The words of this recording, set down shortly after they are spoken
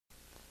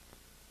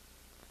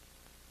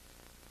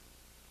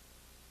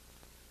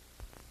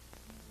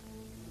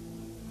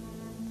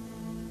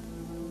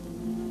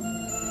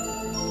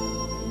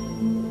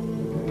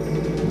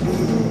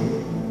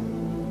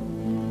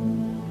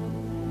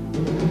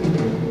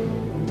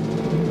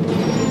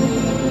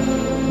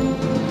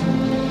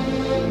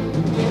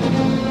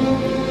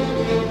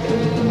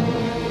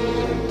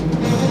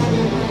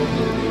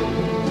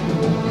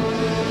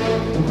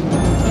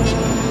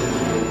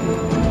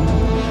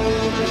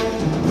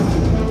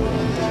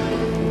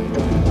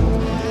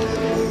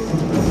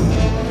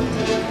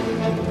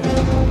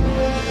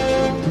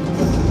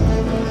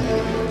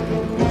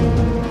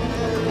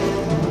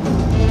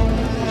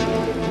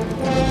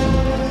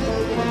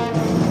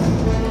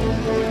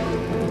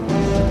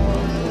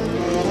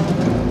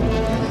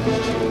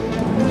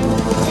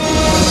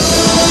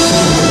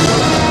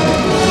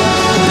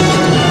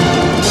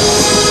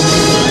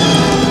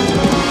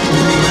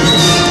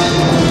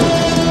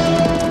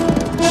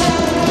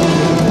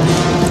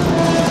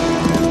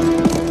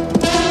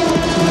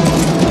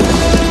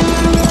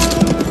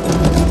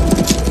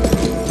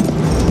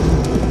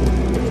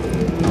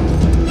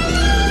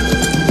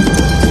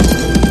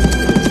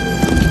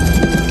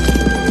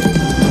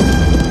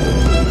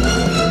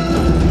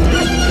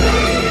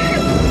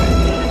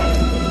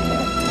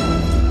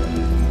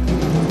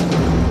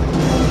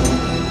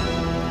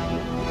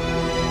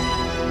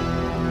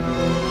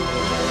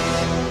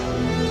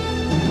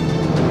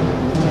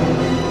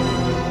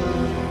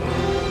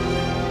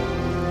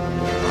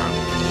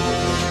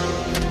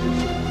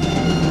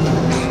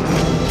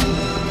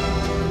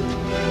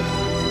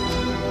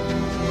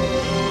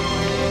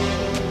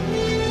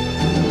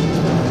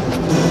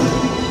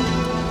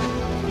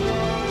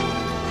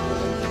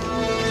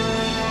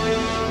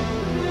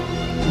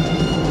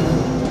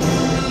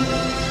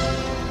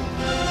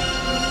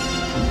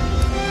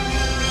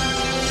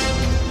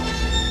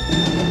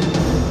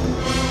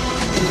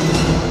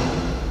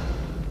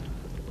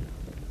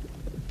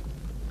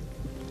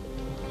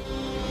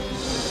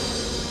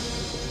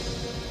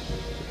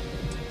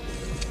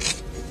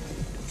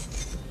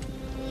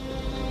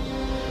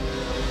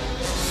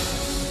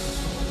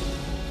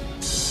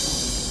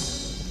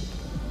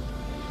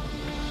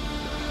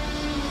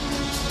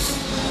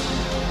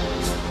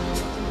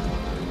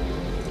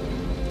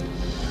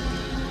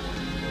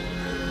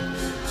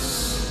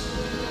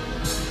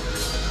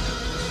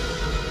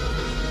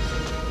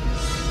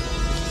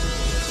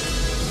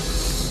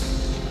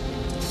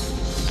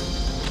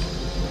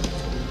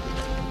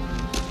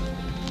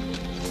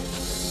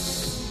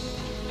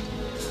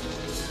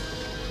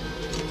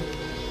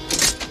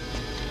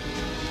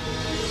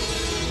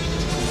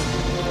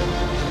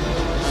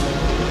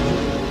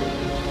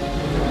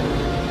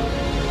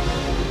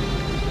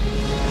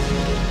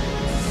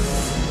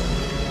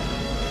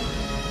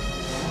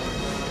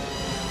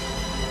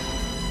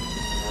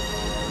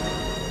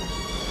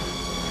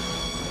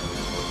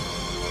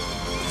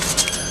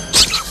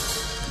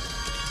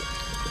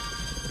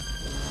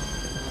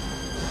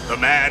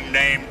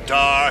named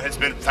Dar has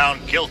been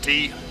found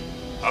guilty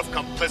of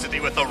complicity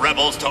with the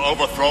rebels to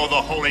overthrow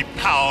the holy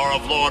power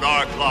of Lord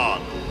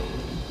Arklon.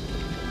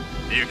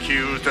 The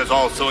accused has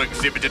also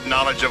exhibited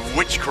knowledge of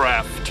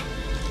witchcraft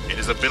and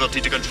his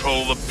ability to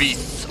control the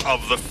beasts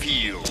of the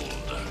field.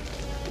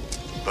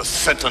 The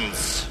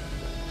sentence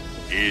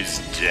is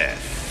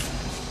death.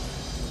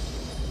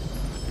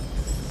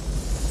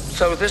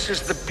 So this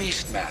is the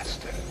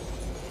Beastmaster.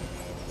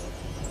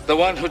 The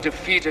one who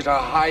defeated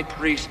our high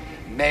priest,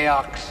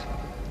 Mayox,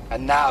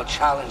 and now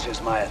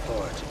challenges my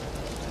authority.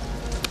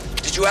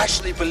 Did you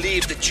actually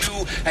believe that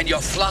you and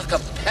your flock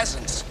of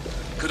peasants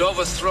could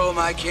overthrow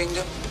my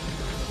kingdom?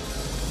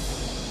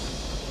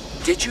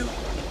 Did you?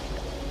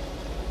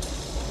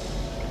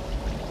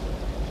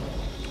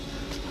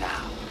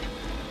 Now,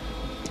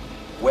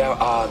 where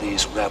are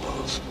these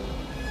rebels?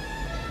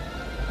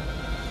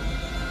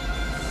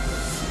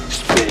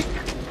 Speak.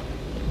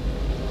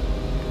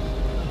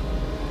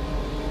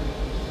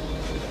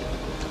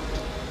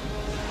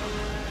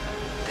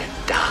 Then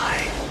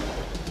die.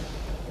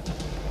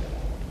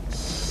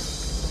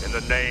 In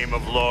the name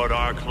of Lord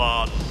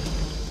Arklon,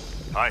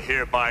 I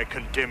hereby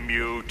condemn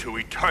you to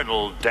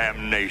eternal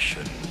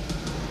damnation.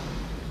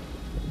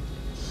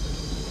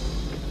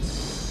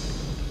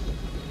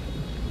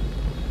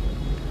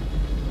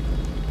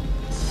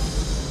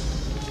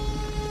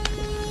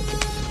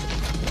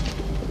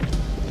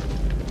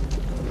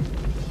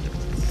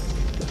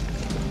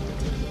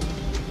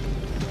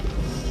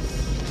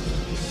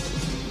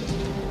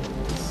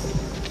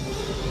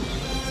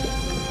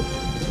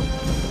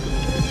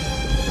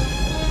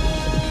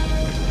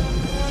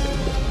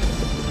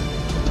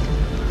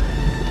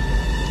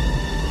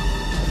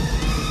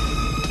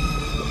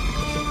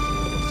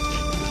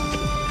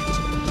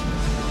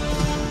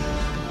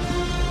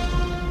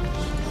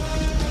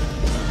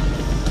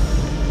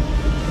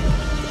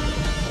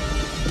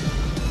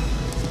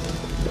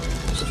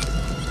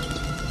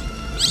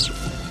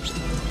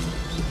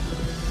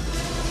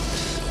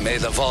 May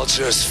the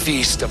vultures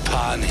feast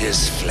upon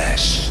his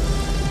flesh.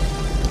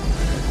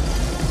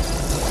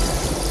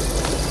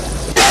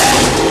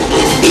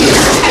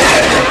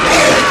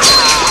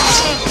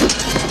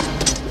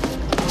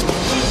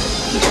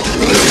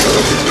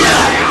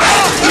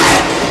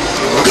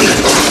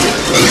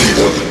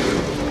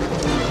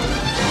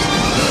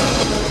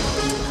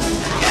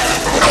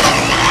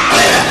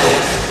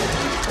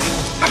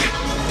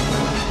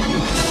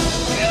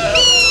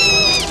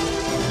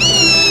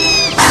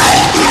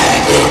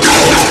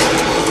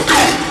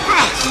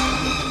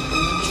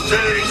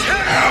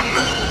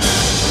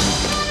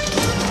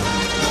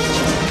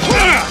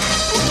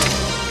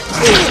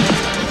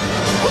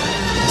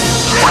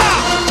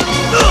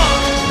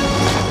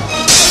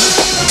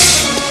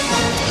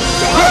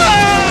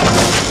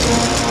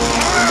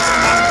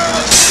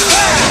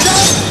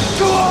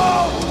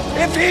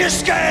 If he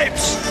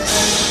escapes!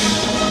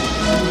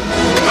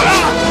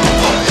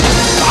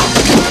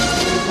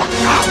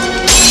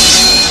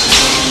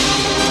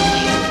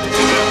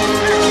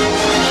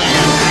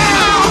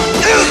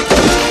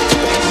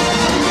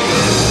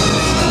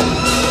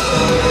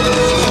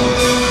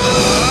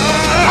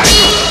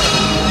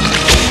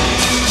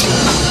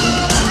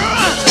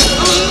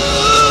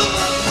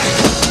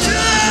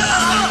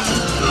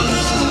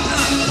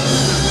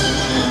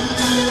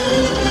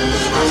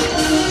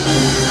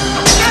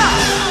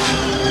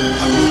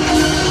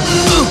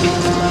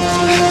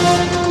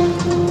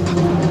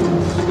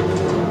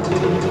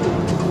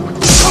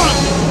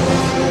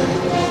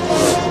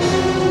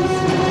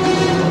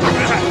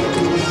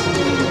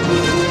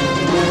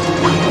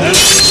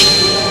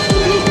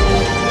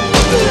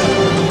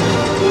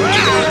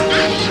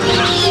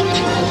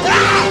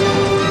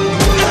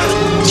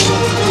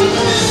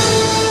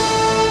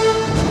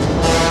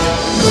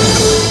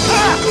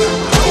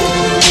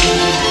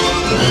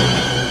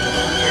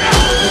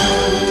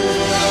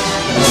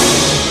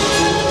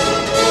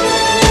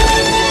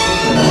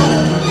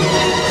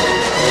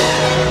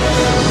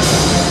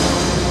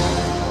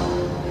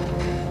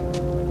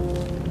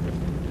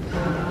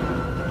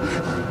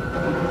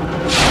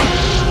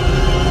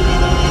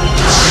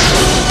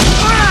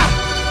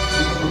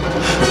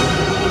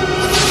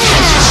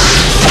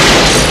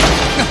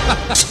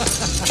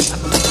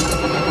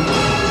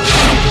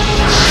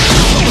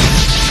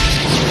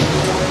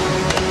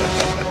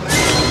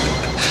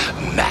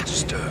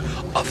 Master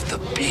of the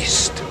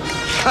beast.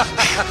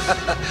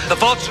 The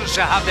vultures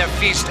shall have their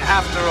feast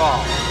after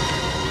all.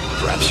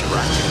 Perhaps you're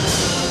right.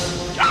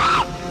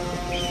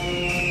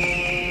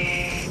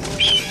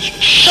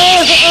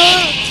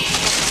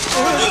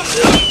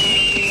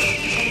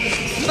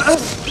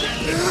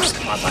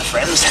 Come on, my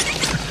friends.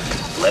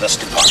 Let us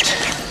depart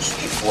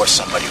before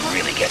somebody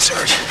really gets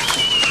hurt.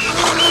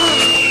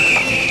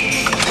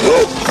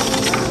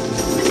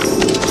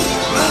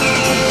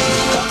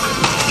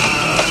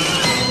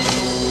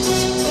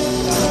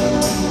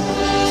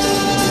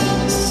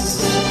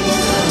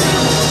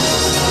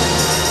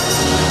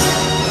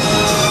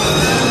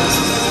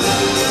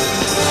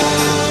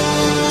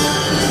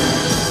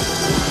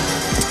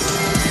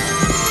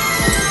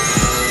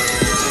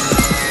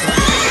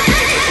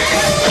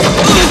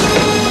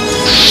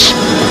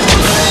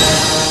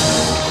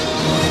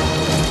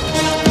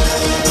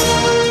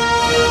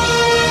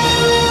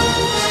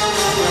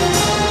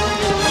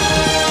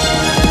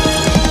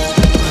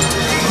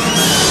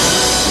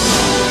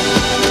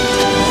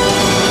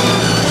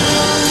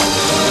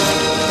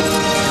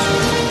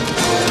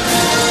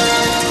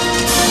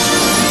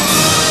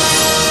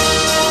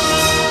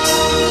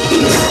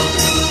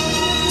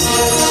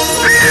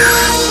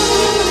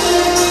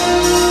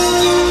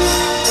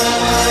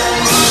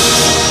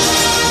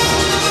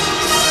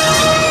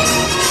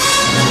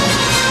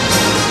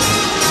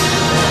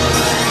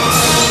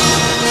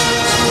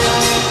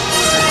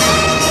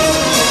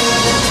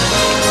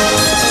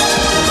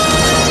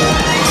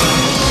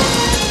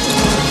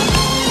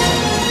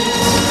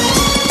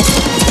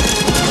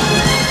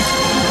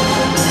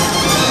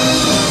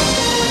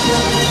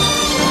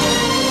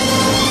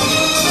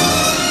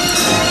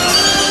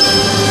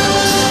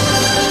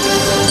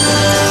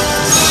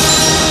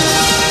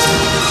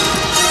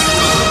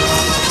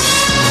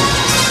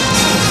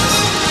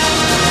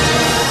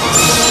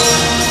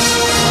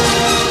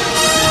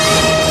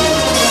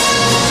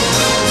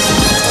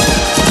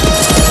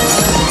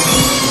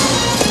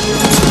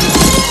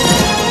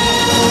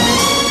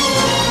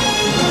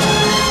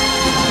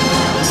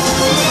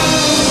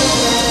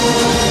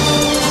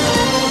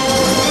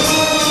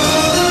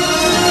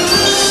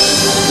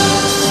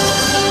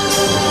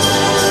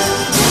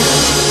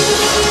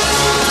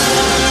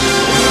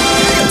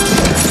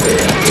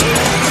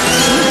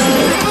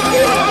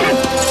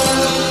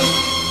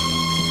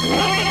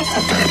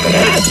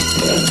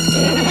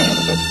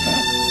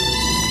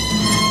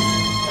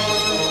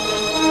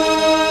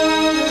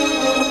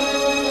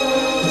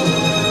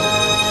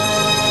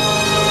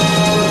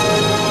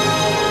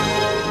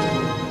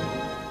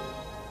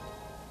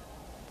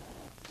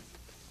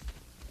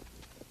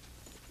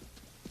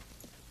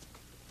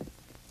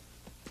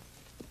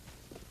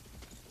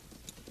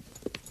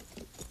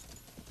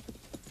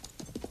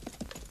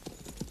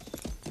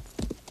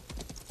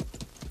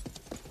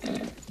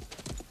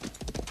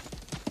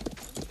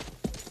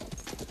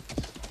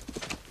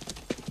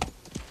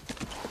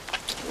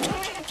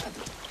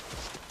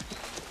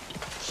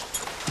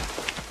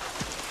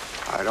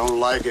 I don't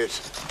like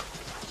it.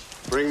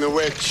 Bring the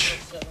witch.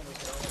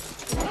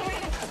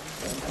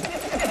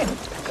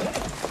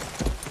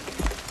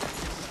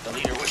 The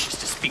leader wishes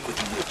to speak with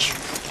you, witch.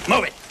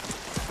 Move it!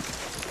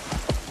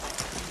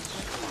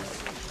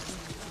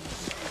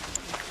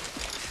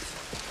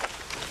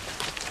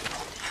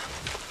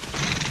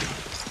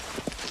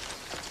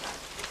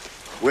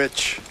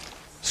 Witch,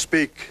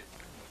 speak.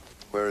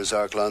 Where is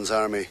Arklon's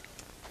army?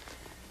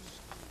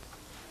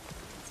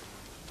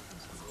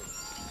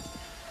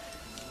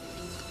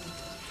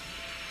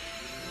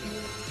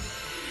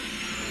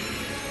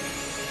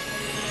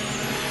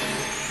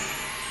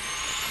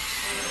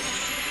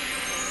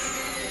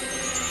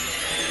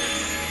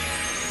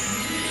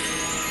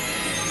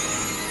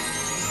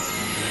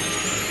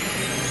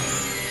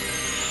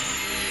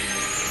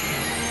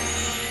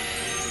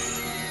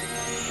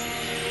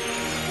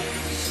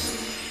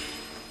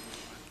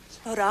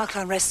 Lord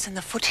Arklon rests in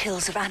the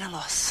foothills of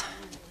Analos.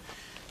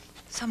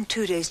 Some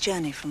 2 days'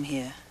 journey from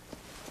here.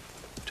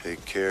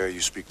 Take care you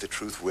speak the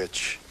truth,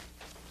 witch.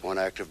 One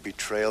act of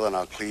betrayal and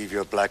I'll cleave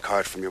your black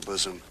heart from your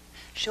bosom.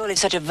 Surely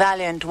such a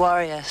valiant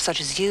warrior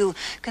such as you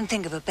can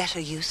think of a better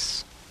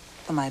use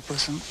for my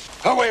bosom.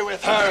 Away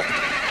with her!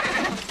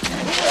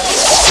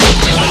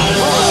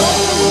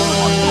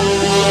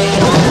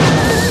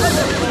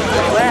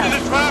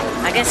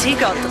 Well, I guess he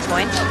got the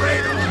point.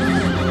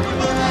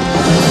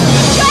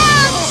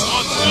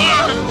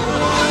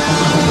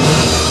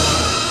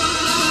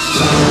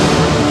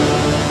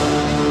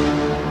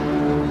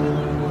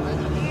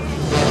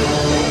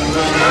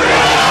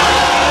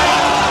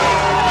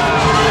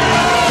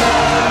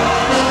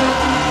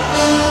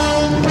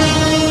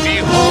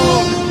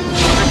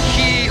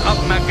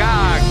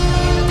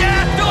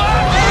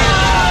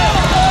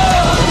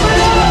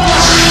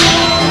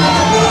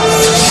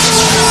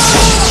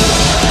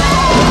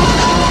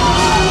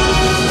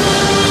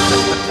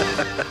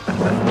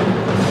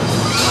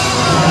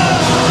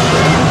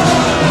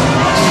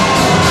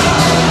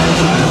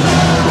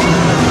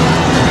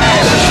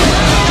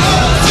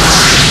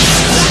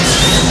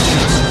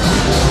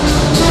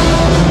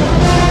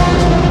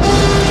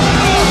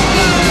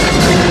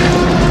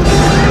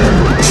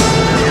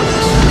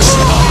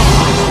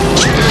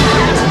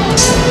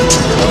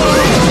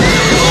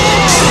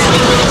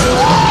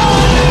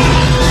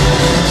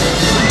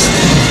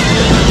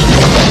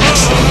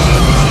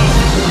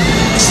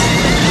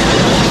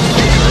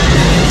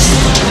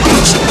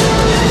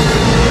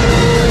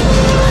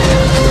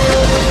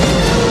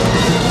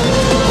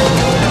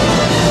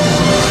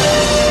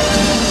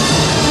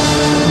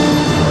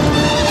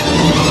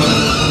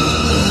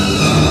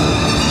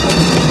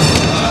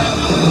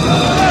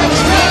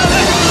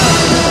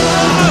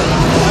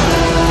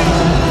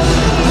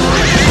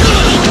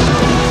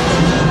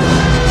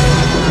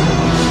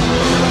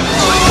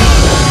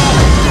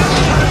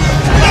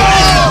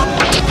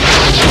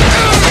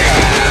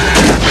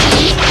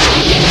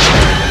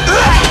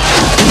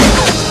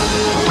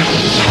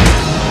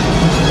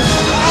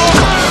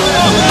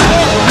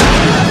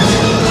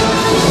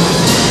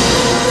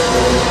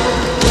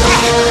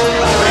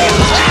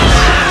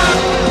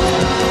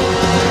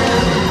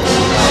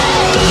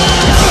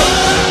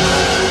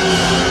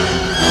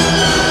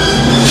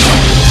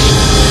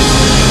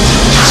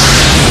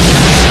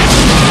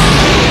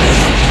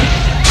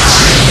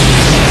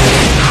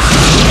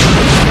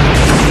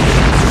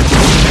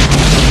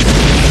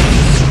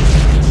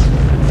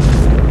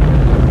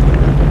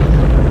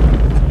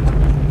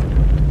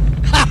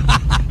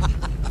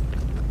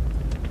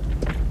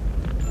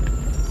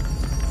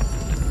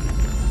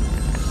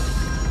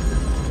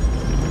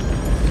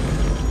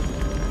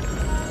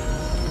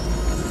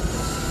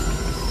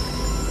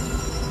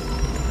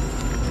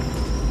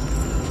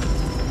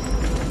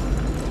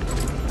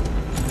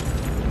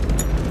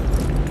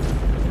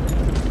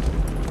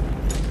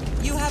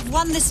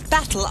 Won this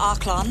battle,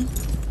 Arklon.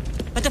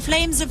 But the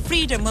flames of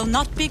freedom will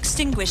not be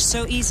extinguished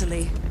so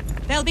easily.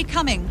 They'll be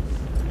coming,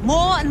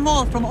 more and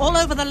more from all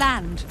over the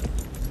land.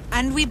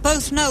 And we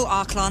both know,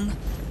 Arklon,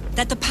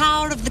 that the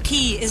power of the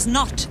key is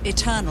not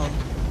eternal.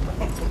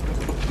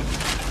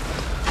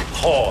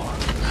 Whore.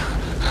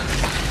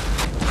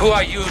 Who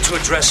are you to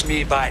address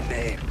me by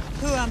name?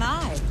 Who am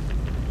I?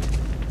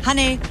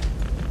 Honey,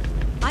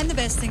 I'm the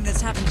best thing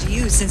that's happened to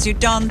you since you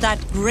donned that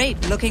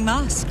great-looking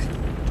mask.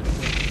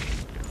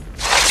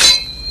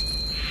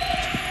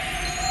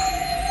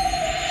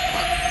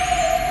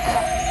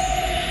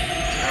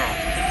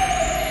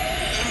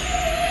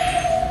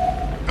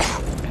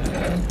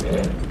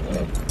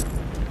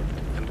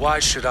 Why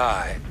should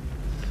I,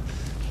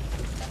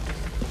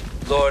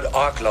 Lord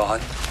Arklon,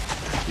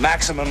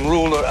 maximum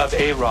ruler of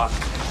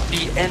Arok,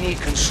 be any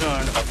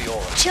concern of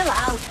yours? Chill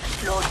out,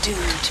 Lord Dude.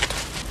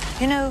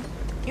 You know,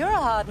 you're a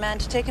hard man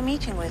to take a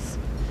meeting with.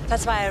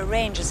 That's why I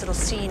arranged this little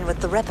scene with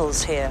the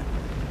rebels here.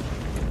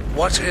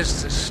 What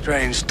is this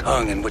strange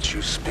tongue in which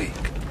you speak?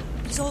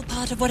 It's all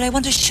part of what I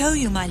want to show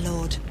you, my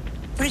lord.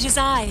 For it is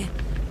I,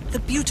 the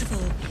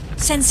beautiful,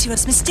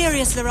 sensuous,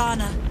 mysterious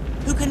Lorana,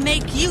 who can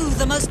make you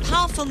the most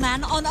powerful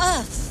man on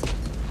Earth.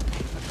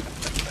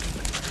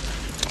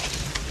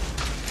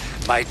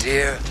 My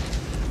dear,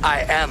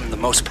 I am the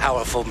most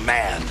powerful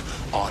man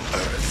on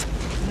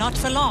Earth. Not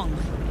for long.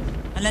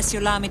 Unless you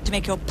allow me to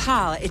make your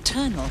power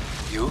eternal.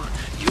 You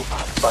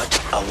are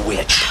but a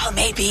witch. Oh,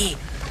 maybe,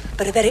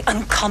 but a very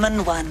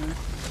uncommon one,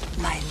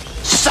 my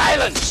liege.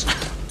 Silence!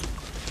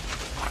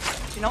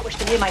 Do you not wish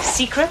to hear my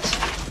secret?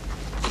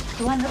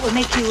 The one that will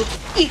make you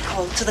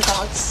equal to the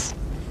gods.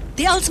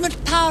 The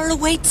ultimate power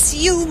awaits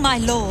you, my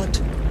lord.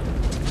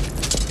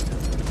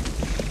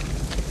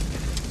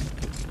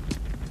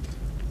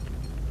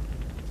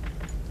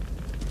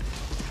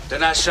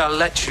 Then I shall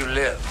let you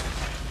live.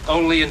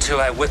 Only until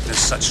I witness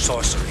such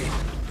sorcery.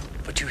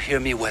 But you hear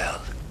me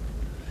well.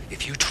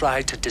 If you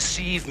try to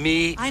deceive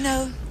me... I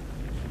know.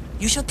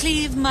 You shall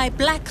cleave my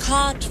black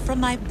heart from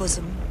my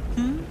bosom.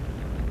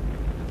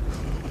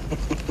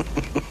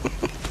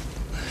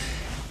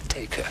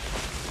 Take her.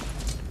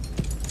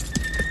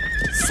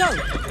 So,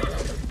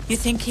 you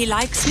think he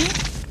likes me?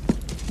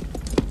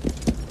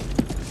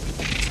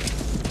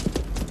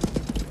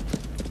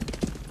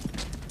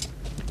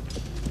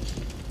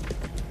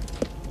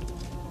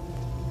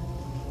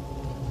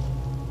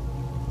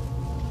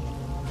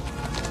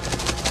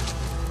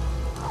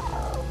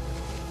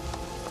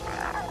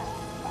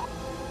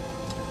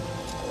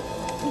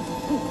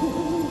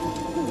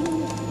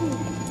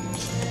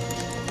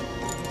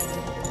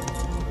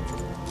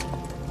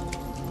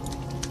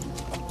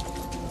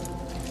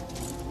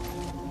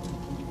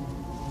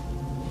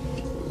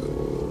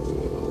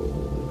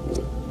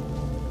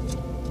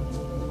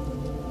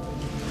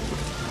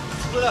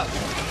 Split up.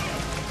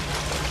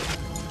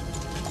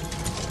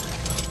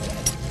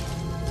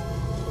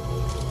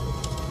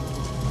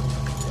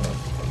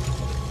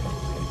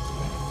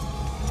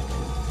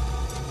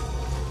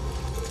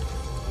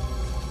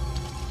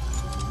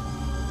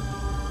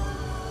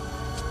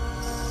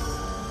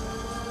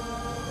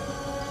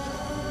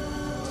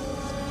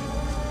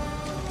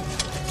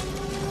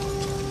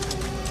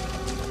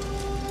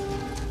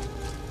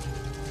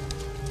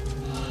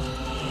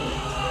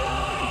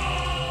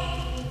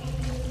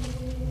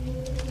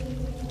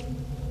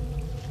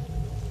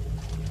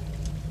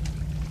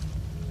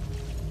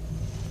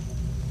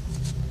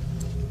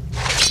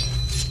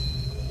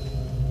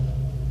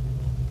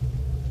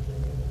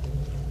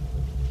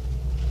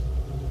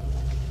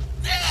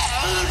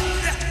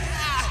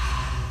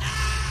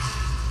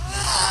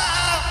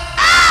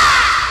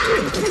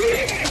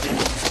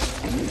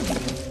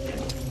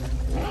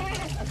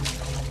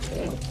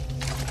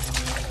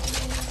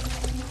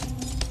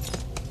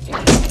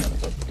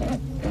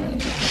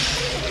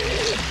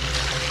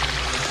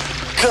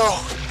 Go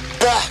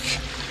back.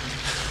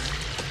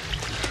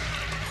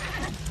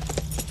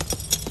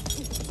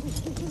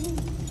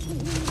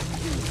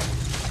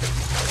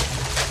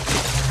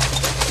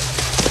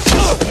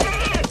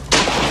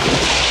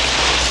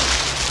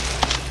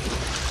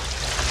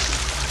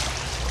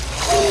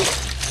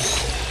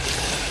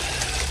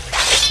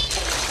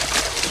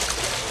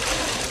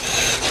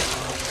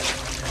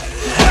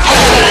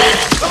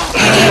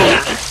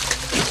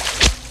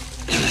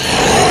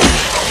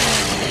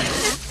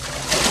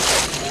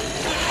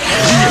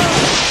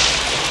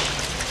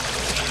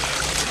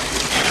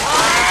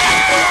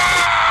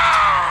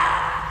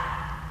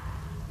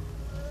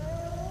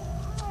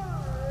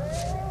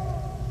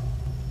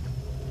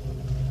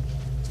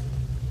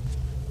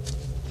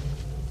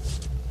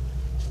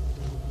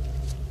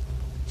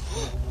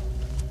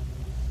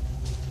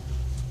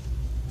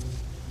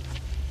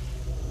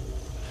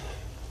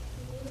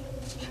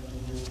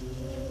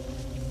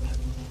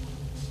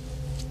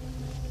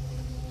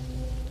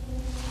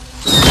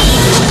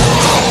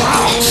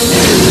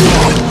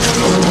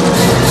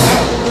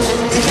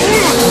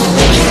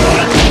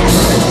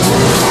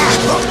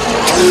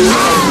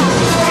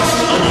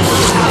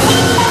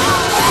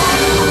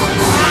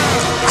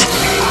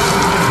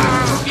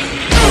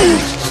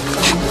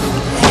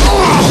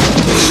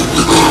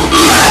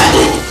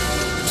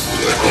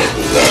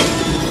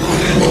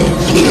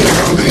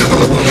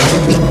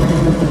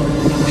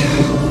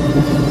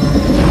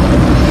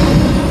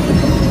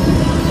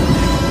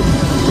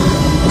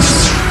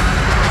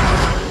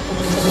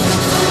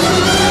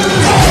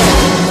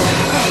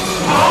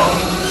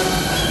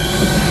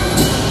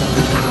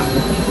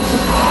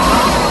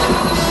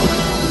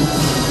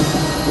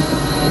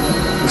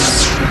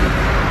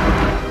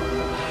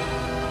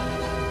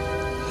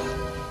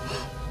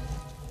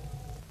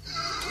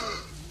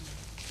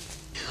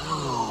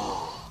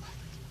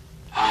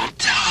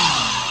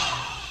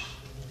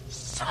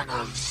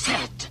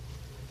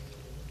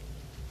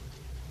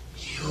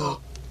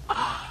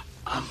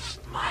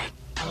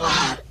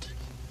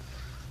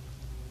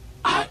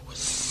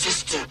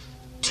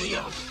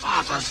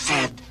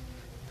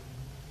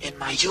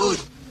 my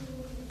youth,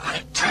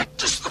 I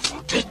practiced the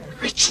forbidden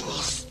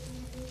rituals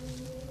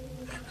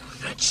and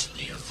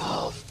eventually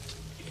evolved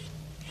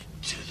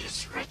into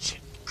this wretched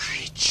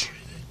creature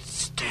that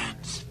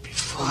stands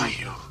before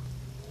you.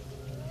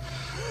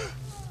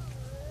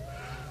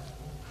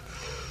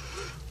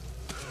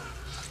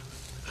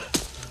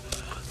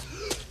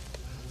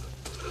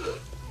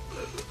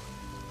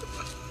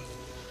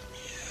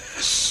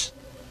 Yes,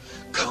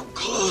 come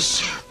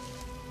closer.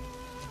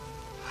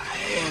 I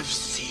have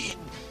seen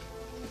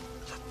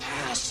the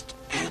past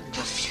and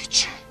the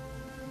future.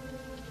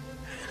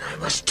 And I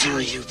must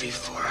tell you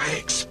before I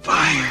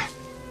expire.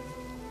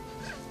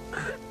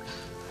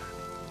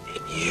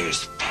 In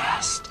years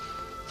past,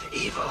 the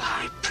evil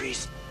high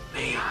priest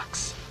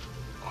Mayox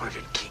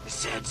ordered King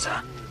Zed's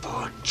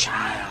unborn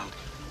child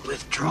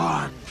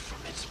withdrawn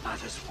from its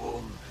mother's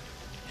womb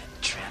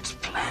and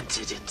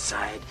transplanted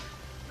inside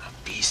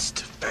a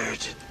beast of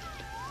burden.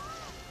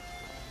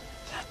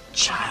 That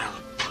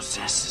child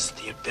possesses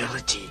the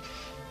ability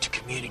to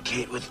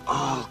communicate with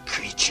all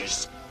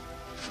creatures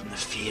from the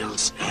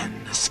fields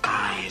and the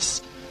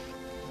skies.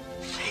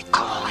 They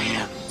call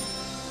him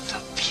the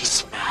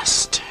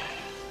Beastmaster.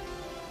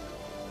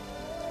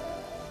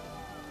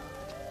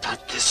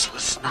 But this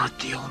was not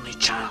the only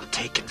child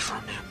taken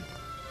from him.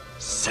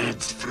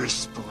 Zed's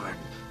firstborn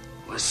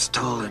was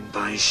stolen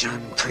by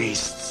Shun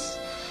priests,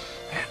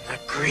 and the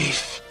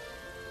grief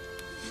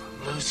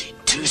from losing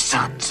two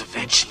sons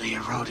eventually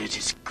eroded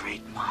his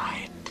great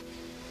mind.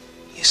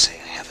 You say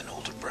I have an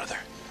older brother?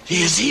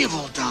 He is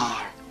evil,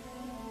 Dar.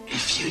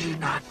 If you do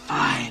not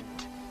find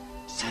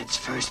Zed's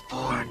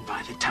firstborn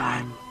by the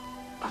time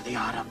of the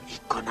autumn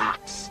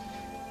equinox,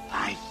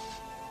 life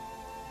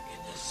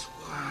in this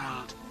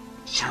world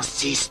shall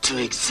cease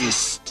to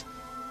exist.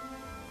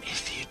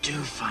 If you do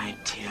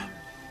find him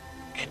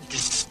and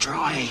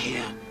destroy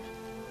him,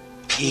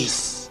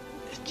 peace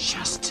and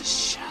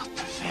justice shall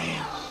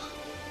prevail.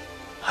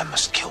 I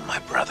must kill my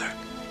brother.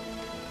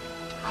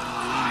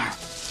 Dar,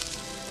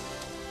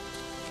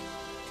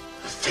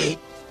 the fate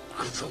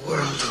of the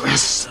world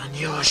rests on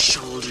your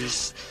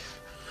shoulders.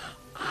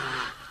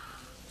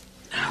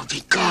 Now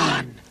be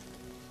gone.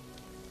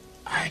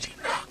 I do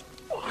not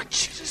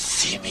want you to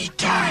see me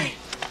die.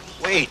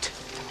 Wait.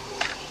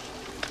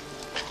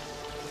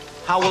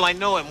 How will I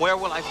know him? Where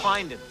will I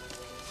find him?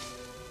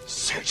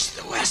 Search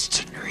the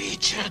western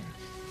region.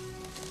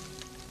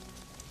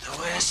 The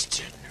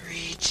western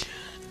region.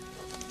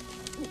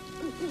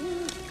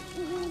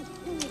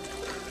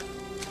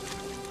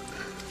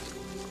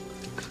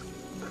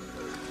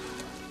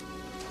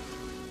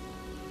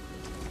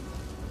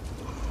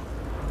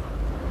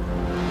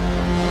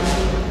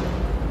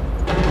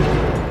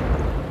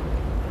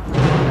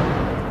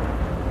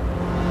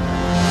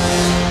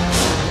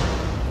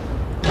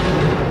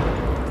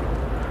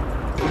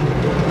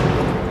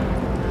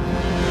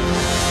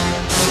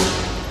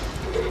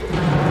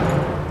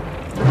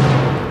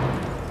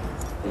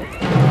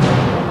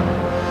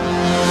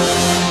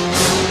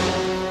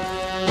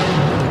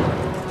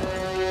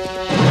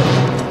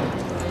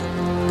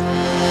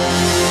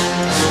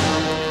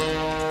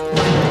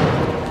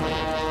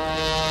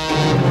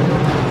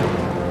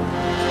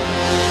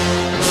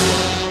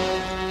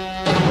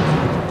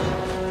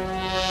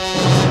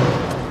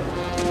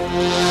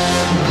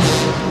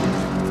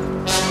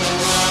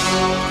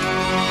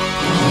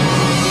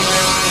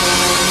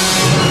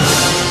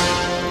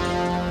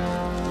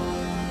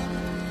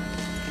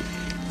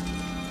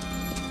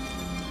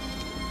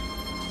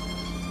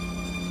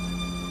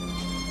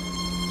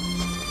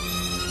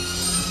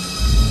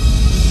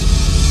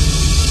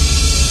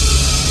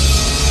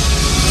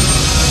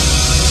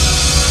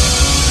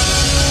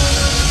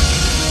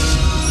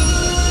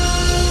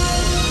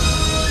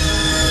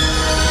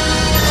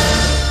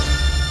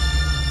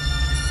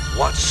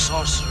 What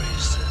sorcery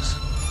is this?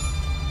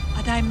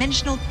 A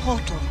dimensional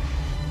portal.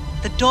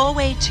 The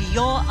doorway to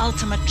your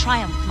ultimate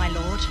triumph, my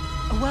lord.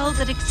 A world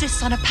that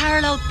exists on a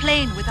parallel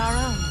plane with our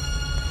own.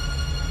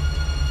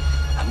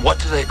 And what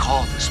do they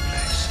call this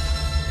place?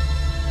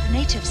 The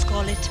natives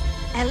call it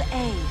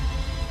L.A.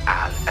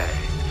 L.A.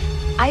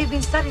 I've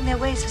been studying their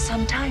ways for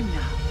some time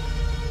now.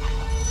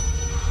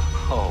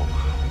 Oh,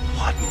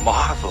 what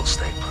marvels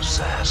they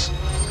possess.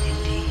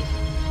 Indeed.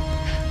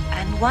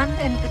 And one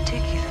in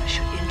particular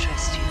should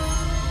interest you.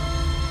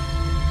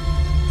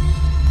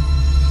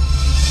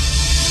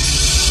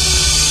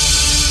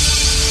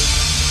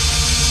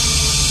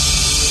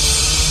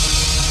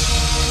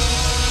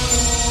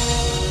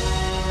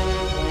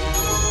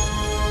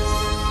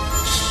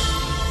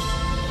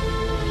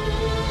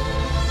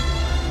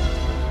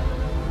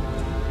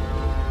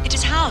 It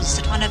is housed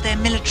at one of their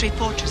military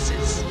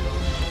fortresses.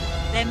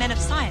 Their men of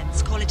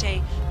science call it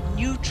a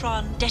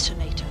neutron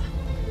detonator.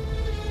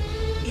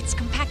 It's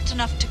compact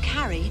enough to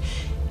carry,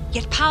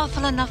 yet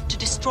powerful enough to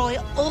destroy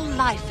all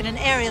life in an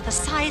area the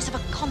size of a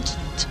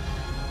continent.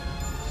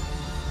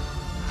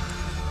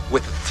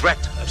 With the threat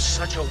of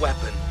such a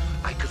weapon,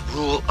 I could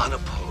rule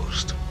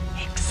unopposed.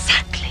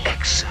 Exactly.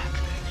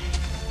 Exactly.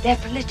 Their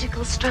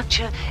political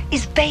structure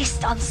is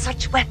based on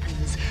such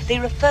weapons. They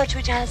refer to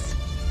it as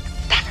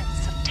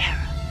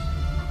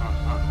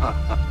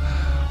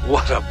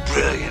What a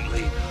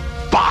brilliantly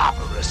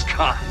barbarous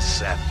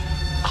concept.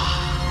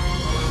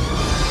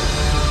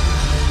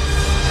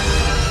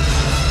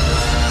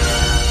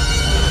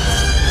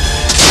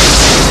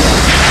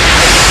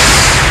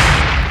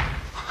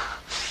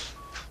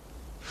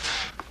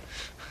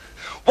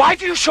 Why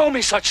do you show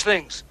me such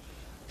things?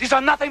 These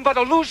are nothing but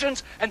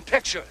illusions and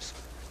pictures.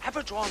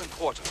 Ever drawn and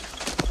quartered?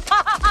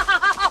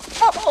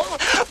 Fool!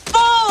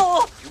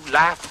 Fool! You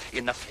laugh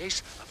in the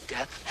face of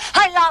death?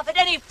 I laugh at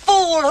any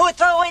fool who would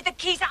throw away the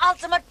key to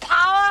ultimate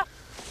power.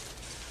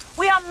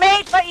 We are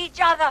made for each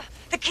other.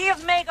 The key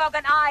of Magog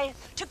and I.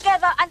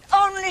 Together and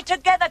only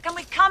together can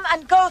we come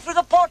and go through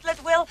the portal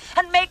at will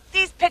and make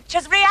these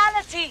pictures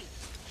reality.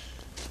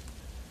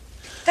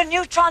 The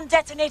neutron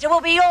detonator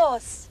will be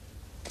yours.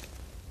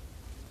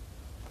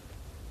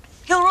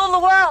 You'll rule the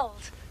world.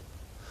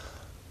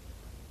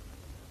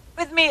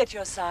 With me at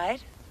your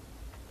side.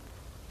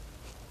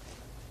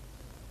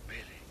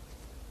 Really?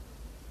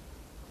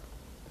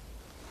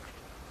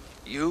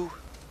 You,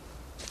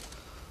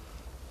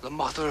 the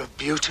mother of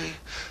beauty,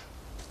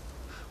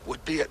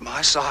 would be at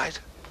my side?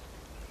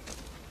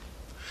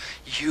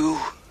 You,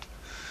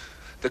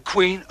 the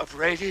queen of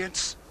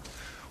radiance,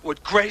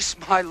 would grace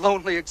my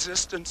lonely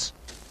existence?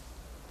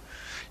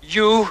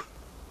 You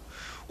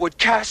would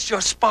cast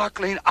your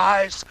sparkling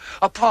eyes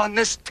upon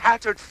this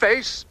tattered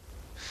face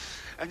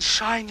and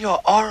shine your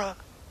aura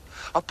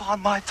upon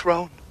my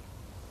throne?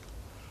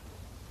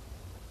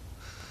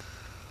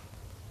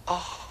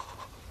 Oh,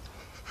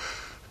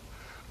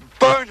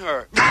 burn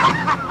her!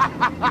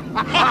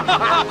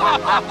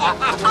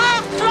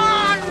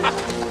 Archon!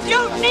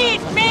 You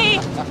need me!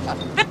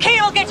 The key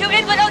will get you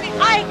in, but only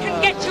I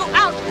can get you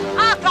out!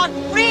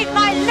 Archon, read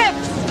my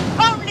lips!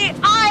 Only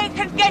I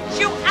can get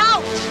you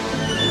out!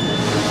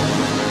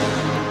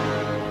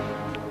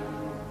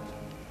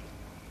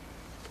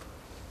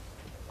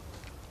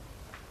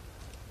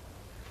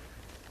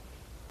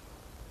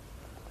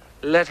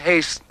 Let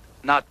haste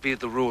not be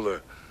the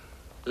ruler,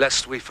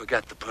 lest we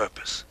forget the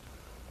purpose.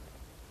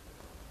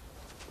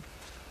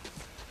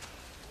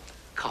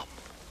 Come.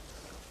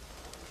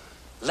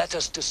 Let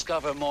us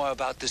discover more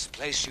about this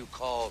place you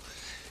call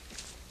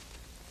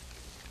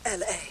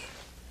L.A.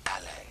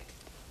 L.A.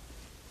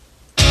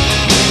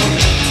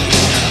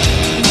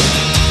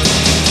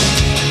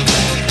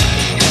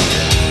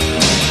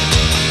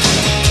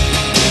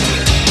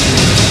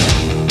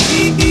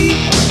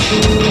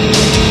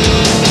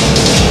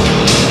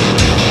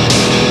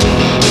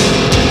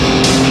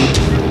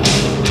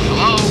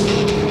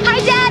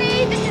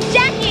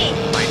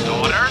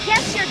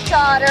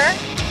 Daughter.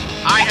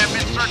 I have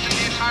been searching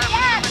the entire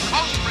Pacific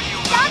coast for you.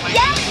 Stop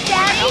yelling,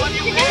 Daddy!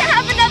 You're gonna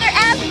have another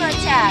asthma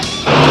attack.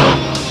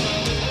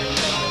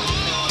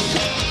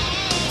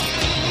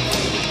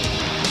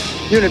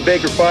 Unit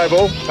Baker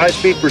 5-0,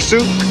 high-speed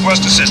pursuit.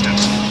 Request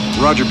assistance.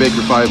 Roger, Baker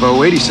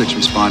 5-0, 86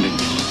 responding.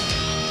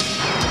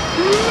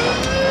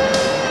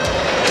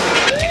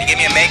 Can you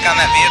give me a make on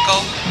that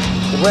vehicle?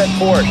 The red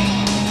Porsche.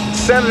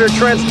 Senator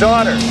Trent's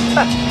daughter.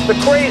 The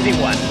crazy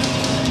one.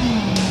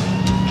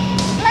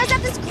 I was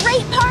at this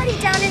great party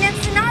down in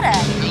Ensenada.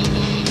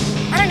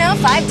 I don't know,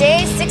 5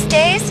 days, 6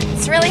 days?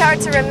 It's really hard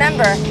to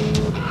remember.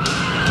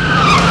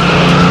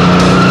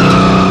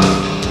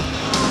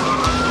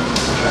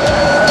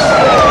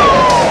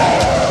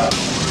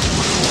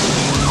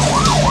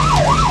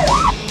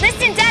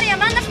 Listen, Daddy,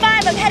 I'm on the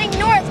 5. I'm heading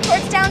north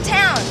towards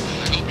downtown. I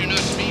hope you're not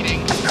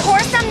speeding. Of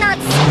course I'm not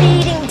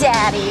speeding,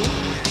 Daddy.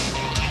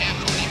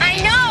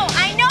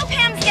 I know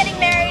Pam's getting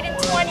married in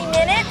 20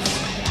 minutes.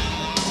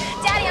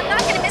 Daddy, I'm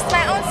not gonna miss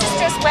my own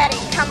sister's wedding.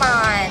 Come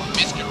on.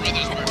 Missed your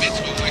brother's bar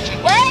mitzvah, which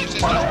is What? your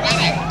sister's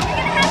wedding. You're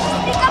gonna have to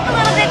speak up a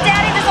little bit,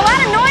 Daddy. There's a lot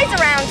of noise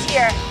around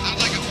here.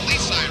 Sounds like a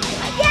police siren.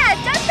 Yeah,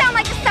 it does sound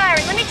like a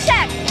siren. Let me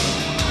check.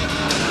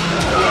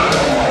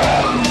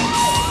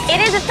 It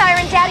is a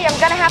siren, Daddy. I'm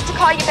gonna have to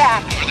call you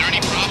back. Are there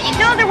any problems?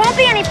 No, there won't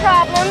be any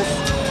problems.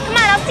 Come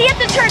on, I'll see you at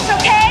the church,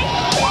 okay?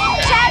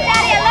 Ciao,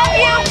 Daddy. I love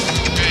you.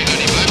 Okay,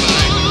 honey,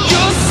 bye-bye.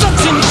 You're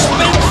such an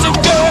expensive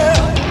girl.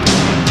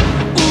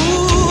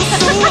 Ooh,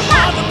 so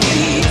hard to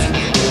please.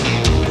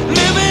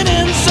 Living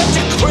in such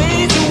a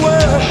crazy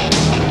world.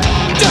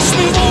 Dust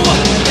me over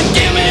and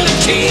give me the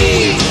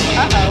keys.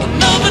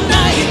 Another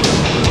night,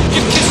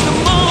 you kiss the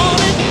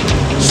morning,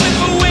 slip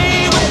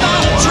away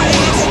without a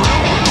trace.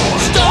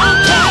 Storm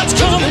clouds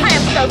coming. I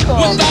am so cool.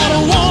 Without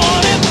a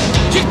warning,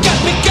 you got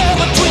me girl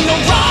between a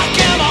rock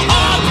and a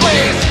hard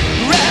place.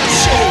 Red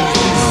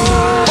shades,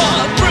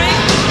 heartbreak.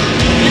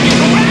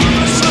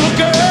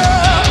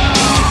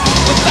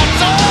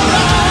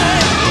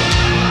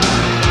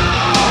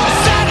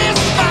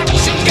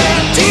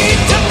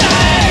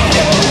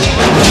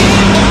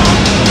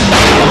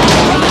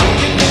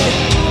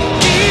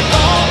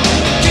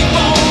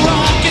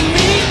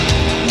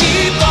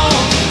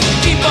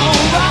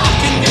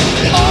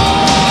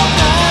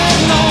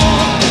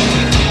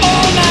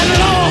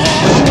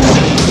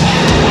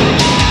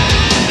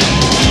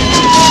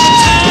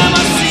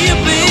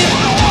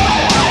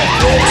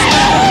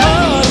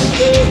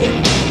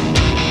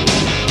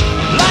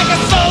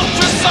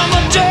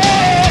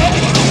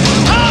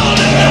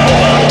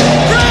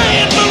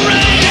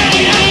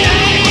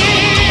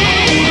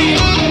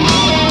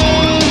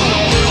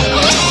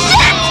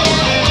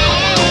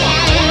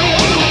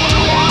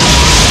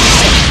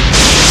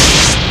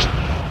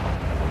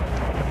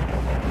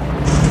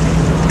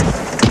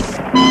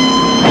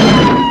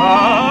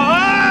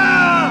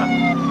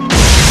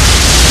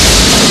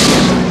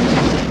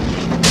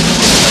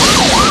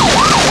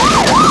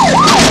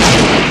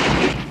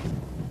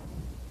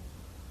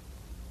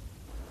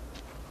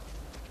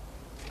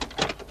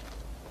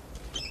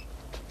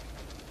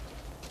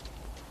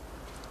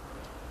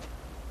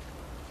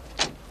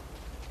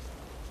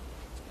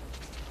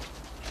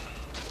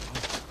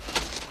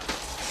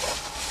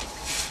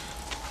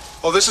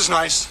 Oh, this is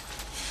nice.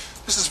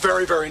 This is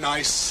very, very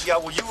nice. Yeah,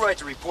 well, you write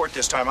the report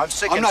this time. I'm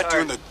sick and I'm not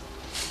tired. doing the...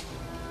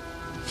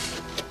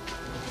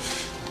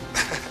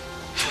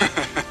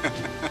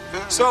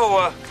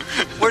 So,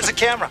 where's the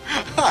camera?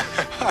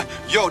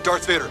 Yo,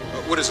 Darth Vader.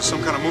 What is it,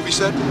 some kind of movie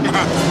set?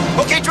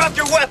 Okay, drop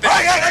your weapon.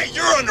 Hey,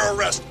 you're under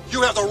arrest.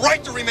 You have the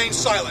right to remain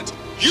silent.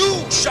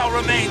 You shall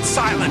remain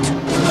silent.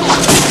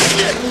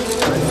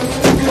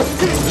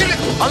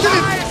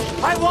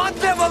 Alive! I want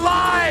them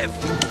alive!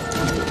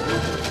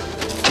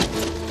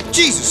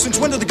 Jesus, since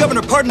when did the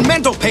governor pardon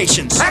mental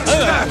patients?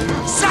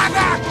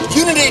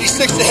 Unit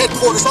 86 to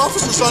headquarters.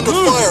 Officers under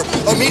fire.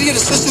 Immediate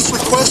assistance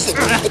requested.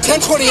 At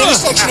 1020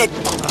 intersection at...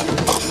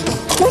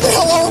 Where the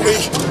hell are we?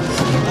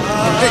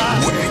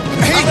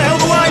 Hey, how the hell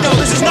do I know?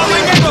 This is not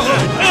my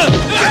neighborhood!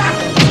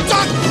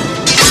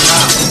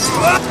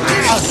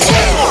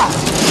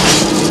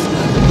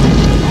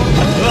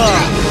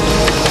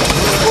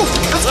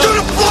 It's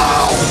gonna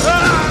blow!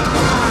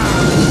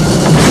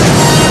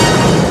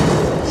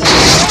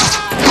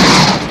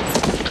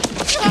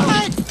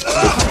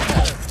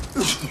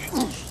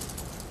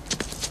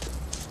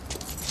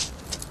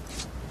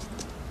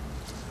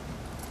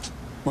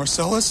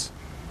 Marcellus,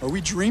 are we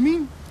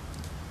dreaming?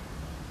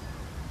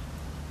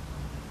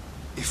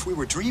 If we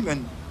were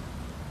dreaming,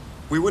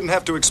 we wouldn't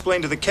have to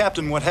explain to the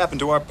captain what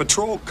happened to our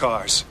patrol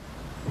cars.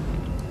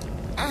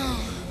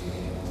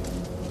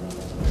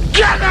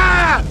 Get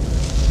her!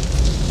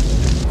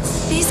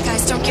 These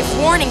guys don't give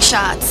warning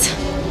shots.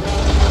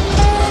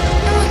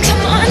 Oh,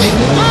 come on.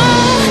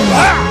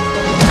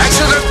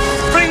 Exeter,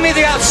 bring me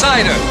the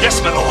outsider.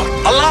 Yes, my lord.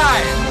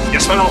 Alive.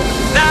 Yes, my lord.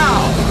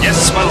 Now.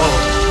 Yes, my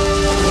lord.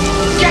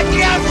 Get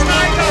the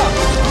outsider!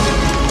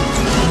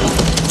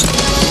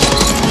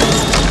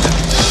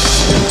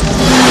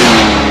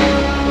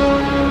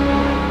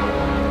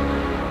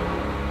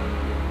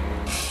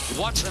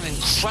 What an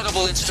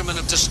incredible instrument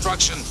of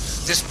destruction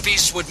this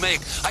beast would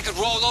make. I could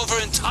roll over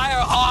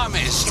entire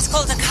armies. It's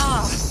called a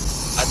car.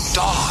 A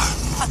dar.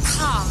 A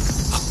car.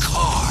 A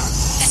car.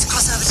 Let's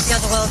cross over to the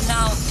other world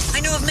now.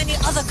 I know of many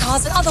other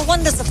cars and other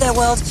wonders of their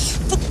world.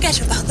 Forget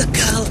about the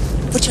girl.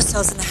 Put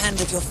yourselves in the hand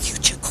of your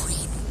future queen.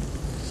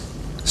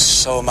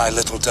 So, my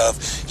little dove,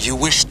 you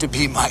wish to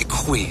be my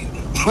queen.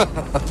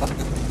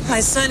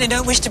 I certainly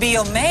don't wish to be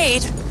your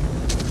maid.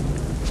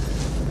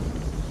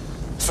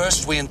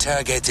 First, we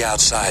interrogate the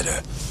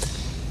outsider.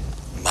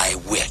 My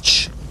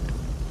witch.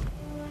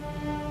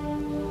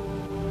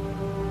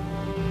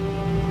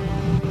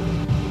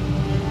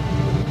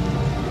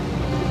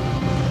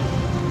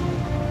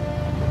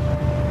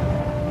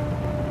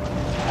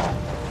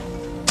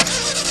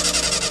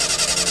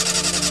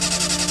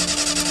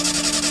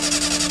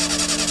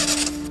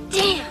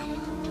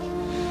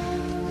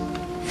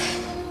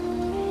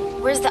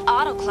 Where's the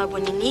auto club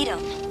when you need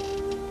them?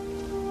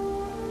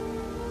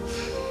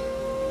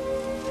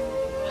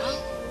 Well,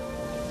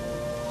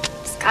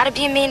 there's gotta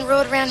be a main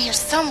road around here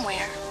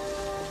somewhere.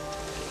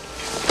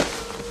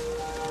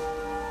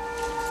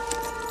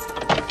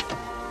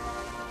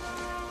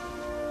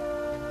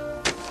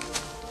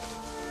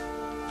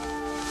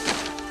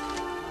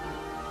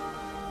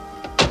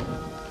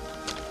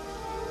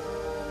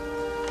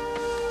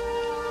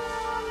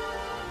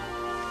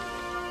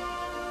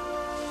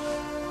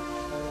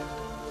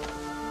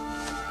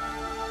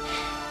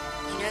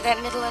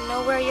 That middle of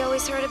nowhere you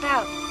always heard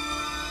about.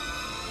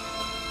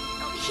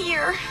 Oh,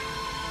 here.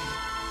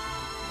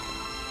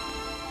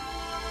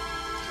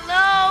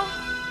 Hello?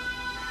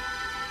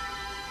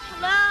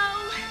 Hello?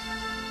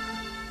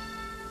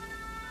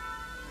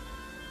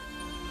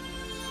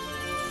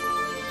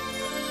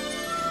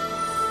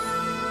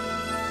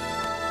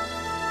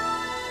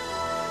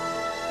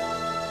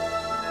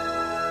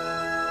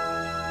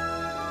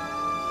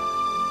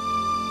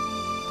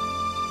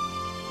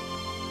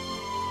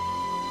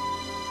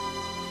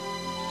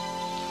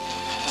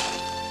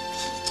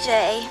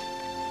 PJ,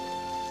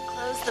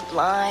 close the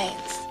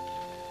blinds.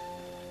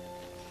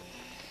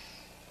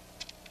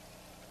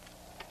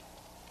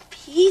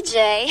 PJ,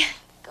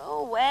 go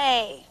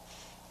away.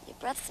 Your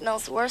breath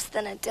smells worse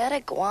than a dead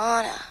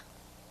iguana.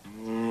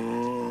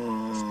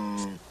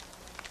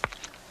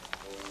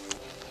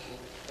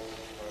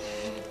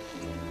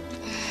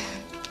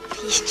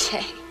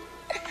 PJ,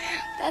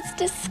 that's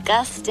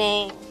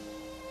disgusting.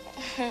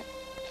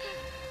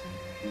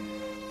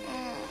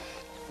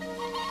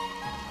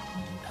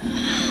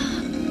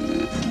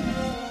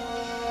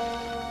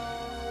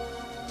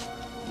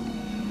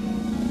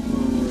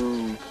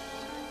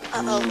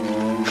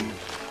 Uh-oh.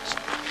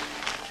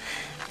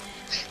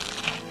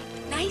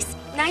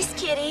 Nice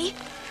kitty.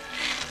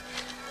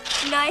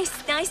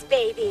 Nice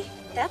baby.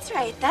 That's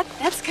right.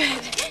 That's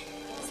good.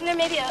 Isn't there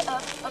maybe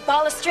a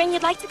ball of string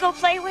you'd like to go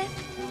play with?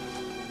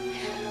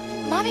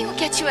 Mommy will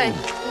get you a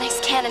nice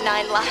can of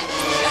 9 Lives.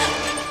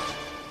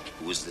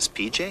 Who is this,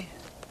 PJ?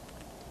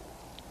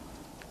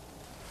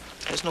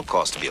 There's no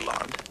cause to be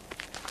alarmed.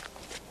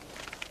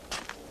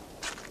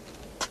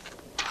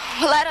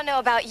 Well, I don't know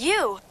about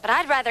you, but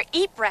I'd rather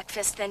eat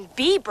breakfast than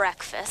be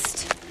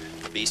breakfast.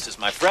 The beast is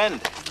my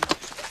friend.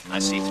 I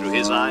see through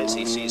his eyes,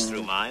 he sees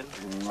through mine.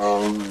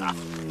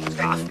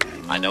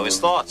 I know his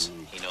thoughts.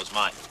 He knows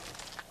mine.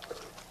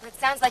 Well, it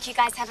sounds like you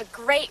guys have a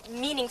great,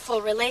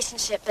 meaningful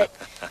relationship, but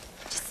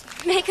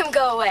just make him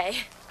go away.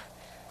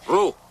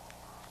 Rue,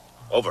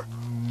 over.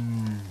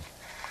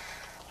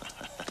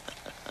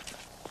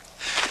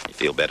 You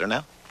feel better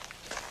now?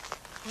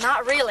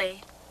 Not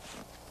really.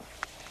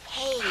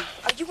 Hey,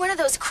 are you one of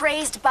those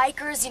crazed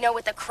bikers, you know,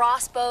 with the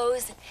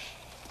crossbows?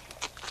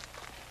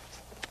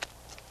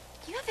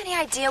 Do you have any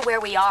idea where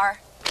we are?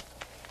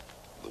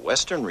 The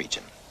Western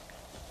region.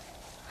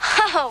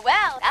 Oh,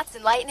 well, that's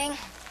enlightening.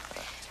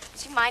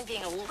 Would you mind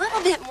being a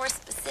little bit more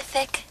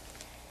specific?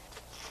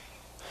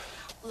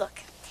 Look,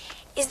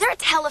 is there a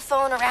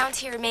telephone around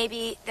here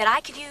maybe that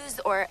I could use,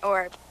 or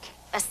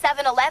a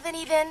 7-Eleven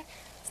even?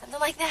 Something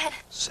like that?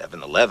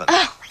 7-Eleven?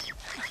 Oh.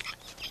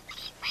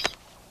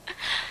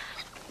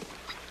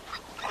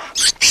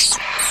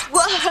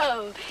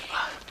 Whoa!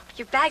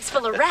 Your bag's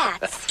full of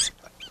rats.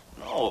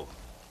 No,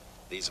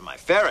 these are my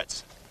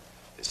ferrets.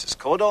 This is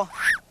Kodo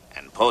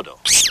and Podo.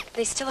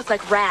 They still look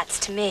like rats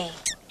to me.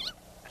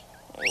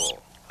 Oh,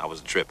 how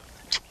was the trip?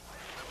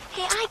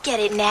 Hey, I get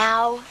it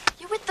now.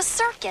 You're with the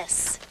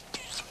circus.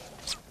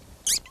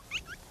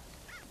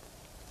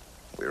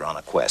 We're on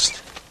a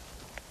quest.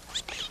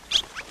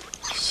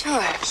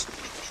 Sure.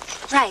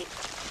 Right.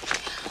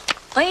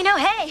 Well, you know,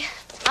 hey,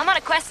 I'm on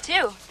a quest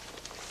too.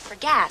 For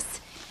gas.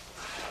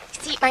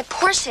 See, my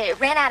Porsche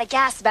ran out of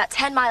gas about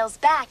 10 miles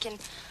back, and,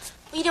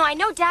 well, you know, I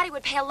know Daddy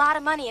would pay a lot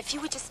of money if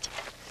you would just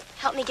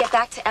help me get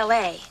back to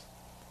L.A.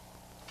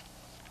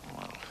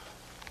 Well,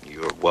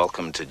 you're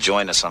welcome to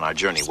join us on our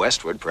journey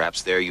westward.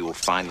 Perhaps there you will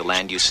find the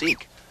land you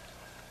seek.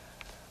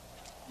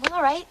 Well,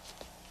 all right.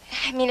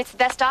 I mean, it's the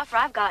best offer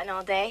I've gotten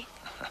all day.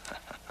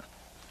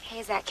 Hey,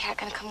 is that cat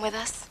gonna come with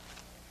us?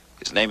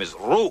 His name is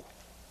Rue.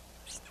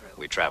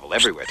 We travel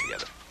everywhere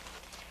together.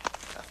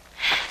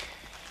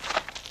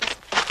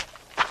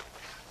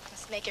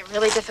 Must make it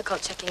really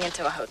difficult checking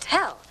into a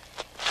hotel.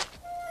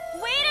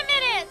 Wait a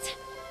minute!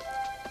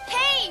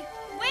 Hey,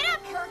 wait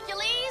up,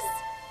 Hercules!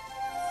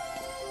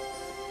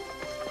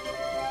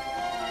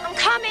 I'm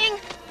coming!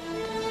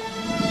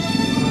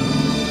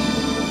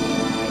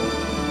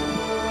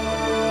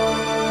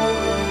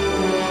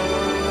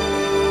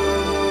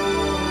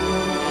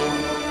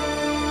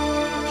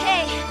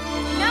 Hey,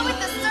 not with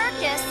the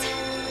circus.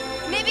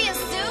 Maybe a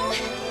zoo?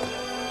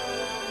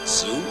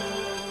 Zoo?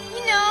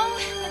 You know,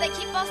 where they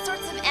keep all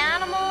sorts of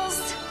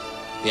animals.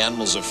 The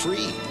animals are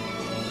free.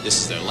 This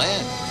is their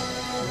land.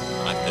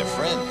 I'm their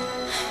friend.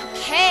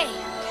 Okay,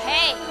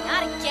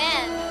 not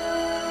again.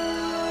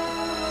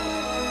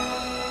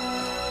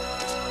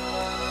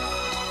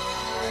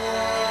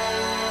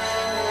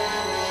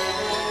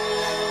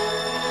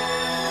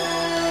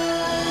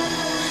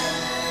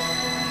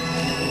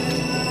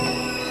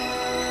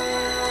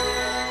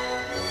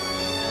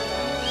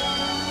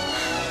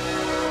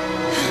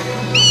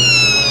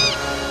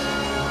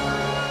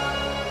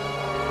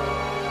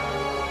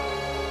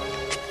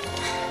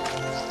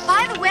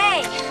 By the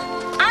way,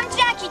 I'm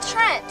Jackie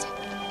Trent.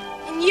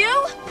 And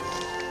you?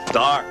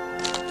 Dar.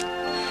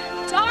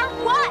 Dar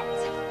what?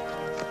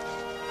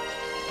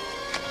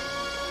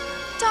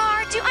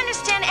 Dar, do you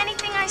understand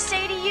anything I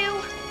say to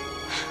you?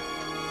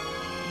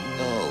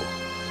 No.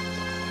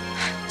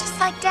 Just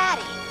like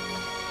Daddy.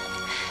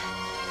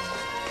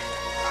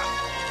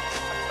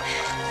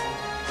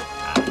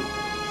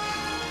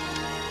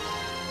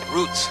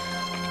 Roots.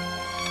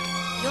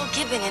 You'll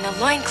Gibbon in a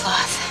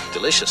loincloth.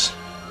 Delicious.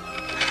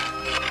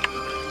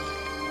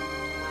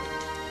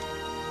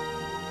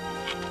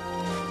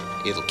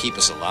 It'll keep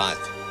us alive.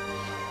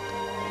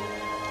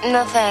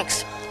 No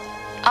thanks.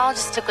 I'll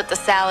just stick with the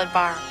salad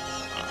bar.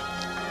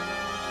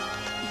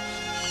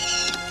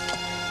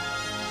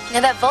 You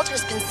know, that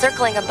vulture's been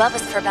circling above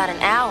us for about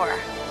an hour.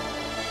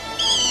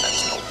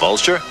 That's no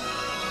vulture.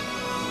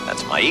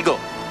 That's my eagle.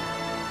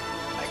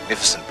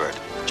 Magnificent bird.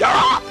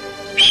 Jara!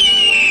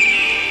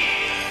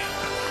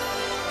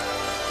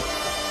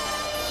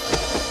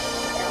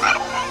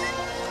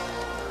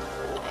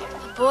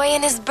 A boy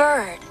and his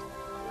bird.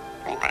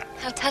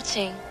 How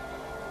touching.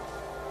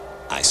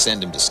 I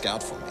send him to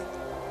scout for me.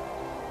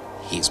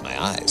 He's my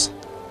eyes.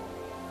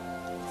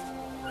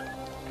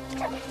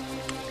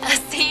 A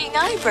seeing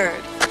eye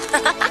bird.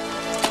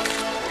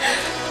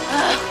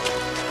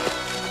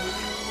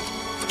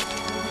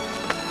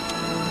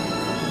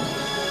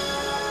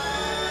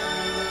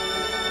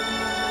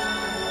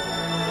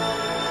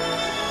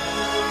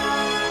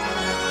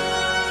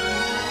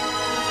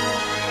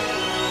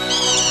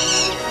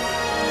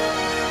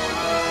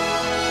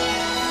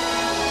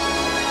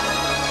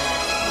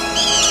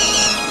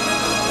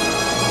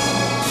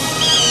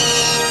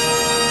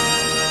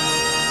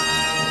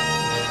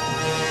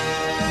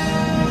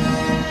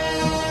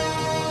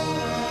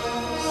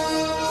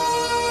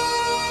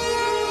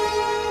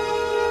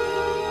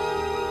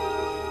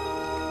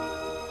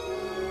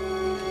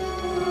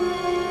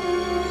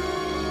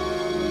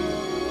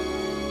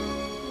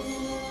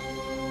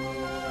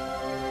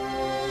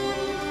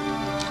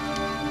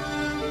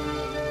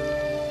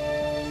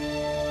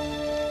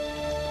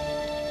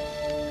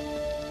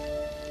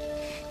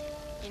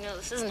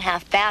 this isn't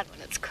half bad when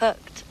it's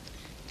cooked.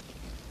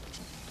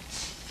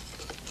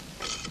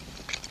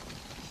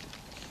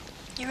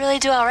 You really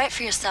do all right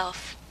for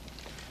yourself.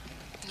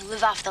 You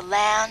live off the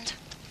land.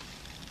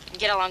 You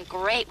get along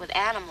great with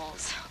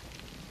animals.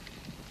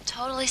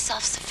 Totally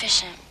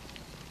self-sufficient.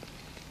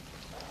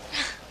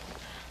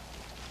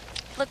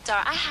 Look,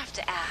 Dar, I have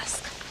to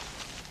ask.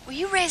 Were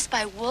you raised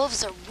by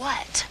wolves or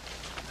what?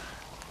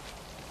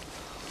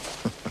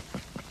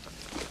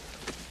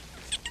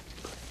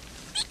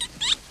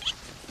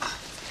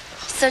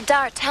 So,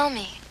 Dar, tell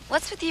me,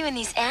 what's with you and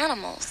these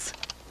animals?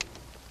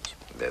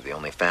 They're the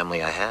only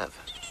family I have.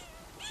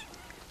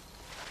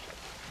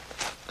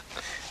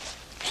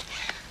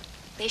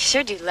 They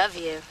sure do love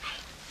you.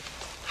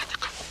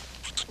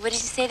 What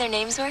did you say their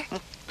names were?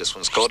 This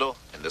one's Kodo,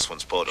 and this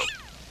one's Podo.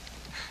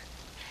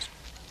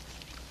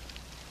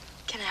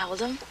 Can I hold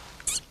them?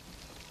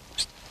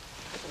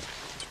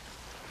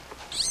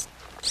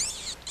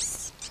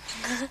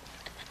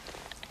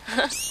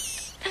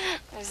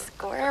 They're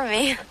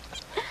squirmy.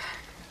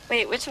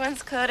 Wait, which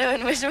one's Kodo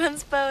and which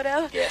one's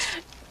Podo? Yes.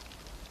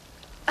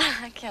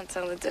 I can't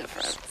tell the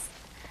difference.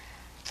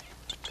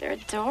 They're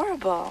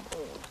adorable.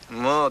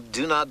 No,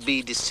 do not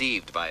be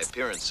deceived by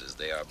appearances.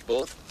 They are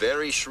both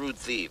very shrewd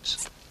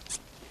thieves.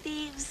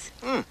 Thieves?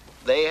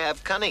 They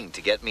have cunning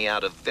to get me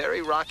out of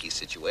very rocky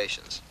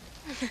situations.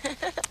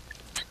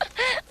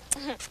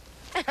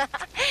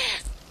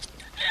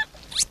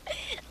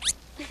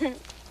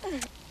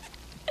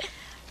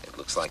 It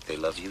looks like they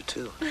love you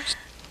too.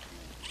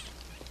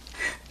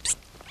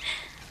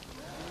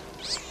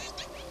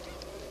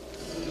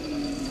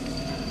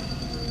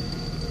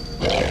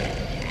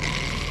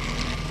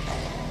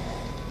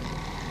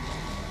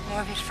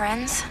 More of your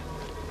friends?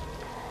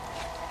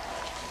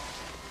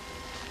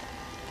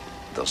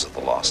 Those are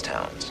the lost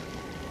hounds.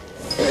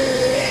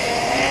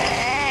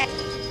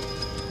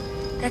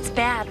 That's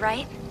bad,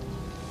 right?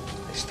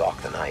 They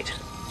stalk the night,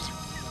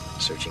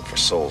 searching for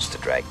souls to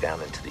drag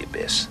down into the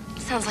abyss.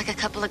 Sounds like a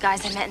couple of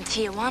guys I met in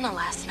Tijuana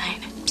last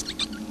night.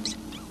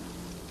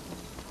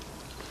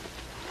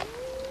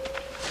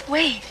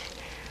 Wait,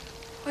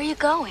 where are you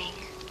going?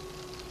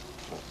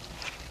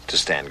 To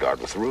stand guard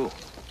with Rue.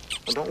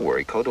 Well, don't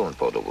worry, Kodo and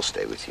Podo will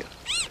stay with you.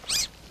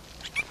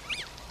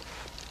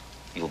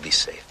 You'll be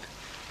safe.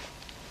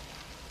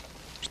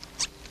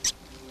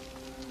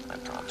 I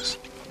promise.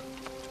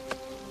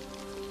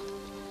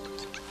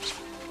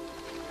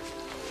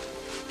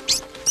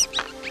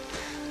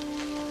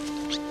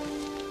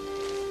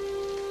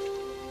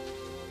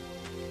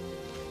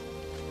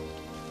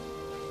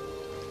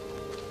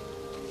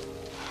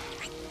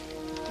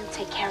 You'll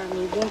take care of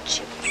me, won't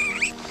you?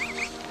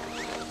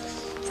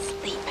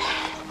 Sleep.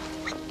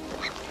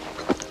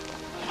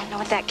 I don't know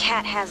what that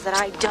cat has that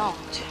I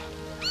don't.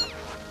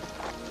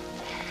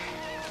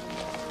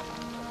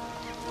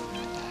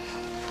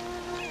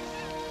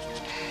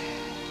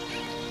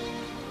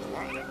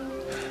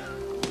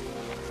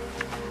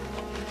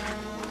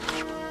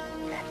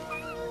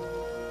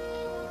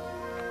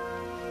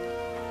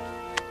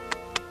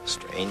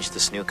 Strange,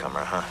 this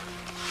newcomer, huh?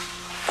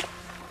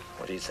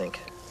 What do you think?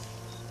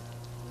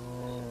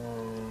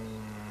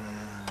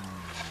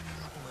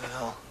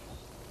 Well...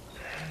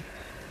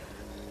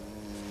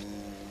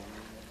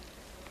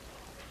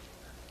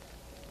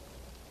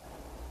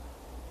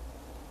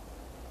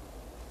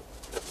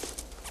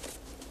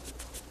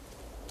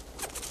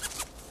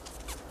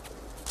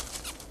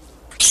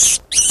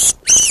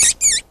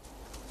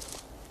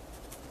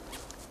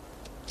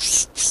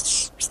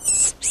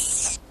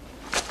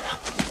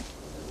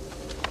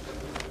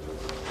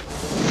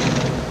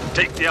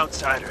 Take the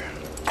outsider.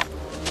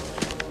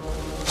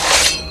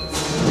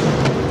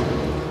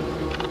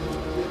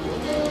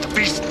 The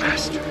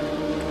Beastmaster.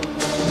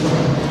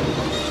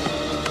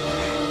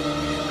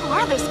 Who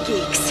are those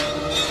geeks?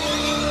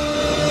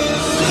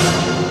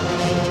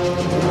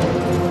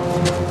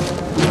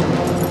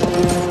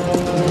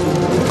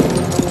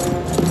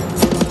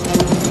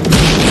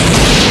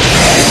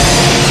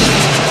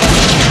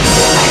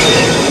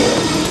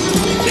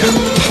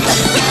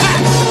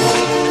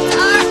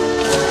 Ha!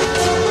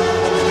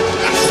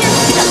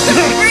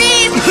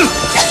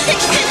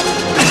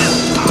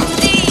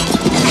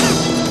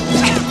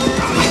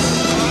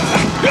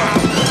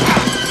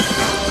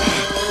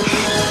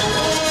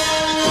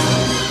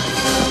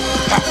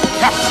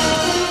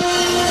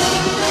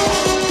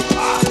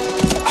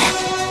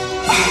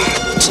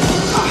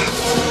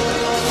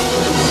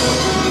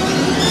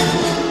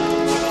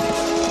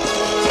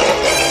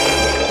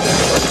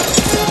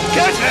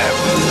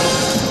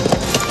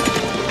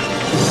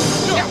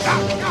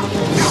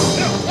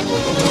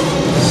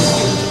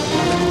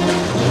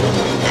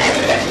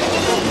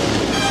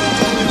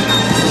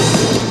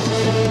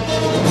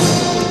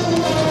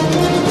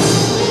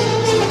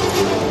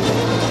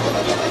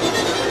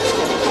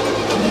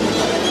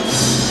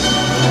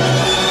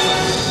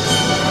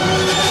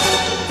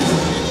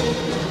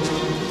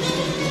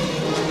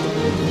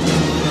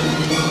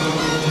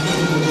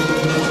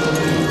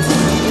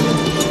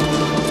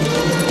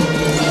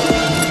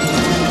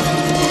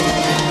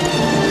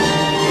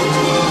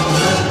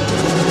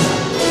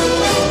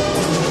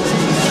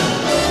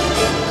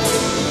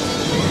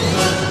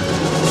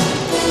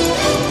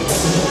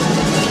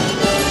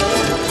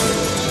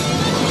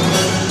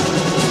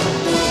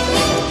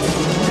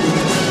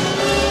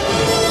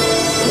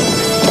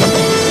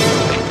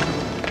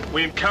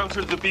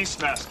 encountered the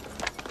Beastmaster.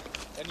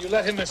 And you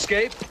let him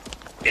escape?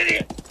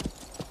 Idiot!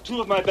 2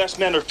 of my best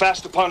men are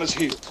fast upon his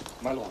heels,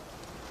 my lord.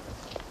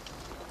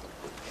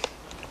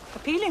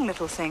 Appealing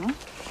little thing.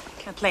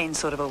 In a plain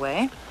sort of a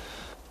way.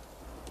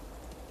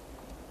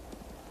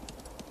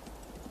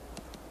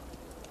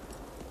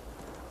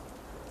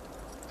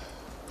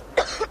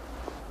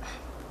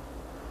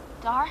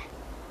 Dar?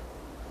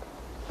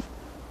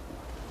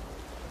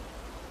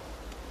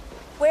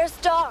 Where's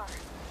Dar?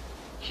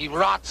 He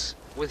rots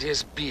with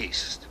his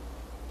beast.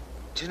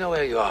 Do you know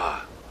where you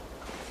are?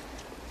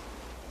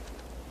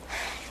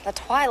 The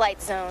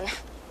Twilight Zone.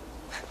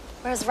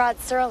 Where's Rod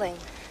Serling?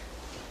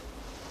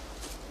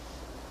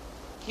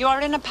 You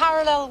are in a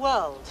parallel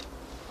world.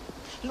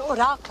 Lord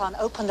Arklon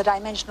opened the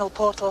dimensional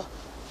portal,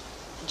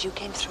 and you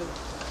came through.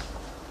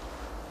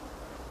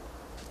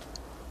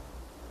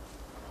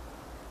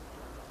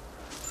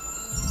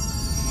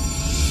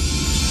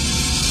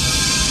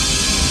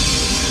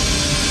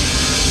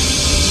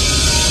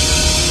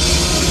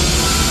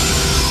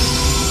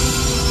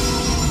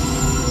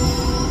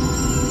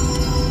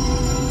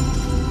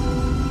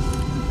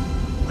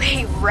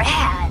 Way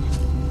rad.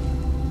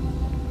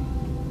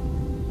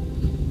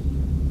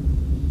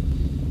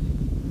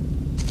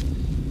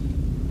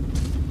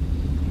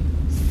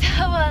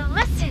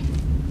 Listen.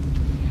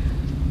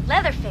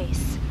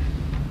 Leatherface.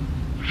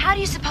 How do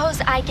you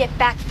suppose I get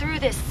back through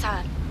this,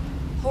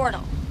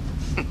 portal?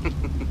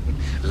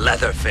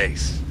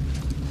 Leatherface.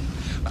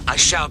 I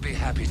shall be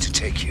happy to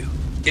take you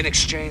in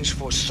exchange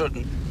for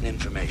certain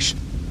information.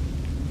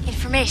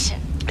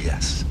 Information?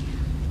 Yes.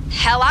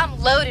 Hell, I'm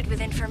loaded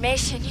with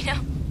information, you know.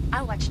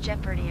 I watch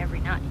Jeopardy every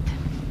night.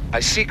 I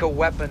seek a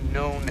weapon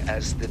known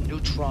as the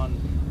neutron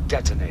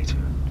detonator.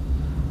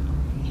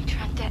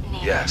 Neutron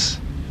detonator? Yes.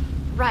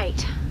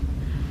 Right.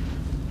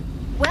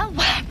 Well,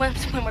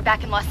 when we're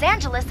back in Los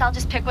Angeles, I'll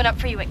just pick one up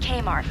for you at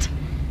Kmart.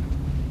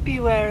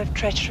 Beware of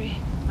treachery,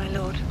 my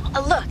lord.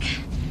 Look,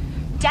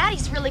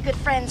 Daddy's really good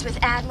friends with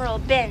Admiral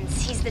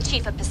Binns. He's the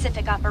chief of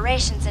Pacific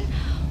Operations, and,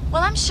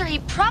 well, I'm sure he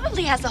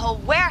probably has a whole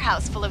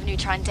warehouse full of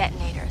neutron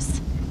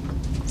detonators.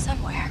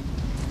 Somewhere.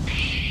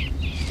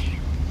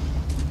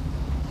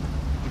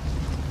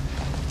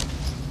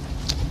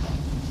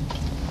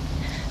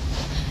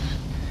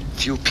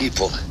 Few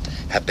people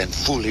have been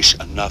foolish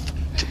enough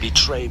to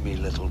betray me,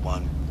 little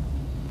one.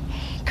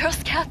 Girl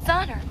Scout's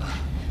honor.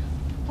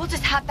 We'll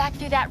just hop back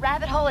through that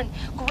rabbit hole and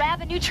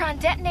grab a neutron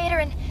detonator,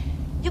 and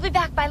you'll be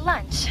back by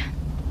lunch.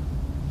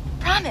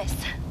 Promise.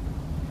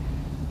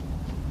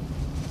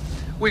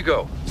 We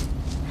go.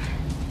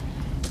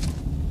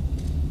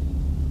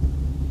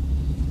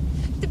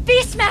 The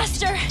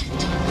Beastmaster!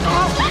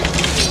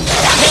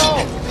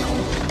 No!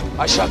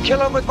 I shall kill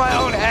him with my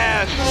own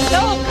hand.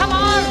 No, come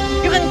on!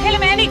 You can kill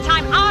him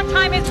anytime. Our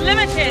time is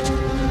limited.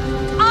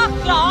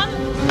 Arklon!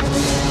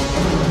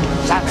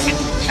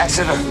 Savage,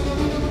 Exeter,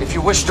 if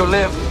you wish to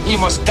live, he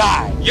must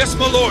die. Yes,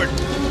 my lord.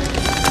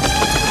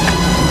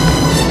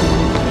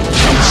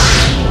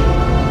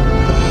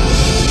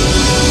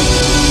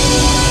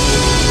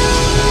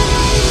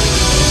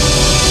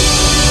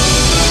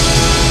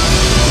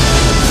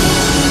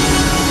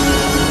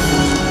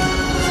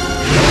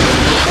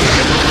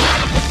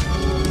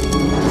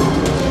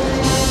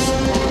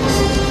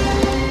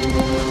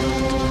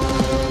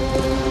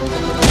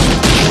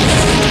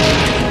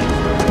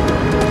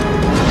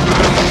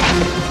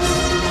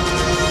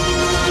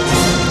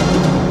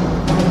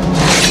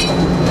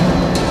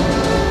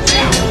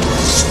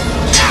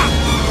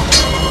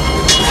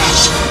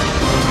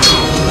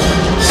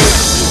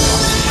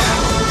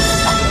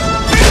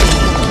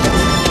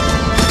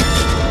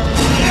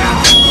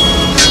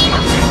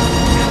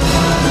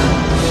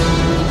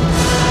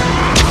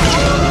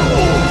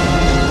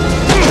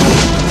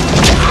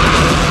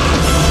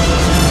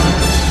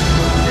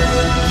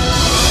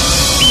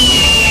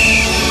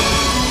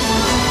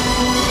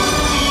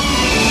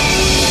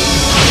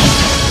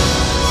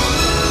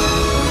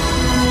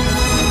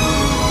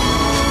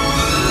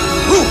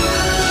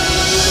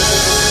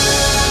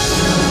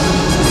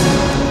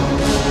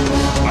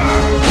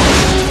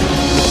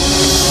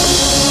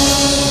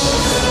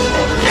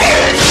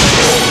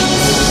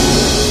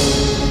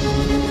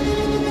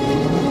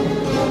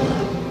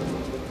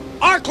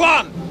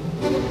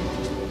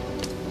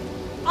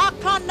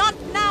 Arklon, not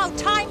now!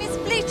 Time is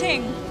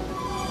fleeting!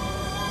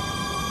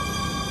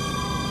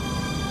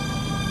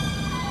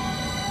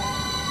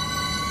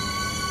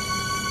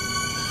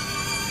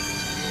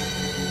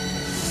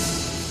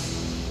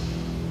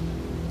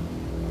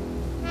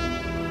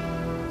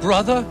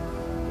 Brother?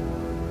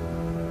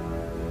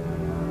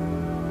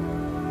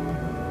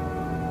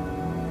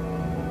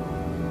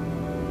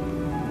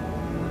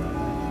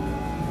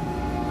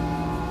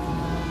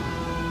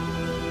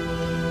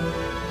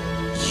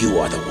 You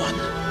are the one.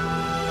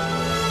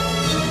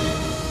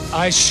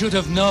 I should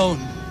have known.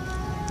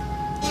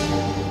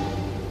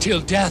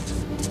 Till death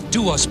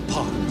do us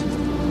part.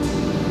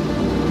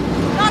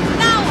 Not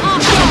now,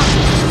 Arklon!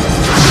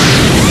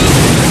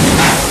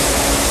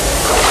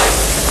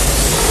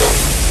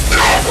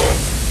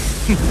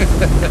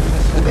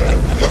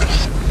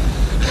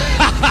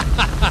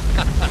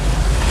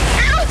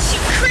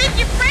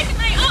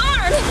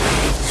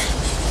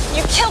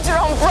 You killed your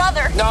own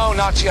brother. No,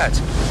 not yet.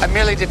 I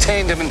merely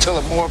detained him until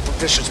a more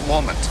propitious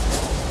moment.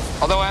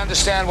 Although I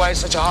understand why he's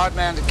such a hard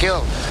man to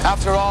kill.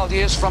 After all, he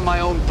is from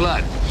my own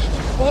blood.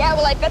 Yeah,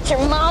 well, I bet your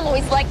mom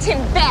always liked him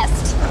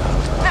best.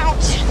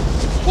 Ouch.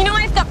 You know,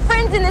 I've got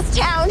friends in this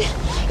town.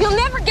 You'll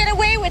never get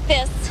away with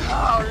this.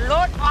 Oh,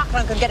 Lord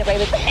Auckland could get away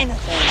with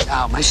anything.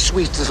 Now, my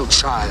sweet little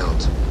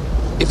child,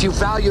 if you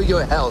value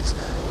your health,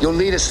 you'll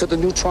lead us to the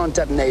neutron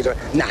detonator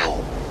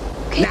now.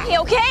 Okay,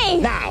 now. Okay.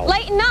 Now.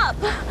 Lighten up.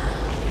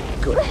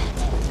 Good.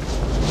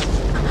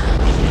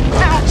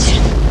 Ouch.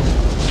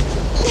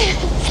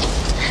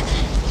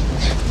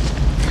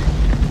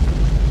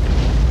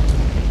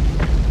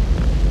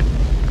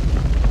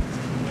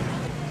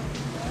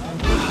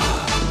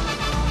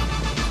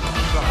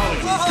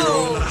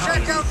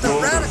 Check out the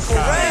radical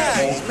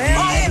rags,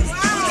 man.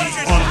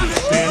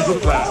 Understand the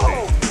plastic.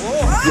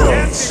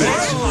 God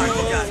six.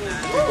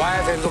 Why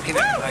are they looking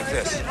at me like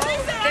this?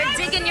 They're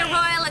digging your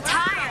royal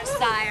attire,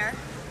 sire.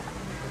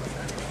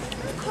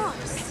 Of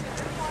course.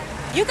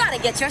 You gotta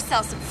get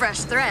yourself some fresh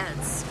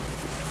threads.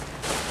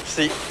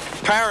 See,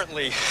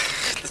 apparently,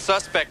 the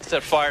suspect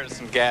set fire to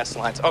some gas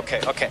lines.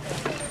 Okay.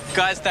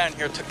 Guys down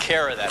here took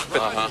care of that,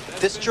 but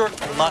this jerk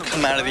will not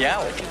come out of the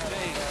alley.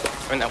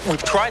 I mean,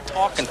 we've tried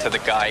talking to the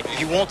guy.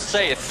 He won't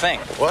say a thing.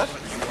 What?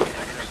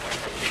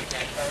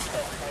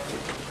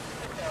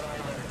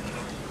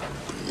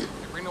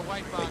 Bring the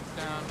white box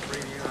down.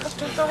 What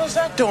the hell is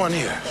that doing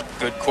here?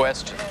 Good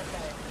question.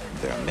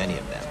 There are many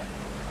of them.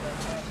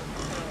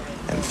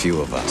 And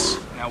few of us.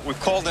 Now, we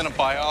called in a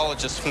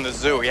biologist from the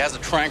zoo. He has a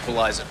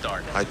tranquilizer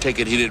dart. I take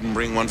it he didn't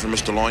bring one for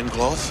Mr.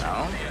 Loincloth?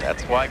 No,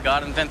 that's why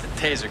God invented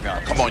taser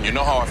guns. Come on, you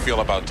know how I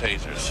feel about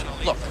tasers.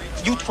 Look,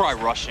 you try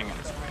rushing him.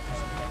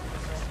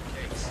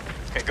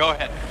 Okay, go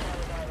ahead.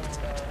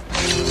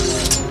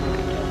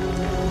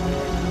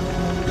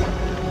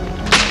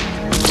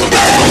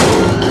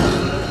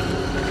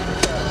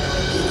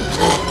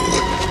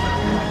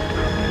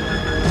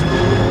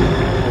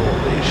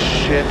 Holy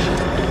shit.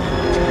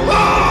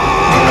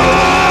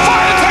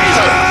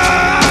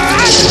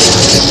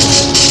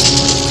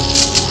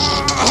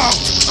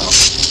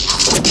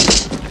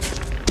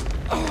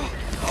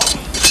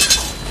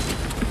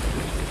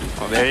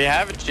 Well, there you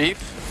have it, Chief.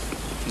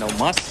 No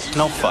muss,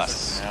 no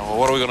fuss. Yeah, well,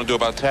 what are we going to do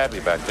about Tabby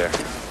back there?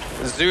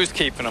 The zoo's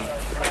keeping him.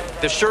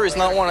 They're sure he's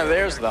not one of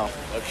theirs, though.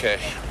 Okay.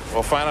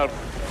 Well, find out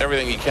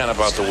everything you can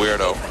about the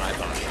weirdo.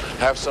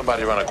 Have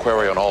somebody run a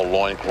query on all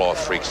loincloth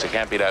freaks. There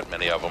can't be that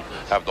many of them.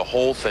 Have the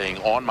whole thing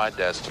on my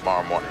desk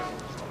tomorrow morning.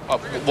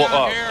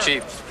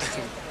 Chief,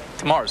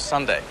 tomorrow's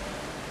Sunday.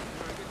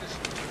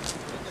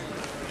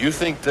 You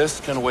think this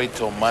can wait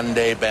till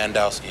Monday,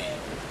 Bandowski?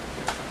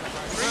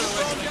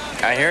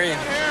 I hear you.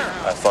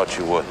 I thought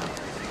you would.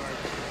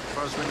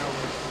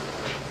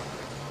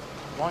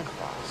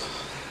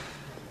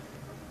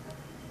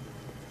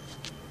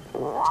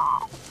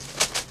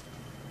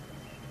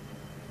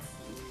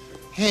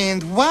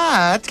 And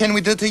what can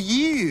we do to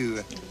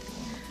you?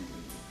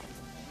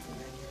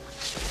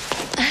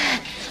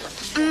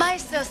 My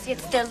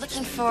associates, they're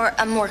looking for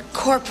a more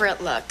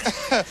corporate look.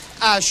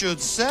 I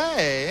should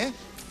say.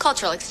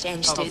 Cultural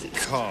exchange student.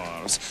 Of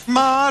course.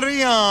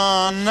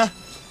 Marianne,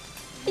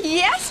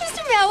 Yes,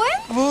 Mr.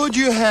 Melwin? would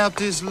you help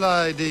this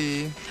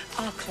lady?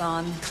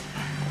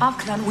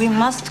 Auckland, we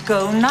must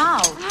go now.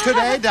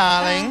 Today,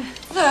 darling.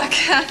 Look,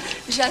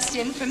 just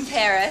in from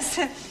Paris.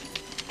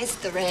 It's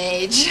the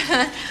rage.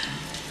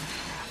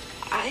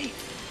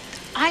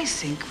 I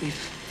think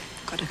we've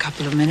got a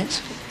couple of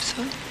minutes,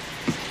 so.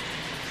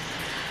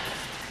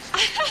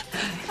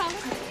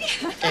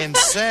 And,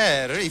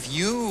 sir, if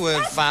you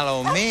will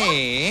follow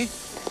me.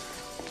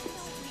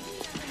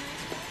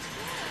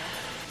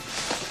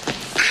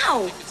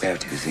 Ow! Where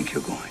do you think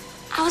you're going?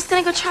 I was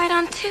gonna go try it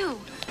on, too.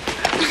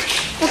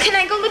 Well, can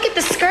I go look at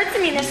the skirts? I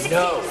mean, there's 60%.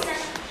 No.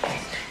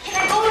 Can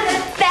I go to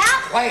the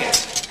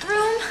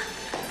bathroom?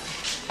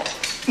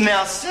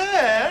 Now,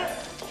 sir,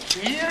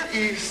 here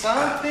is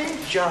something.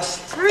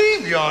 Just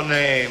read your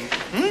name.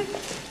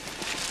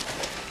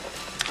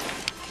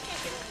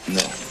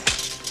 No.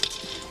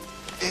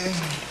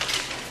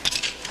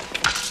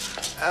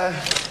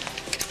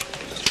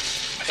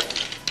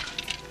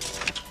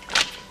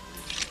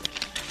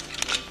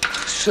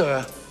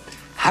 Sir,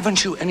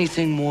 haven't you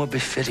anything more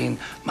befitting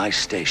my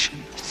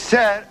station?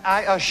 Sir,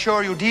 I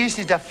assure you this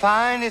is the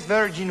finest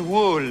virgin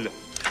wool.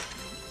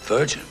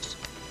 Virgins?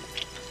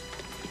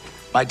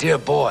 My dear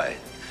boy,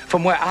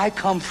 from where I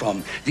come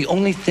from, the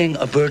only thing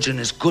a virgin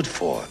is good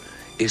for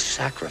is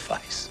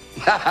sacrifice.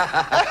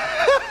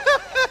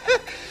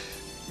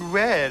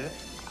 Well,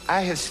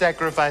 I have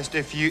sacrificed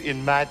a few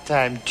in my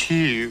time,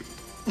 too.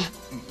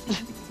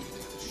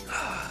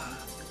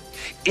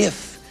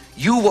 If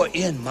you were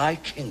in my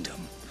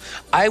kingdom,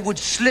 I would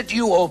slit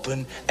you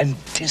open and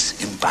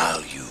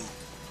disembowel you.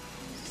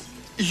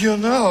 You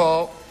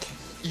know,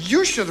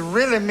 you should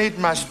really meet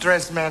my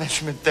stress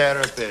management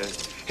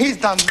therapist. He's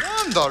done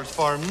wonders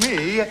for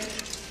me.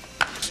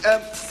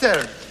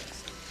 Sir.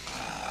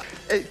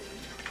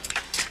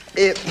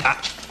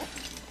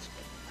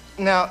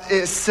 Now,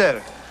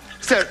 sir,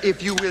 Sir,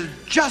 if you will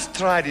just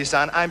try this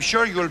on, I'm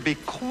sure you'll be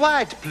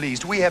quite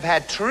pleased. We have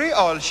had 3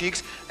 oil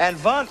sheiks and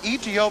 1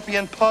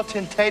 Ethiopian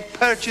potentate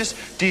purchase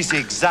this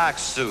exact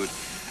suit.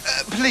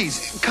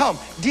 Please, come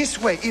this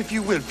way, if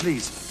you will,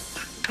 please.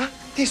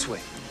 This way.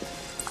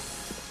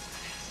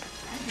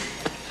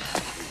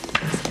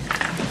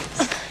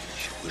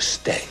 You will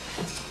stay.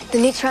 The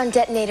neutron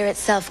detonator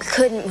itself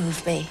couldn't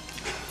move me.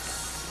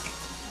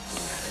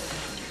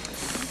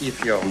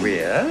 If you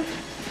will.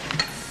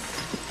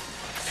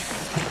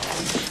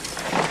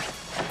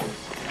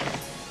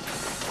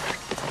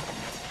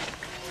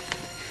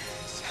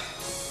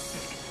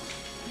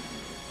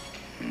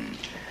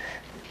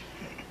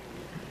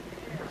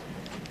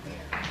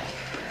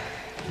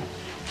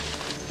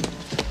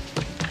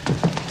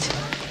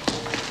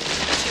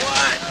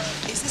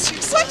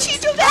 What'd she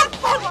do that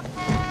for?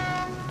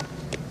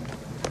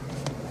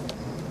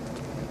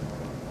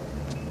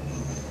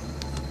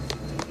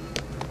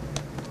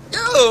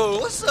 Yo,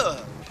 what's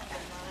up?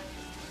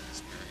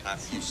 I'm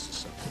used to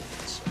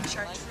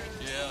something.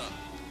 Yeah.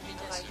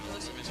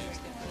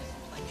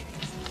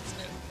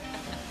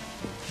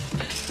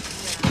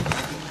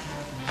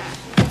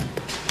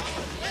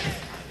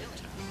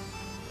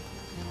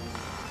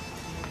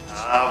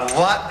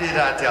 What did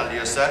I tell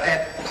you, sir?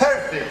 A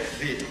perfect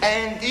fit.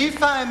 And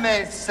if I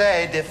may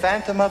say, the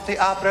Phantom of the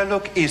Opera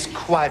look is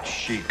quite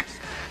chic.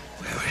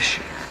 Where is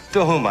she?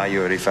 To whom are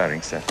you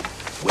referring, sir?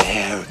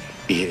 Where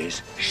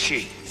is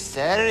she?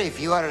 Sir, if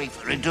you are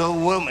referring to a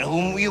woman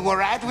whom you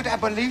were out with, I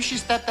believe she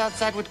stepped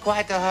outside with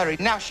quite a hurry.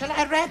 Now, shall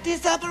I wrap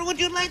this up, or would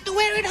you like to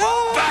wear it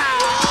home?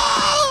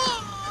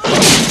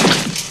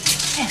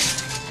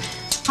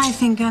 I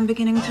think I'm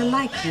beginning to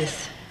like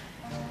this.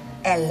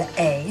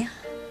 L.A.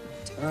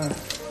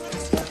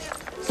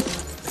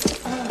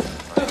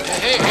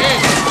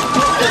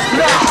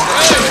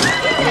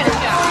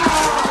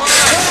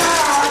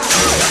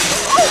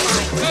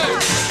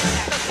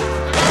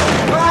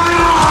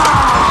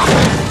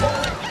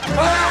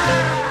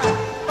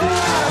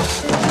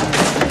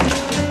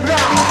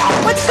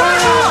 What's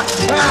going on?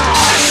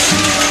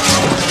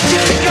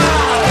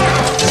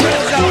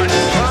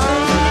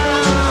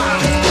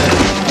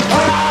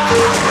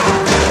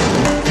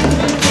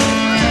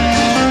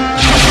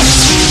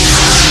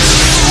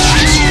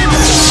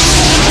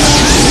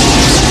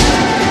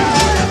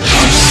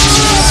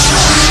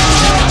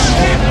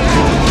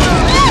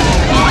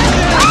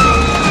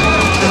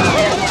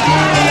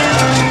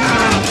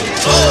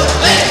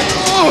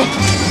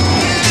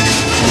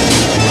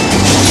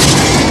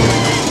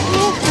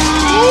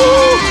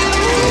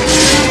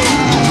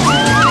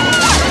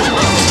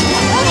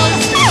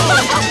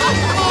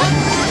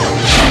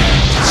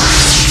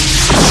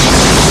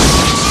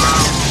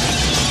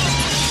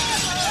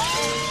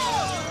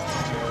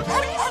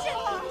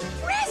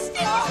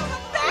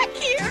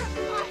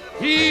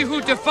 He who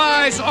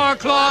defies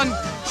Arklon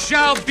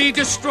shall be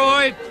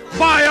destroyed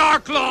by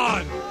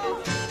Arklon!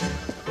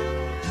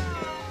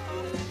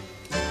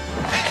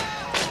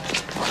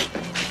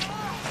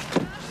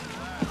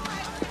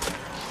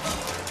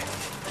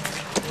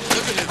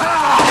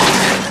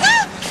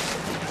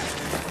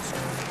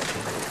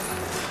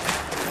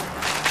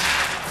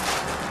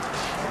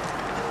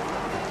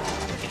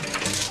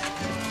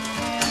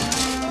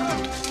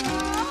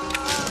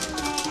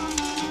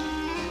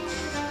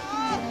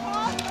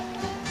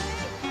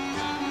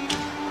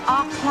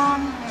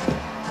 Arklon,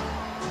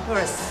 you're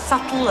as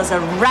subtle as a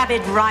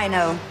rabid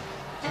rhino.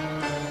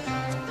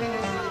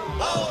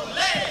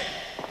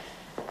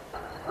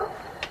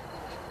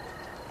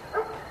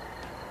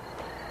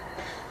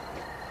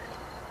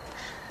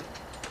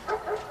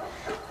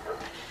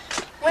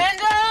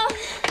 Wendell!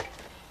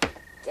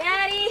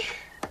 Daddy!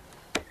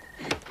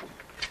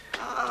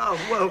 Ah,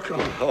 welcome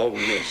home,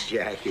 Miss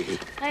Jackie.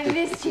 I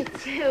missed you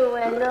too,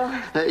 Wendell.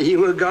 You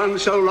were gone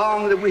so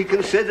long that we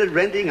considered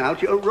renting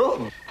out your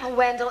room. Oh,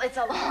 Wendell, it's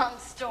a long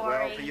story.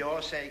 Well, for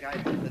your sake, I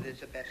hope that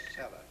it's a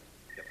bestseller.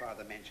 Your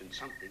father mentioned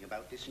something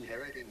about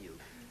disinheriting you.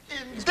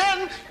 And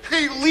then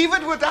he leave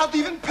it without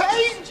even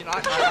paying.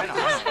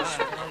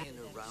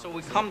 So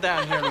we come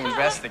down here to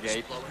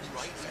investigate.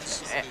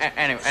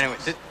 Anyway,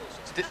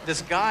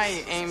 this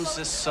guy aims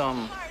this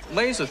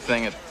laser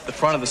thing at the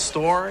front of the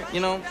store.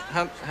 You know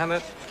how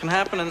that can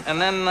happen,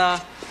 and then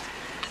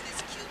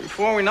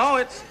before we know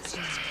it,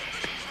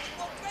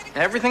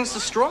 everything's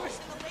destroyed.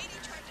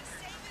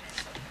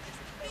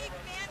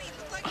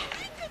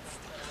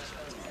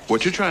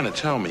 What you're trying to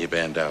tell me,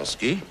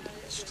 Bandowski,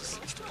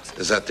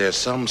 is that there's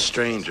some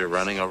stranger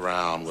running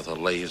around with a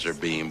laser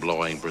beam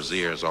blowing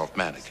braziers off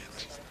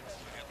mannequins.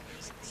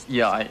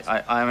 Yeah,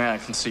 I mean, I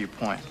can see your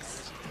point.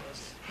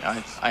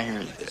 I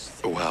hear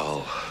you.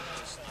 Well,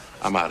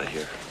 I'm out of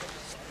here.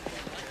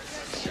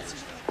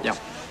 Yeah,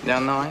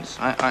 no,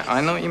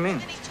 I know what you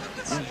mean.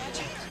 Yeah.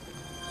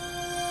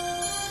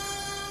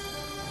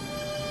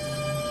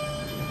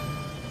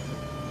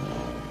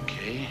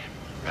 Okay,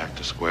 back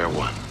to square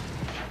one.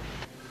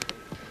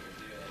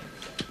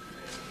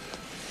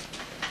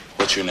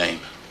 What's your name?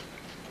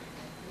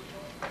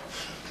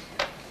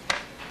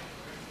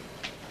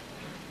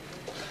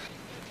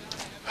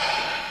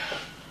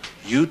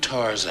 You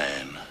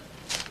Tarzan,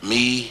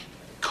 me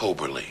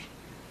Coberly.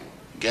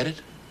 Get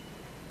it?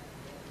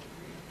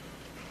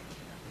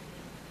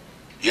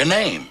 Your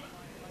name?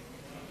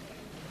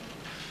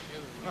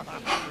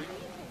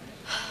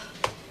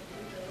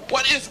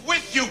 What is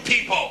with you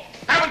people?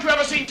 Haven't you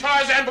ever seen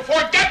Tarzan before?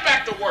 Get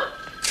back to work!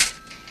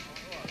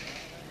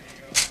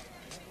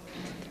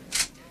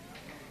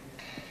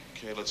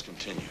 Okay, let's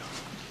continue.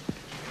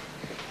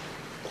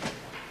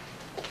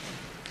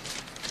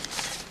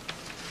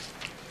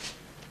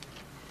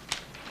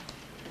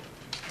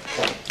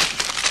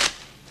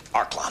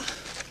 Arklon.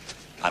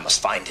 I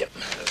must find him.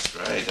 That's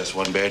right. That's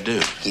one bear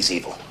dude. He's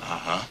evil.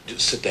 Uh-huh.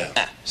 Just sit down.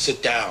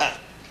 Sit down.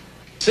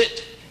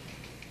 Sit.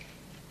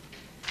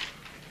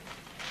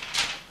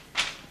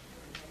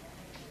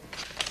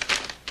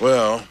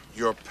 Well,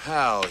 your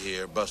pal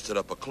here busted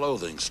up a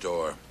clothing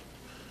store,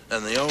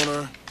 and the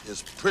owner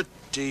is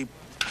pretty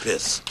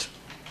pissed.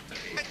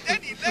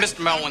 Mr.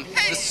 Melwin,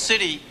 the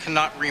city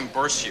cannot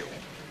reimburse you.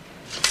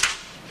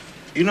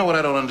 You know what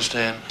I don't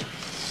understand?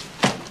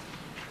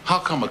 How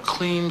come a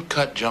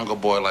clean-cut jungle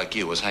boy like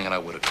you is hanging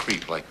out with a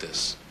creep like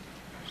this?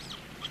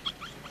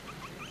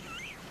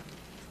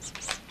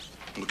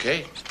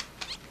 Okay.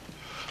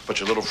 But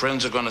your little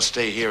friends are gonna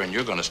stay here, and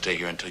you're gonna stay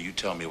here until you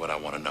tell me what I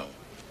want to know.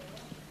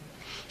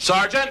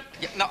 Sergeant?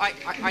 Yeah, no,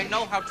 I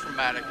know how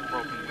traumatic a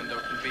broken window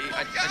can be.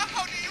 How do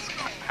you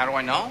know? How do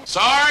I know?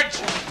 Sarge!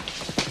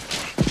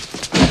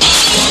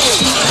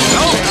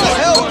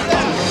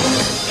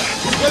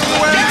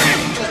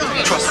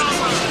 Trust me,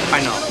 I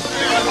know.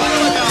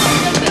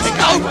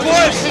 Out,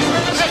 boys!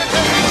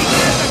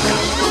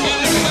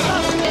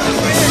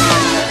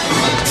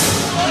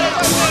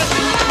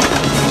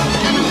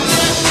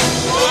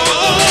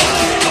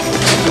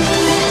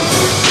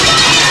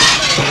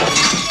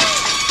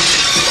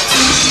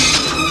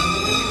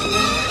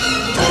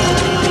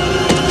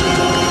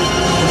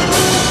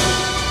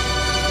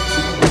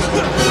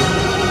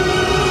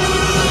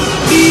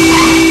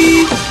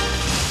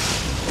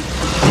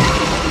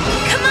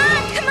 Come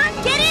on,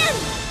 get in!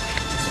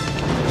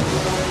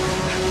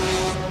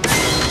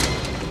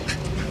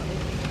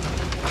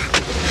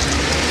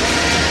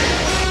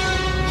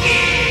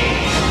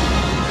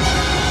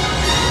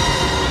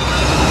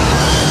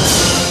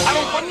 I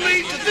don't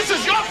believe that this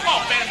is your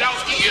fault,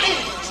 Vandowski. You!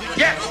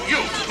 Yes, you.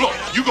 Look,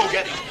 you go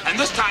get him. And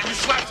this time you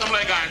slap some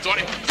leg irons on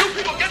him. You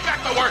people get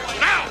back to work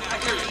now!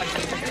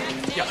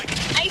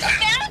 I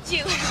found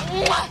you!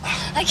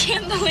 I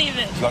can't believe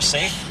it. You're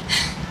safe?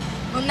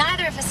 Well,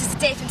 neither of us is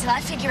safe until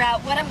I figure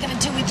out what I'm gonna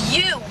do with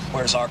you.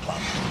 Where's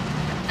Arklon?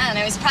 I don't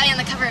know, he's probably on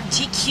the cover of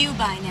GQ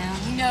by now.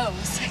 Who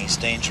knows? He's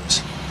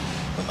dangerous.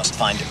 We must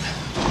find him.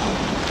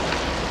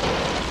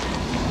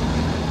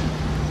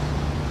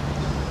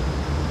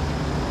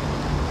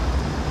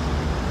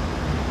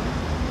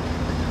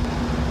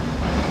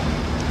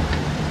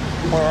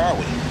 Where are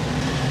we?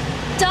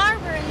 Dar,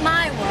 we're in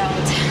my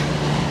world.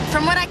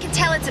 From what I can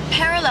tell, it's a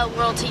parallel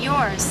world to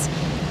yours.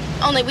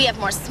 Only we have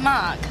more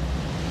smog.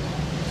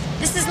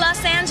 This is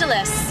Los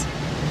Angeles.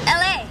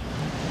 L.A.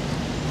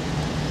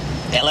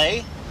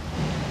 L.A.?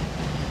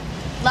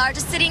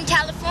 Largest city in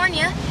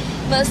California.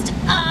 Most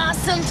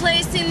awesome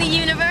place in the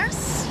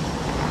universe.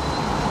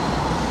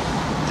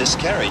 This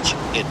carriage,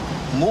 it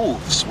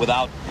moves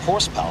without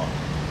horsepower.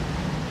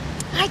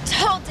 I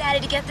told Daddy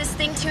to get this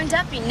thing tuned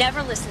up. He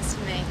never listens to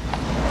me.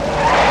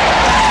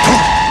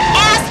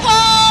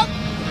 Asshole!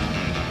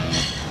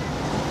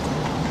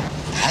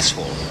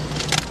 Asshole.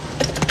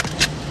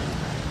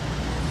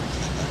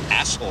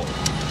 Asshole.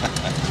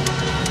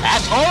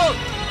 Asshole!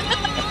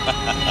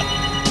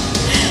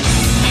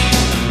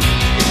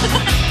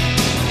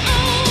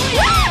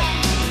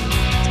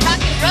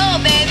 Rock and roll,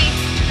 baby.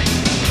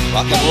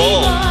 Rock and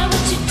roll.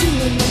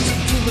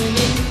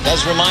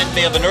 Does remind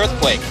me of an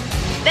earthquake.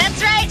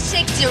 That's right,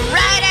 shakes you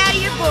right out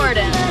of your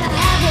boredom.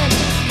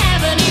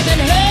 Haven't even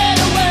heard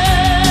a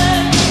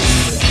word.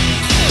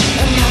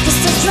 My mouth is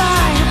so dry,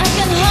 I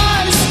can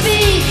hardly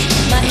speak.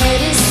 My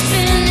head is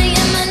spinning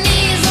and my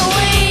knees are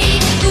weak.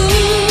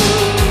 Ooh,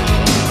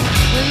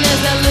 when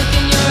there's that look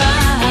in your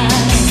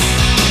eyes,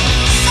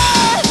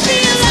 oh, I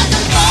feel like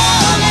I'm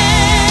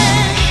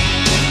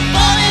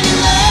falling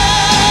in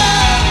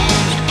love.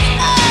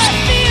 Oh, it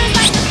feels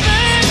like the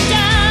first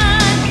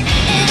time,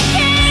 and I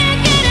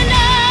can't get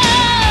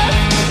enough.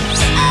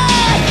 Oh,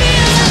 I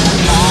feel like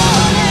I'm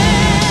falling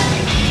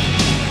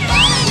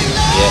in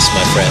love. Yes,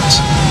 my friends.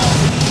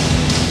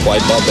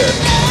 Quite barbaric.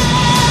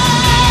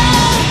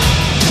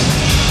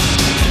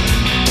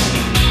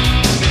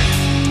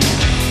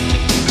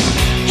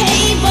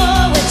 Hey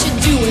boy, what you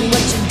doing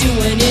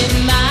in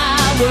my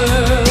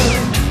world?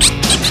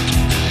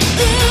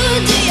 Ooh,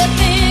 do you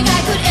think I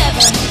could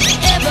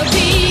ever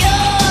be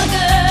your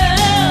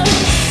girl?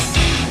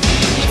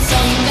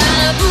 Some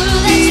kind of blue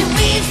that you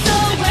weave so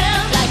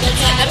well, like a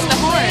tidal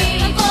wave.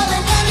 I'm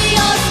falling under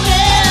your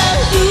spell.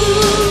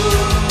 Ooh,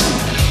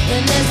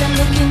 when there's a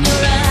look in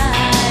your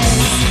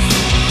eyes,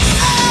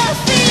 oh, it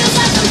feels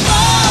like I'm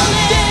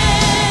falling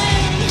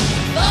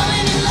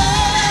in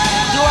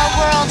love. Your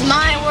world,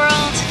 my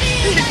world,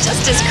 they're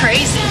just as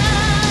crazy.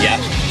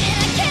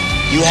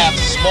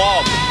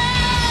 smog.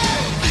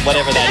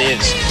 Whatever that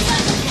is.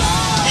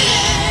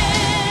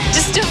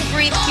 Just don't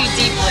breathe too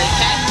deeply,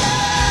 okay?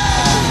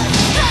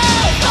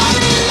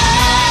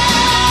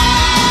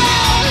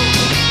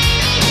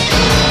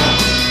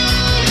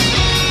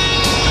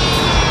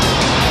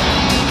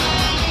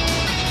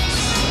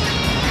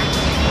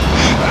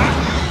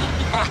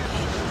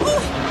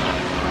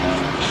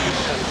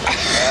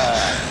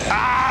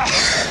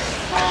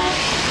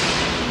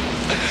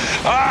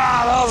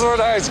 Those were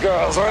nice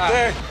girls, weren't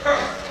they?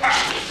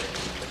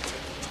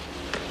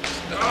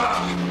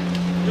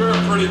 You're a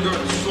pretty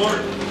good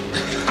sort.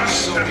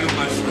 So are you,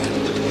 my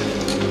friend.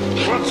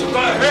 What's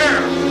the hair?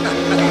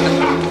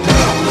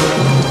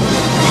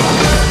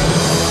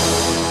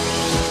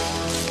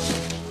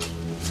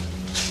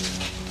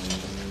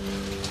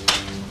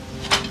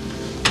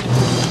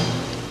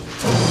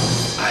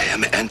 I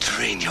am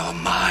entering your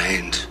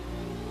mind.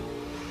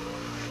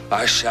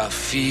 I shall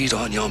feed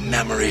on your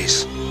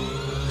memories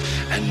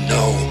and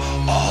know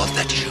all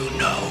that you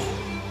know.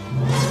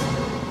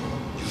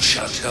 You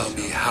shall tell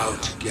me how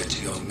to get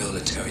to your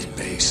military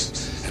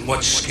base and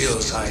what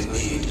skills I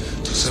need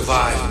to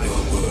survive in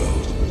your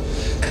world.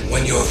 And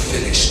when you're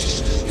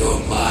finished, your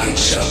mind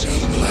shall be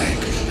blank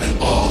and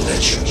all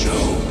that you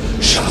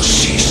know shall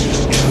cease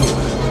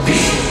to be.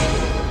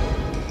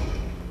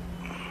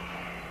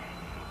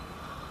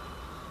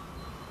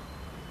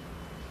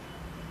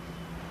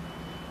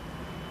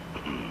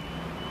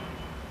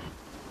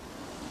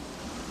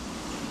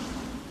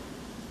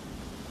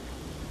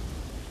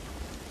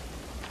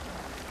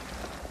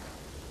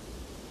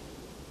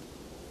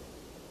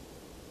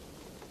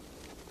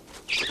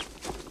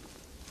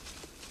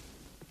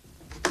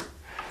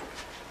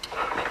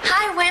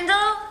 Hi,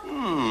 Wendell.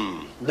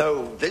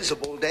 No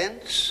visible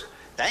dents.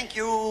 Thank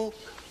you.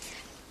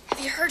 Have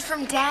you heard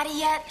from Daddy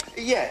yet?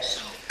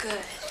 Yes.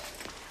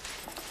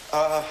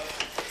 Oh,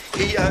 good.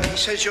 He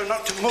says you're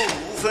not to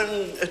move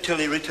until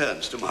he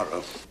returns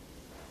tomorrow.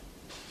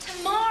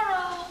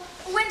 Tomorrow?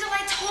 Wendell,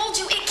 I told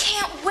you it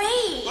can't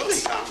wait. Well,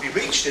 he can't be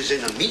reached. He's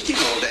in a meeting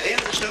all day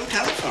and there's no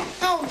telephone.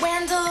 Oh,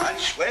 Wendell. I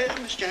swear,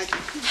 Miss Jackie.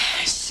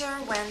 Sure,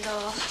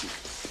 Wendell.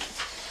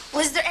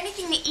 Was there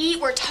anything to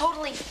eat? We're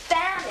totally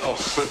famished. Oh.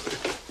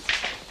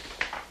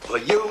 For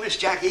you, Miss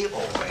Jackie,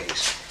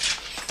 always.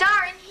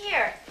 Dar, in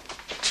here.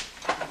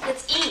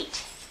 Let's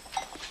eat.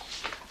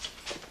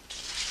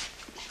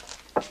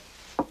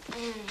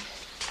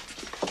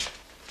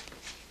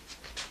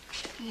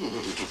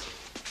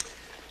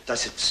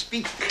 Does it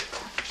speak?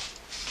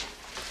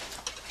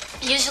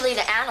 Usually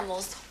to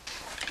animals.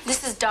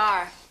 This is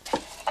Dar.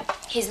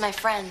 He's my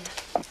friend.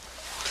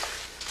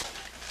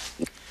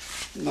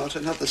 Not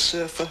another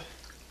surfer?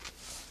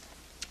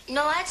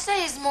 No, I'd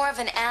say he's more of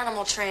an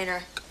animal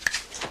trainer.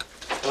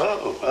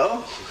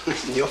 Oh,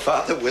 your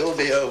father will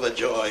be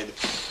overjoyed.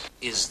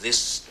 Is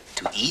this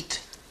to eat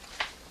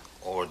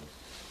or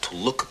to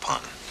look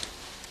upon?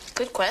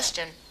 Good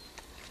question.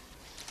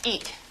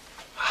 Eat.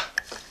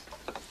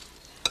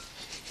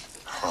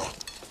 Oh.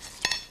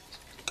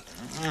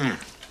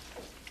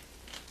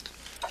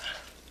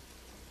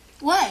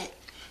 What?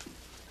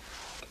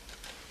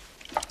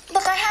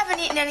 Look, I haven't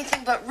eaten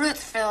anything but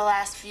roots for the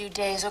last few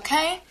days,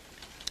 okay?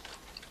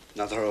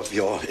 Another of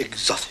your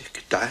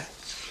exotic diets?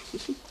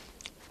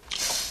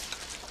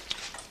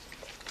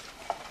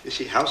 Is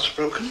he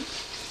housebroken?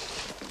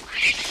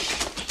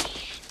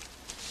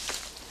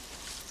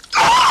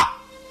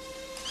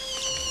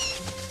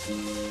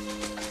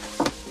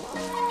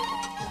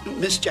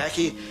 Miss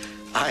Jackie,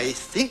 I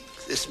think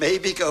this may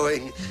be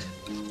going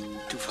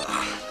too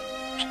far.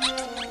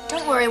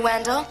 Don't worry,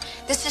 Wendell.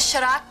 This is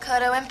Sharak,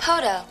 Kodo, and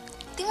Podo.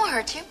 They won't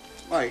hurt you.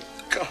 My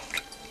God.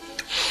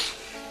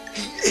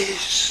 He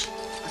is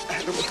an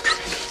animal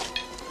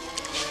trainer.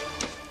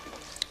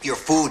 Your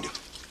food,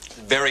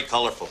 very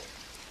colorful.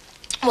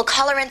 Well,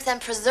 colorants and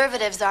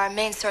preservatives are our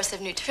main source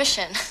of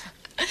nutrition.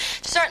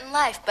 Short in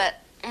life,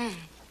 but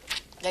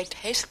they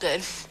taste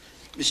good.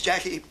 Miss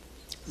Jackie,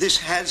 this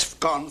has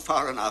gone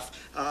far enough.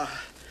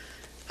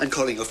 I'm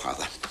calling your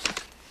father.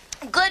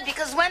 Good,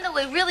 because Wendell,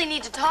 we really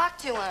need to talk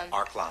to him.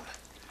 Arklan,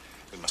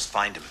 we must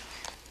find him.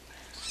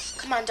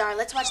 Come on, Dar,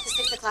 let's watch the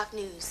 6 o'clock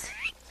news.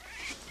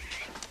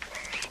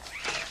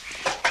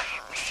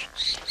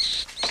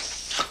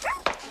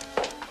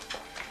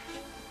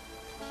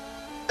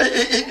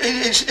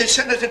 It's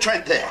Senator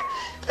Trent there.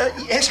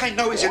 Yes, I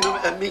know he's in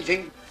a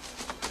meeting.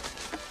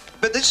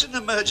 But this is an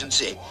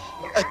emergency.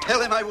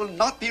 Tell him I will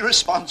not be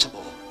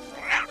responsible.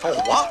 For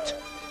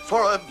what?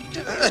 For a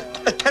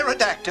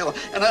pterodactyl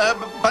and a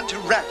bunch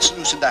of rats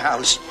loose in the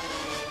house.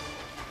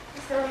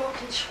 It's the remote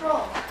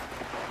control.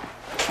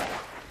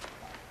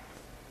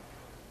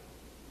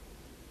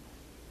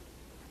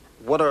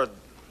 What are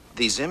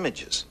these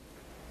images?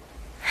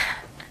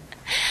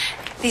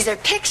 These are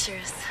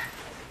pictures.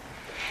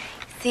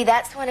 See,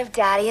 that's one of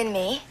Daddy and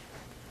me.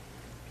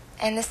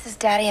 And this is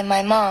Daddy and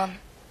my mom.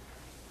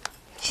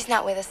 She's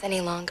not with us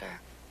any longer.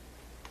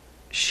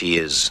 She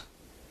is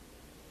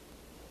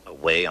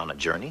away on a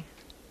journey?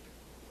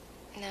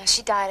 No,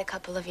 she died a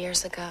couple of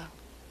years ago.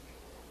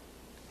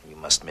 You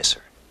must miss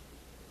her.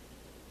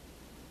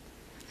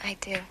 I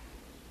do.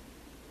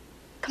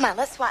 Come on,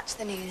 let's watch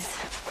the news.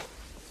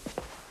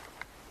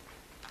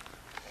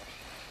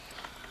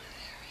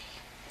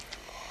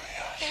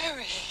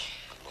 Harry.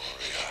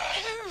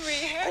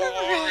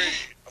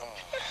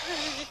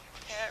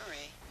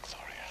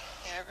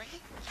 Harry.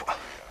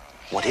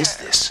 What is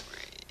this?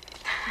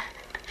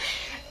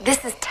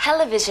 This is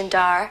television,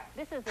 Dar.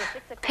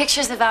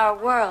 Pictures of our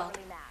world.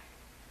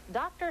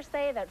 Doctors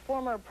say that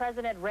former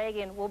President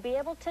Reagan will be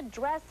able to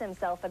dress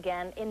himself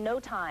again in no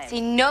time.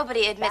 See,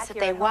 nobody admits that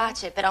they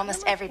watch it, but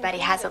almost everybody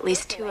has at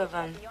least 2 of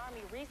them. The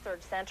Army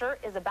Research Center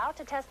is about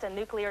to test a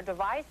nuclear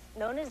device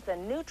known as the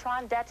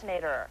neutron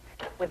detonator.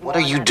 What are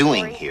you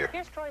doing here?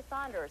 Here's Troy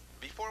Saunders.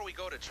 Before we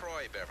go to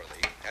Troy,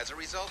 Beverly, as a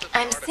result of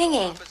I'm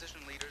singing.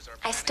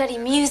 I study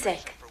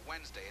music.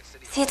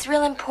 See, it's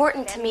real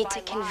important to me to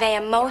convey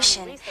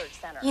emotion.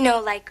 You know,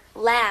 like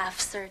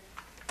laughs or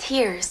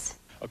tears.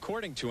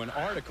 According to an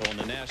article in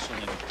the National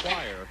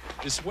Enquirer,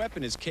 this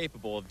weapon is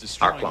capable of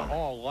destroying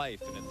all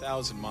life in a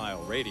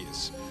 1,000-mile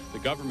radius. The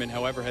government,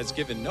 however, has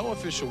given no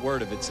official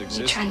word of its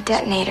existence. Neutron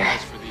detonator.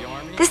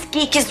 This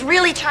geek is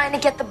really trying to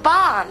get the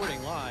bomb.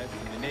 Reporting live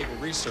from the Naval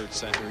Research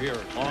Center here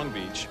at Long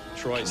Beach,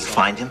 Troy. Did you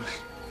find him?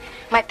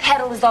 My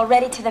pedal is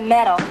already to the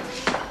metal.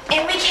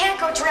 And we can't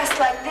go dressed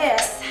like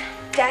this.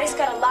 Daddy's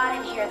got a lot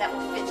in here that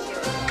will fit you.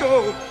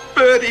 Go,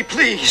 Birdie,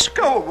 please.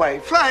 Go away.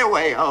 Fly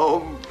away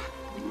home.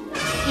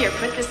 Here,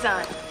 put this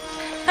on.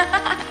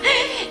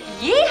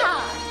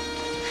 Yeehaw!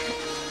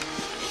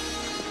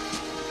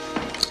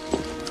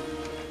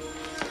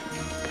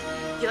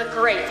 You look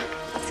great.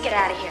 Let's get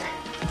out of here.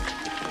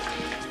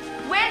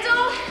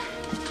 Wendell,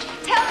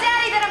 tell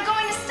Daddy that I'm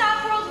going to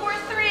stop World War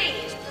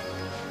III.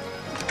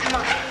 Come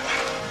on.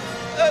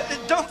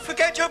 Don't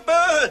forget your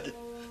bird.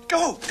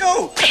 Go,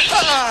 go.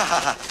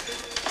 Ah!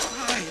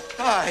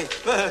 Bye,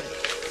 bird.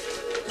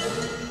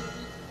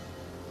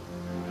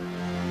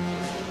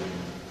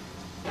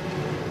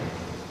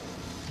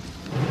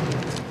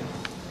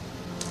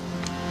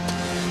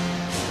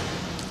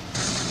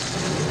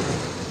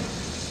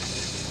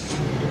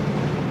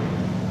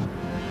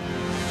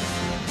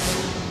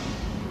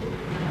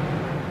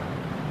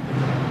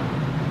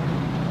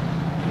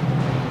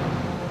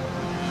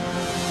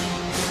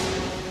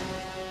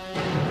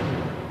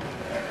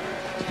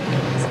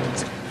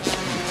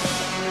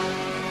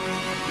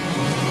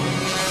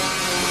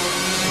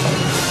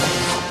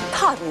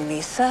 Pardon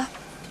me, sir.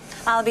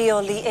 I'll be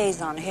your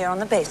liaison here on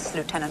the base,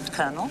 Lieutenant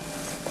Colonel.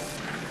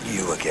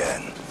 You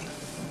again.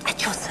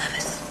 At your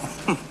service.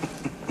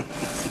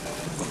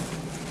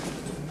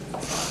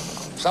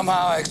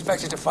 Somehow I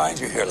expected to find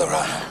you here,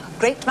 Lorana.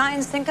 Great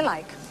minds think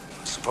alike.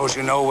 Suppose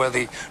you know where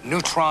the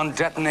neutron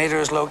detonator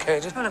is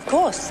located? Well, of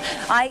course.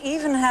 I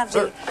even have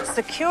the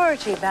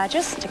security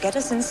badges to get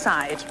us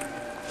inside.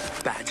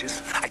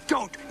 Badges? I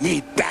don't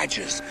need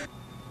badges.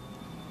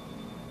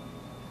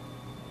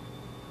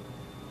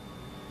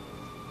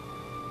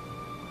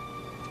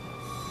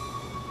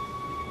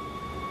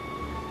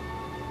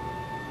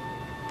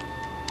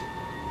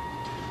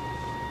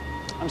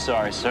 I'm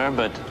sorry, sir,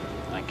 but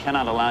I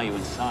cannot allow you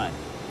inside.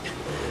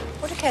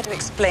 Would you care to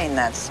explain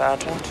that,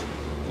 Sergeant?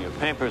 Your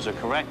papers are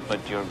correct, but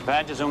your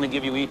badges only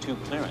give you E2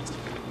 clearance.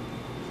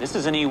 This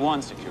is an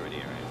E1 security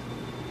area.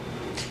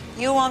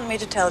 You want me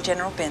to tell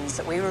General Binns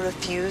that we were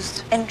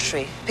refused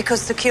entry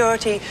because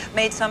security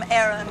made some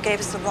error and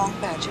gave us the wrong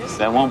badges?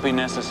 That won't be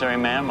necessary,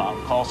 ma'am.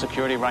 I'll call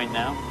security right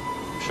now.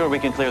 I'm sure we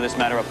can clear this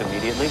matter up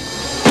immediately.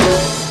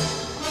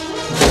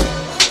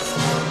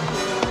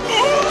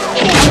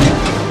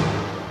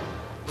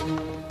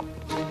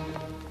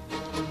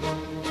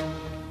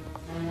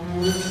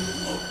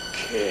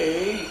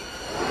 Okay.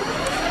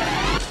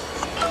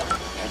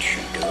 That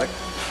should do it.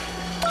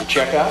 You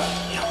check out?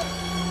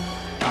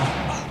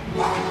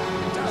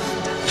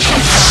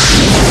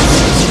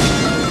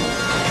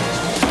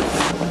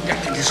 Got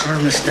to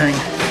disarm this thing.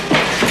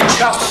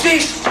 Shall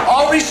cease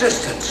all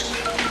resistance.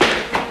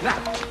 Now.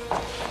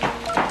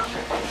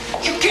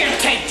 You can't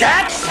take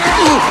that!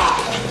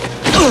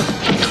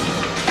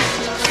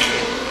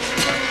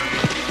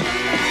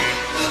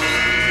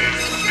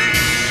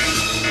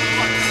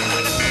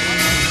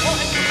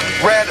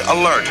 Red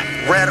alert.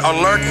 Red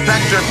alert,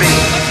 Sector B.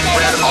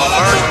 Red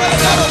alert,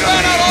 Sector B.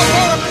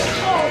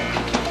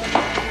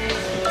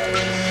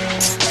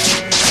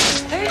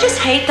 Don't you just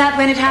hate that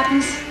when it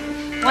happens?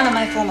 One of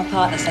my former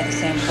partners had the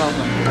same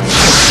problem.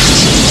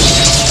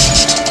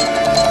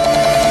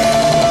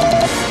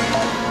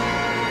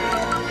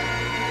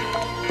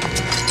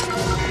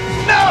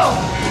 No!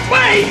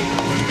 Wait!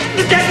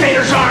 The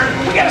detonators aren't!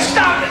 We gotta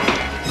stop it!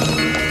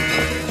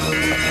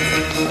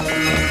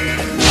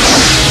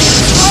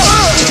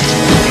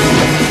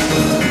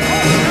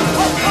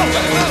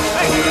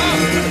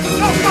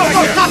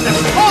 Stop them!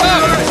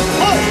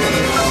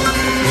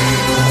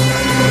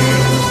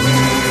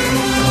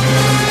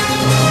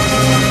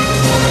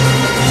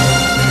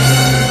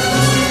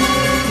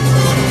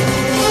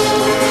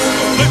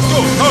 Let's go!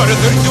 Carter,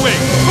 32A!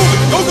 Move it!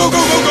 Go, go,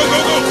 go, go, go, go,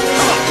 go!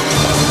 Come on!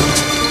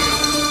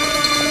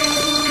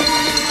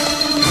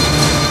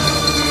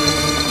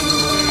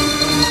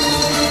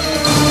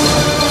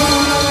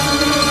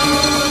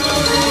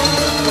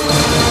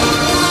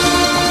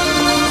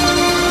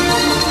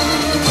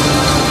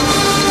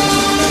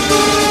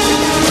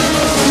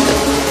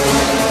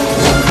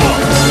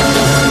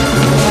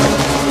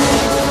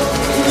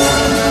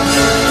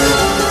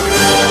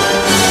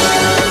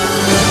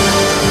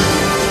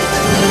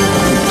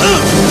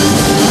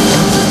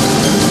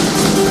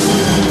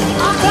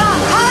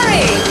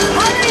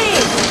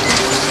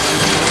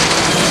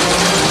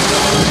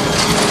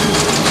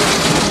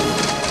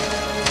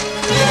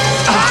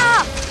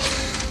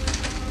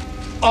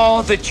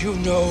 All that you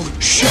know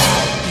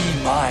shall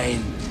be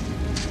mine.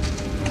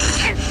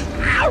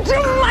 Out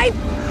of my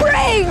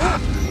brain!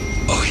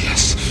 Oh,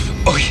 yes.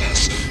 Oh,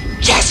 yes.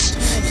 Yes!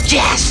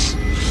 Yes!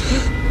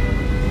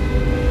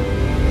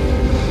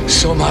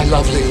 So, my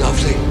lovely,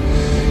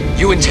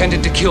 you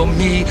intended to kill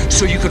me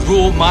so you could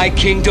rule my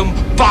kingdom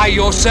by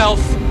yourself?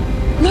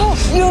 No,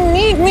 you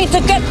need me to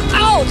get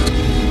out!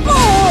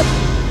 Oh!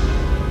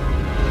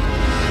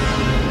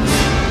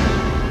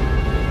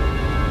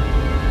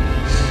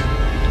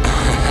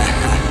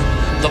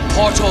 The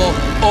portal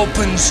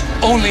opens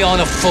only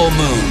on a full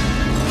moon.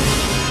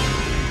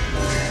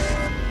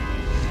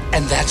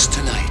 And that's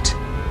tonight.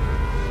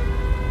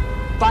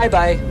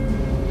 Bye-bye.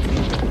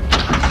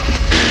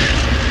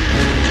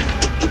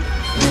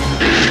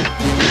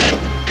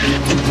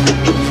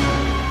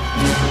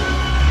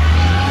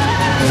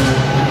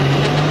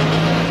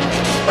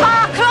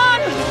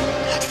 Archon!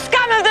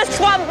 Scum of the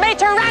swamp, may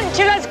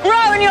tarantulas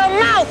grow in your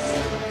mouth!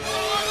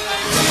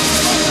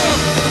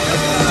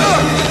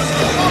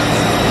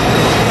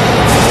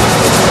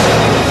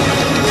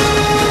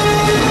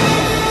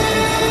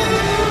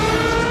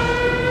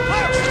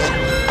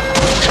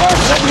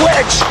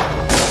 Witch!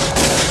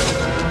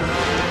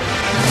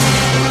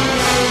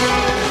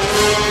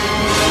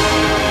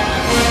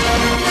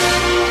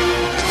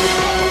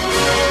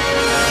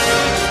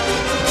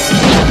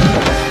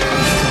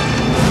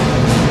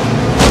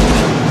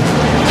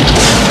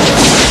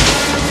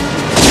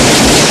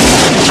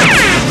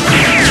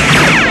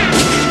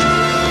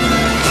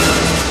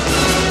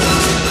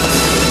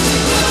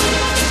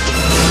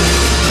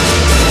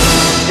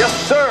 Yes,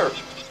 sir.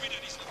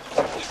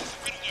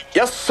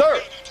 Yes,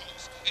 sir.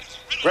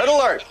 Red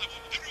alert.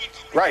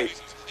 Right.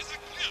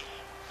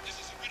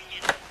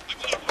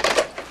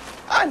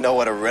 I know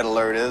what a red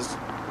alert is.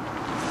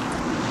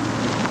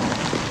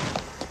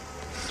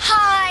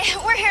 Hi,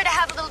 we're here to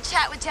have a little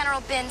chat with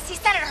General Binns. See,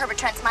 Senator Herbert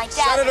Trent's my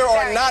dad. Senator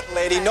or not,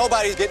 lady,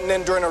 nobody's getting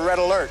in during a red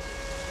alert.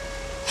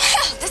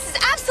 This is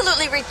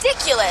absolutely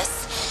ridiculous.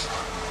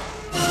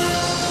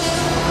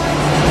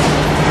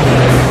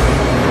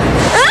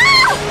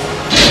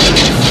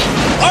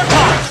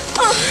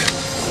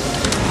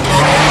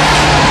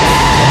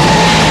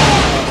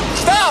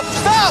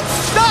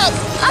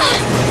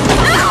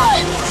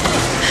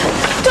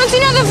 Don't you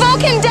know the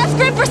Vulcan death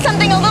grip or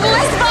something a little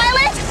less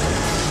violent?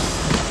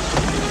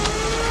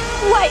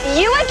 What,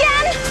 you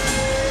again?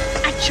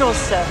 At your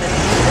service.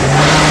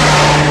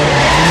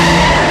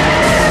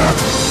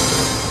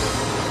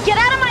 Get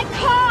out of my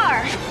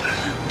car!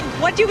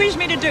 What do you wish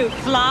me to do?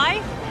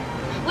 Fly?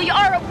 Well, you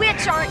are a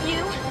witch, aren't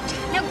you?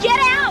 Now get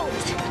out!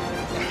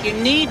 You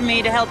need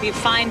me to help you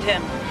find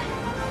him.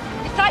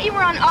 I thought you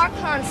were on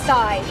Archon's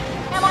side.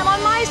 I'm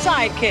on my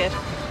side, kid.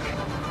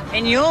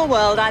 In your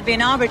world, I've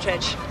been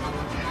arbitrage.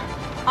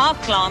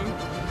 Arklon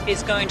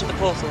is going to the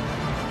portal.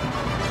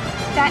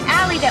 That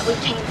alley that we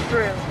came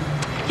through.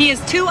 He has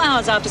 2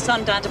 hours after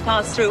sundown to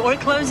pass through, or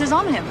it closes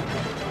on him.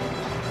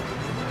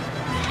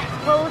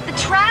 Well, with the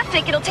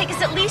traffic, it'll take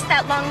us at least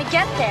that long to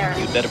get there.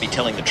 You'd better be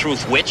telling the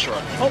truth, witch,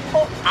 or...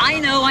 I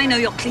know.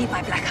 You'll cleave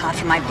my black heart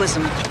from my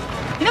bosom.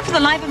 You know, for the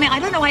life of me, I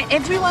don't know why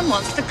everyone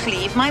wants to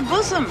cleave my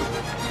bosom.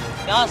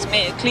 If you ask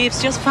me, it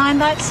cleaves just fine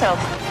by itself.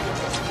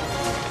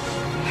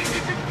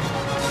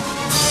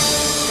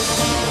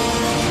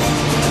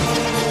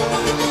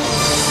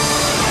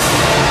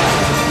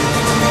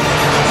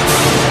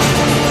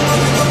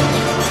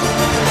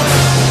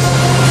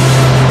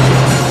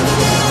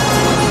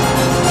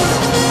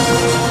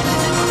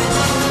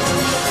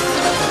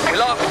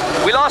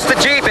 We lost the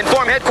Jeep.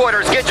 Inform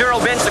headquarters. Get General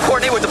Binns to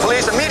coordinate with the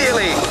police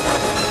immediately.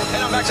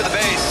 Head on back to the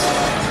base.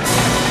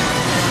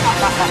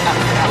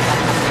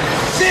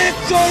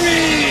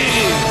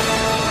 Victory!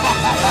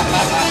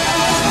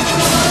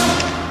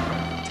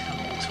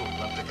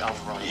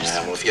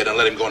 Yeah, well, if you hadn't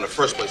let him go in the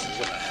first place, he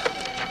wouldn't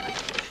have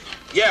happened.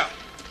 Yeah.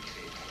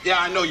 Yeah,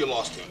 I know you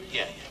lost him.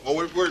 Yeah. Well,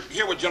 we're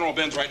here with General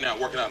Binns right now,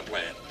 working out a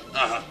plan.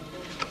 Uh-huh.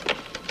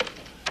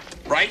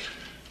 Right?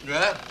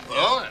 Yeah,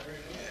 well,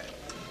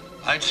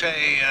 I'd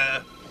say,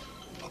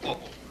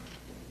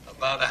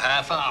 about a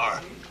half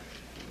hour.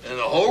 And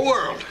the whole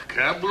world,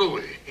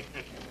 kablooey.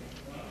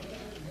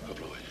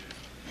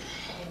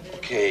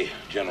 Okay,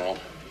 General.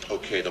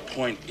 Okay, the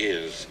point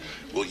is,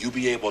 will you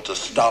be able to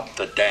stop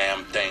the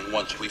damn thing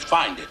once we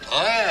find it?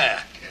 Oh,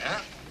 yeah.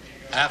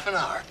 Half an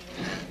hour.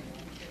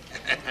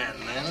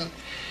 And then,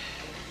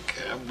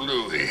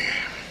 kablooey.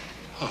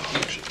 Oh,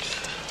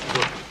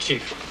 look,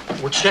 Chief,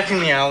 we're checking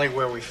the alley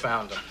where we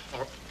found him.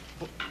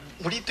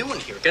 What are you doing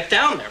here? Get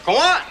down there. Go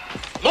on.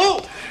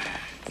 Move.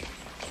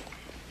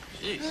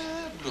 Jeez.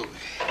 Kablooey.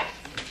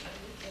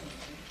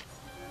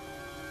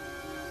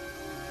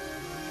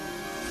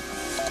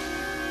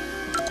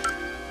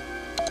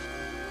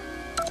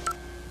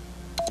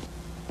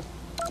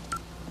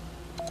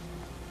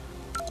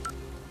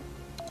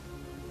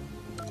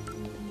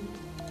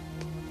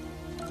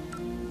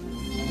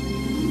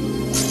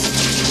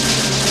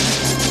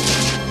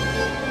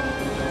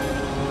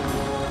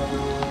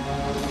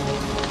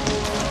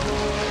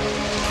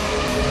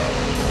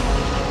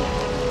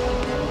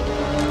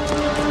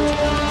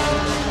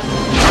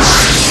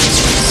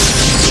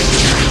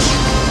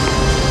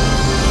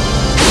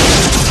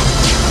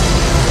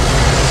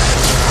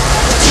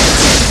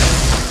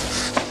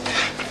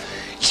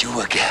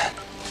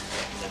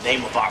 the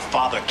name of our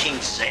father,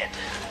 King Zed,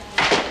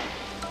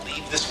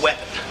 leave this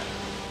weapon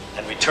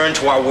and return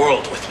to our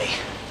world with me.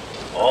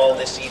 All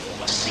this evil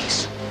must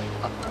cease.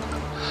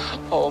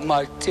 Oh,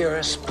 my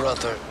dearest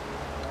brother.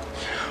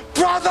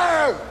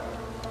 Brother!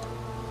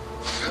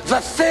 The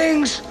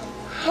things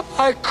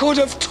I could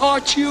have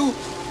taught you.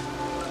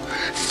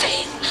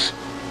 Things.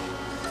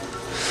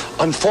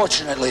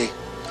 Unfortunately,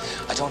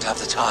 I don't have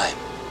the time.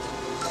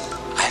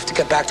 I have to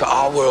get back to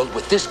our world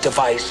with this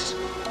device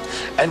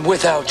and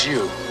without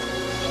you.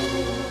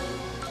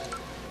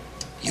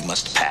 You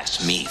must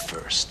pass me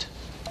first.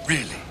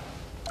 Really?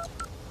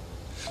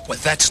 Well,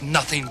 that's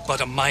nothing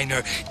but a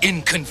minor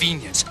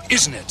inconvenience,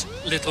 isn't it,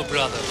 little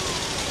brother?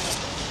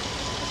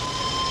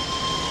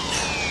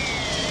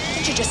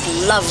 Don't you just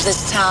love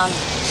this town?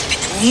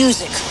 The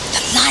music,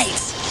 the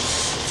lights.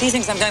 If he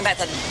thinks I'm going back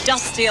to the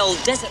dusty old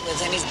desert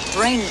with him, he's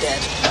brain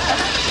dead.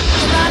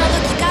 Lorana,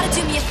 look, you gotta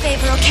do me a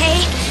favor,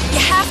 okay? You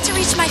have to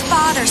reach my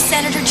father,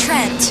 Senator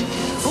Trent.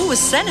 Oh, a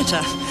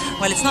senator?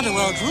 Well, it's not a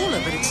world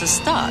ruler, but it's a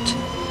start.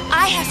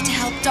 I have to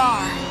help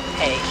Dar.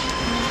 Hey,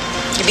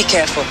 you be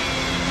careful.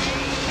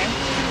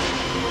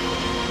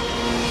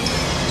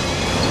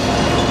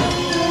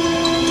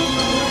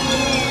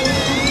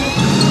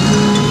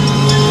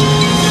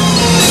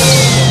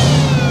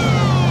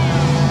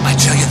 I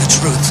tell you the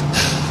truth.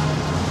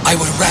 I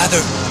would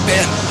rather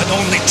been an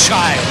only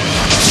child.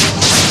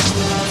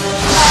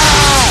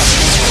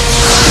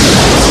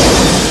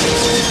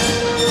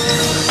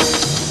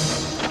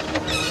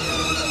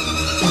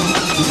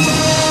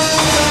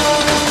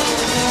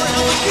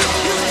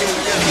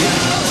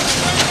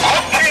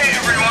 Okay,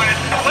 everyone,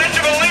 it's the Pledge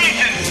of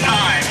Allegiance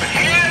time.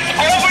 Hands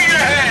over your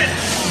heads.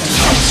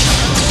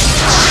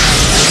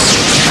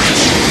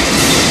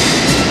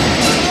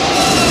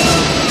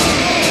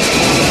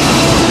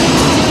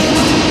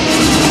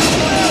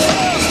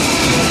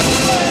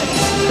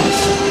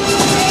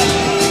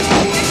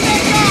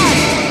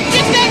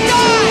 Get that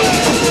guy!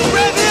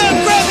 Grab him!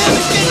 Grab him!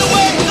 He's getting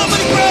away!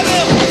 Somebody grab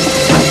him!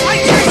 I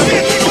can't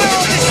see anywhere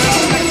on this show!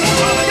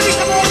 Give me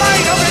some more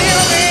light! Over here!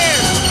 Over here!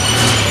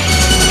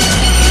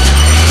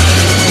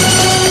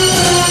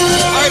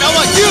 All right, I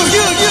want you!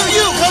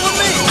 Cover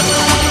me!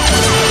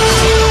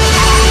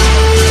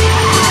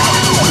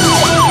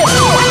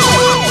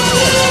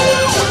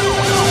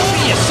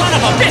 You son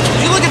of a bitch!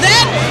 Will you look at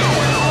that?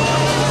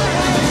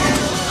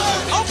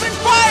 Open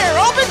fire!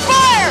 Open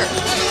fire!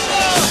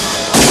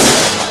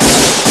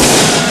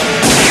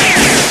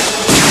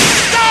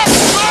 Stop!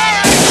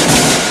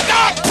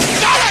 Stop!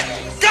 Stop it!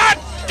 God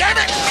damn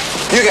it!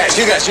 You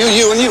guys, you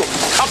and you.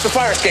 Up the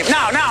fire escape.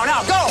 Now,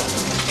 go!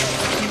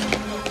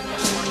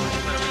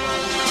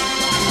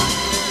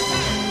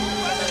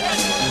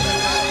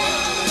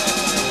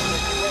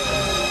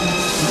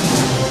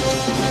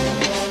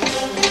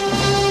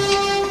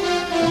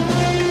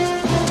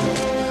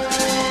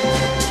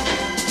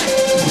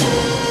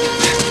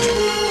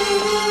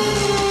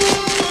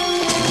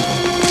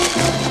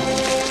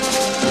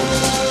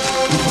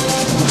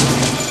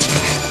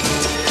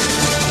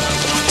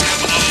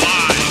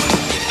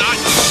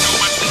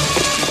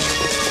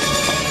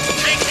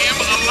 Take him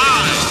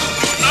alive!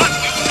 Do not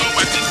use your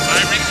weapon!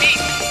 I repeat,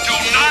 do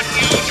not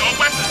use your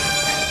weapon!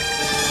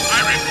 I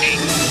repeat,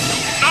 do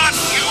not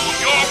use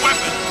your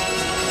weapon!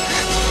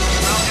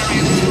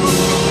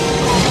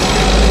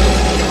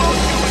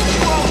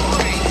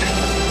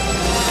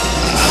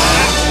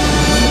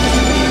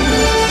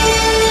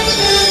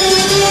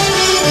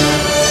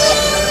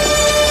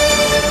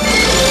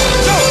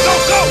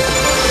 Go!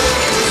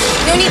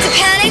 No need to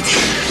panic.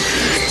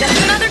 Just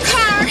another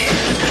car.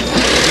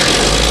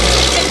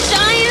 A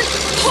giant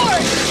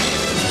horse.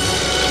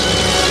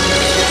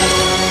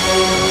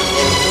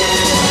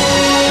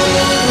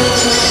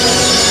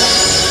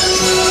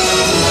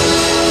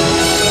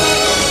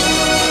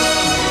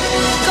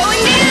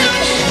 Going down.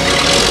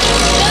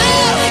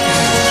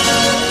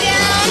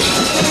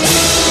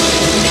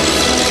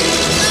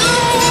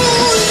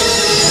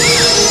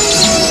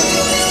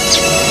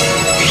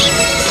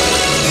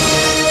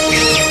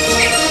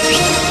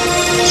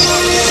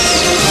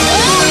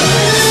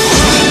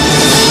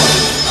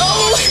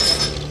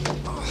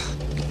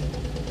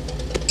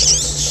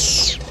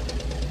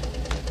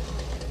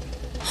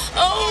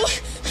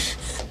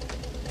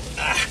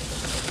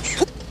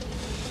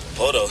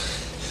 Podo,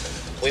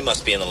 we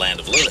must be in the land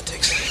of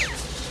lunatics.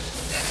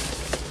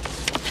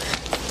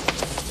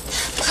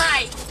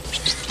 Hi.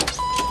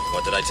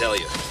 What did I tell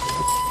you?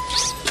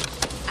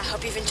 I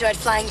hope you've enjoyed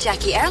flying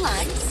Jackie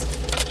Airlines.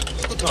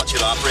 Who taught you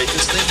to operate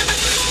this thing?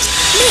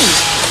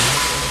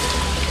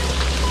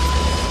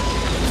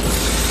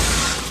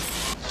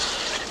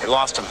 We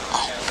lost him.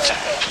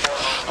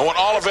 I want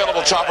all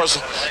available choppers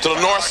to the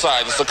north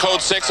side. It's the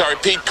code 6. I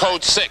repeat,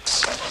 code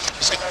 6.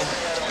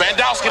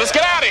 Bandowski, let's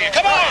get out of here.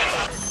 Come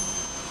on!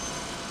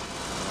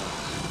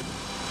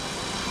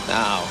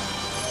 Now,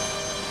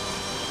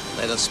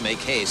 let us make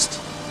haste.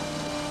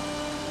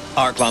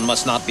 Arklon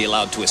must not be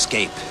allowed to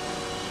escape.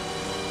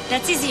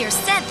 That's easier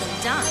said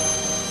than done.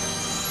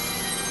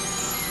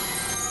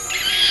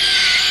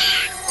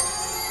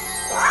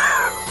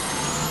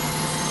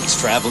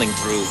 traveling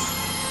through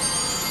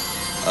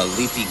a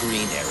leafy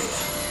green area.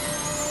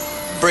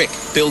 Brick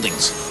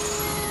buildings.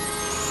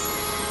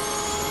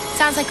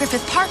 Sounds like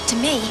Griffith Park to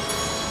me.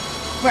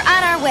 We're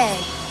on our way.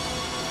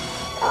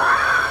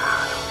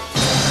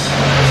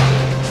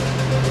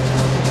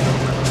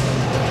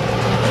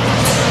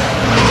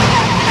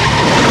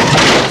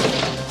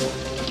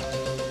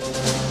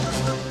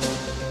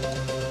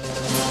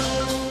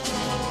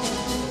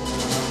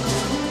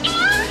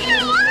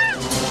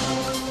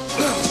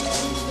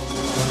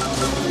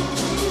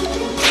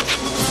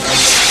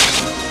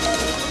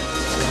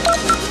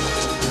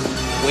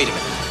 Wait a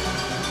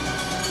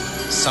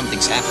minute.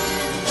 Something's happening.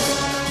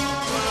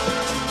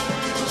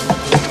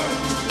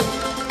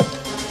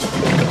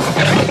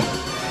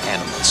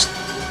 Animals.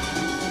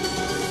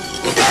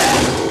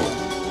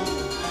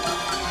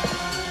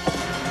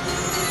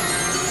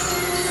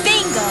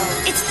 Bingo!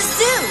 It's the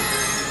zoo!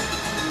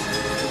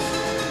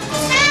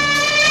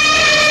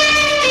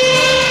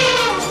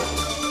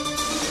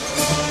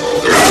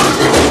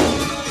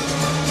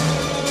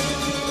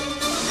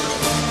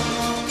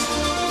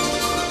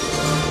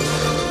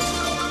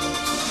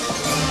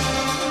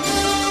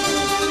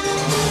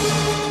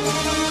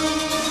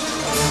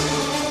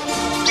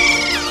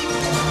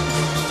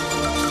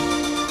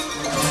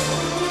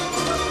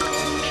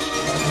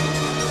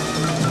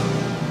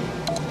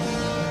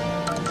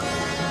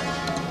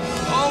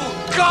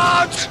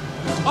 Gods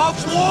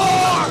of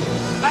war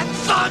and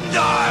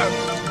thunder!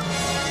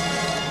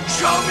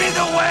 Show me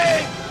the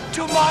way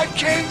to my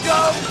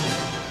kingdom!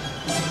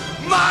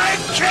 My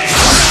kingdom!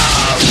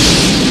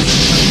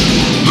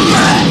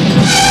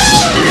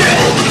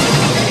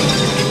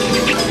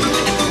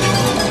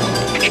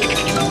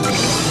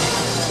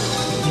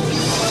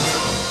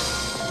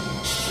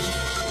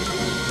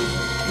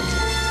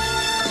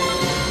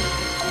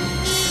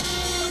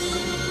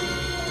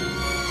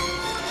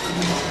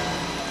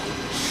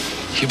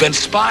 You've been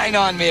spying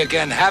on me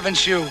again,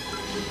 haven't you?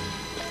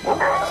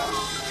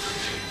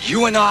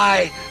 You and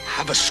I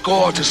have a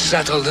score to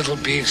settle, little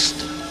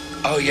beast.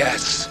 Oh,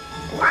 yes.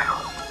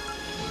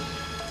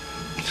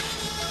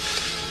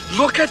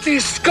 Look at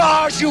these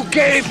scars you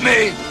gave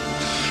me!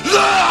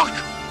 Look!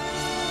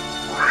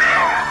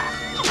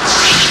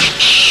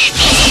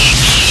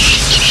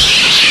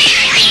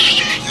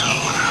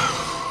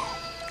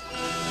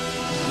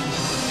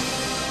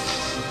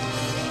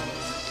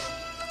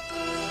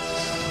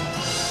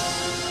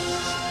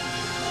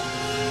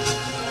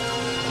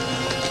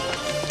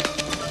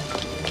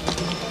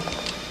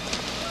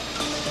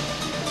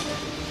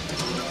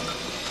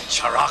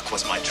 Charak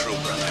was my true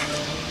brother.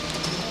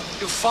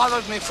 You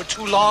followed me for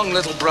too long,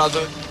 little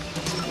brother.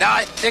 Now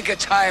I think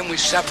it's time we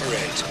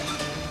separate.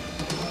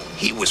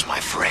 He was my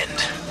friend.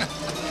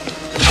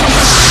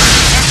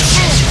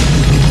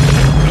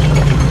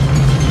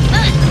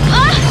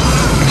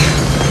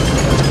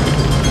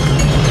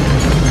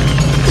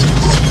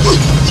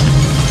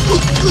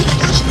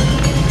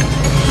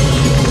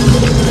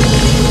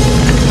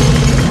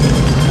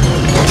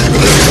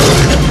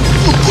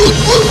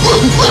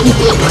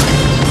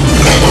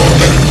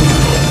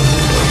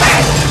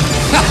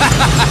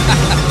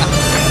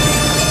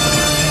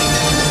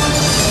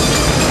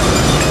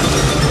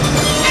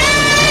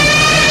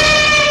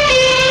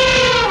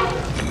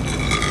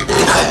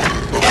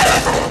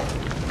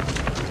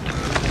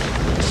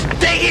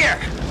 Stay here!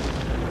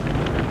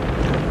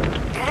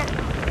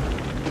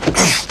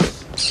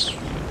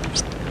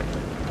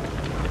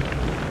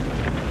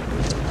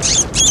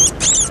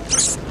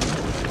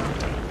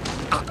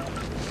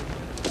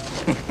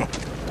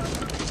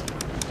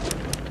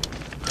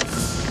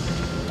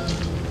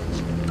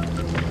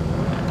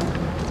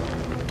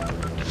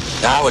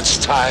 Now it's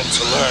time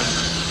to learn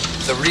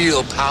the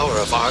real power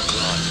of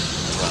Arklon,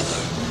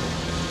 brother.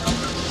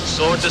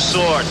 Sword to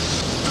sword.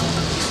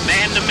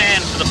 Man to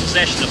man for the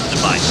possession of the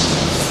device.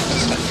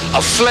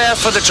 A flair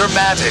for the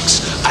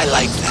dramatics. I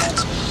like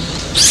that.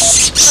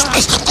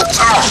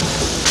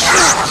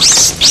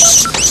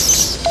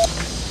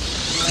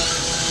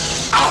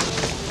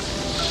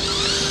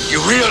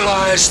 You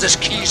realize this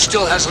key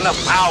still has enough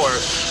power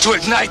to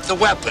ignite the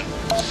weapon.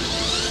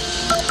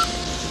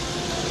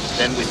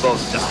 Then we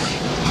both die.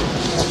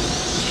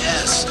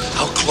 Yes,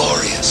 how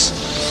glorious.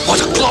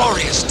 What a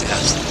glorious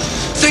death.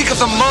 Think of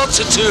the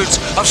multitudes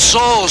of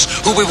souls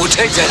who we would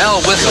take to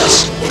hell with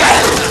us.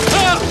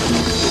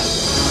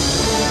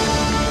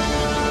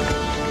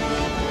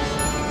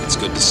 It's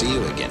good to see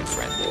you again,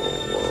 friend.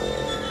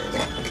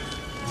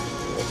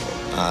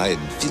 I'd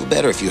feel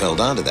better if you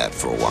held on to that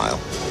for a while.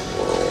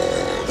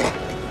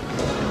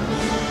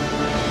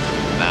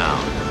 Now,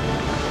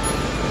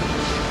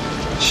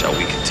 shall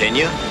we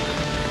continue?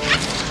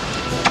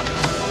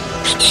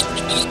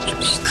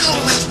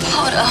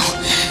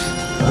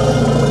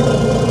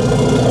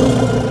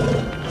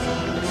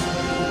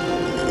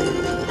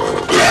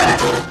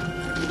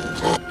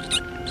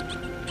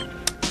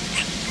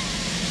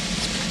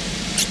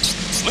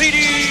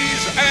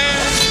 Ladies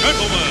and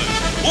gentlemen,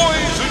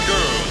 boys and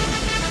girls,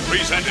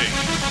 presenting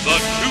the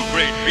two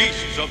great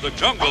beasts of the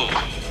jungle,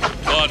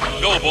 the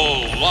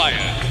noble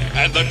lion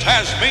and the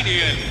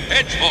Tasmanian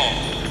Hedgehog.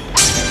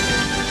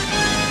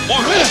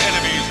 Mortal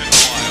enemies in the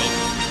wild,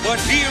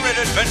 but here at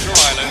Adventure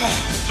Island,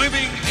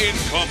 living in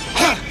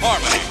complete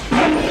harmony.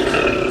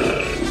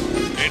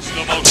 It's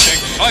the most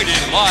exciting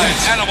live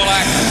animal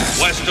act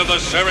west of the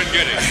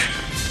Serengeti.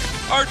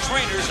 Our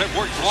trainers have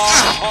worked long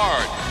and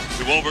hard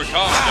to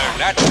overcome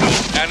their natural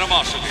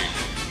animosity.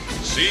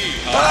 See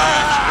how they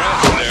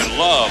express their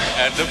love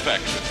and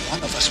affection.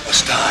 One of us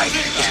must die.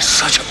 It is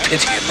such a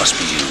pity it must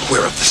be you.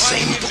 We're of the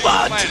same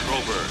blood.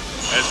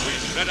 As we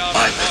set out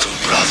my little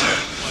brother.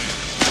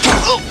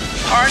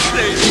 Aren't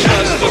they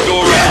just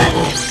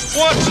adorable?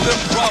 Watch them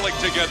frolic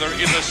together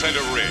in the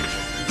center ring.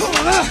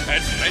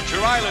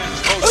 Adventure Island's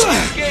most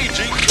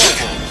engaging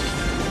couple.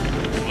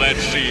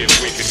 Let's see if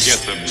we can get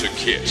them to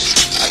kiss.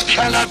 I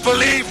cannot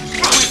believe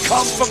we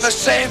come from the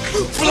same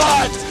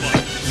blood!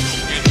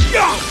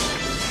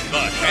 The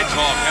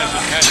hedgehog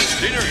hasn't had his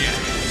dinner yet.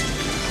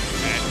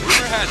 And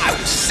rumor has it, I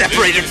was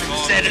separated from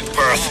Zed at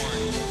birth.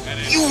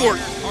 You were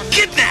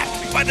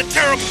kidnapped by the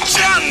terrible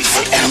Chuns!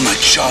 I am a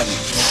Chun.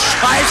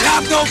 I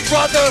have no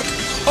brother,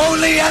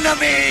 only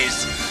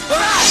enemies!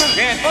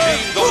 Can't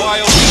tame the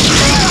wild.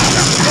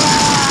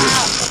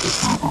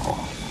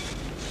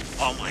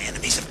 All my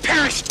enemies have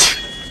perished.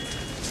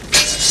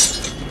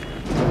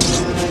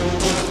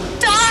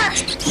 Dar!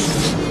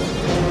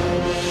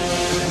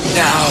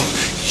 Now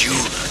you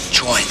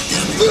join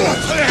them.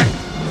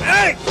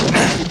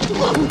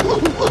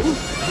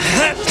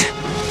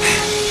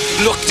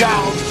 Look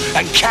down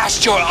and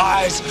cast your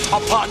eyes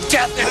upon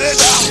death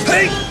itself.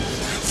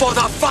 For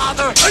the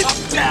father of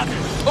death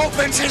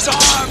opens his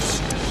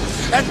arms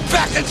and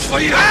beckons for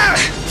you.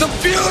 The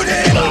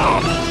beauty!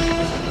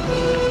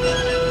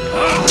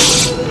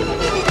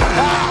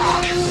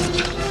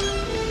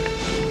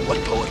 What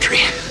poetry?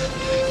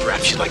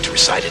 Perhaps you'd like to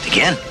recite it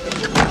again?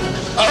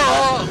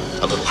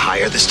 A little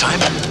higher this time?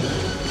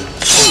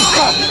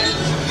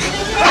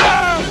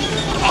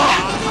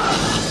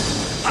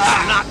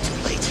 Not too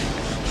late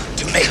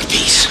to make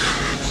peace.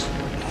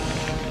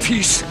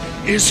 Peace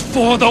is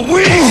for the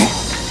weak!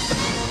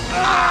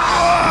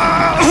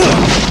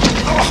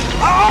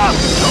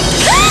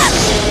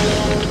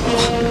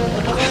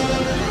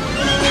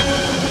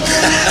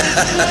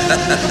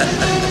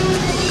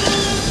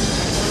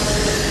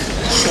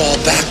 Fall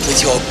back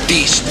with your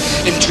beast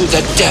into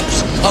the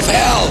depths of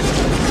hell!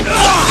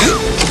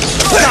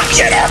 Not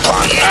yet,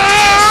 Archon!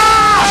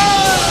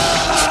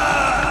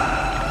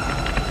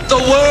 The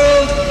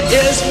world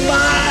is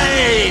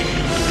mine!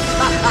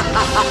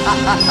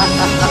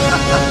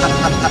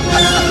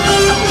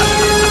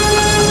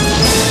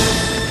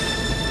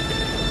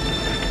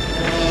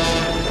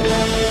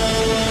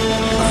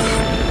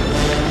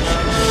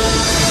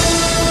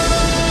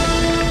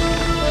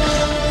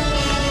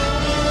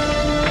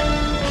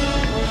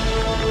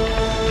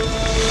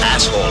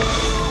 Asshole.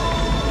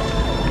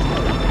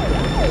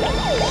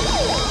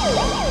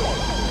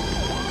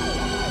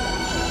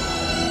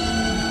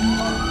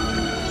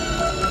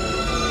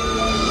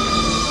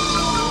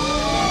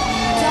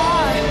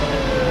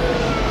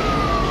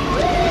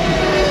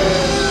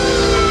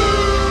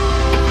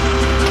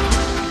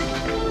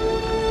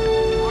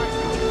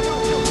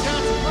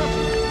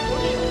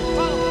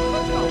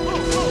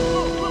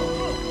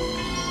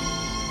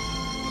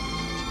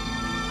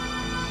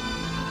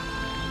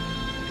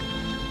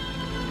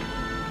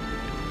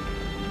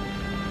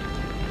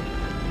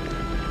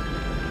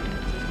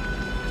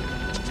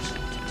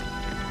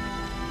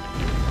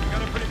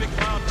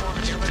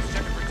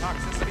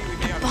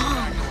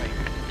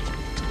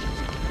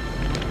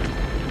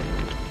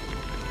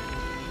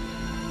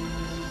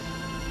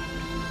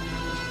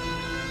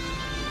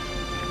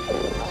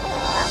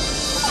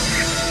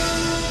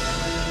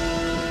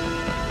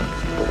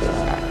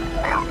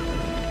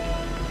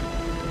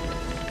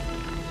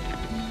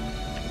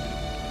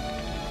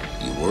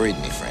 You worried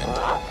me, friend.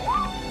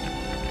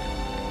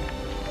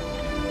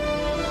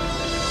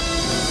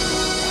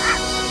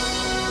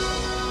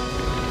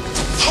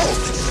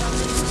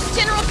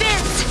 General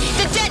Benz,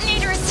 the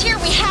detonator is here.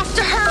 We have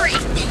to hurry.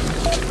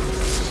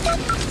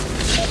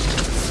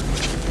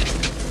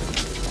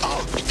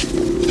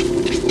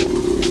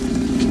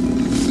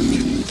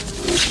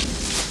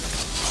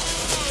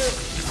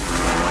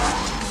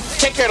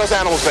 Take care of those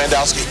animals,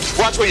 Vandalski.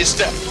 Watch where you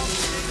step.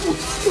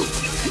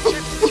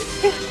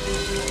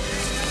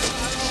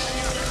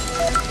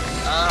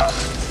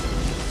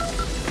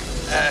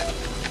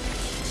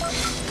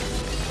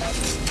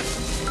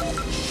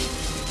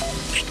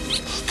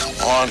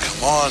 Come on,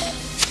 come on.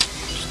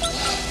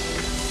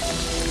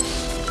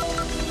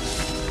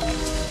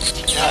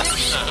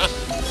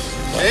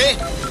 Hey,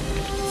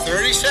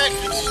 30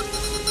 seconds.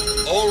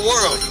 Old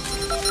world.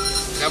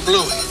 Now,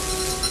 Bluey.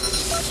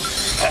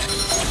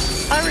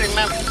 I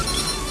remember.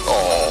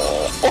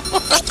 Oh.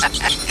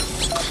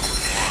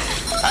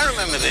 I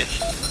remember this.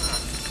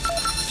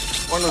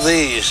 One of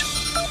these.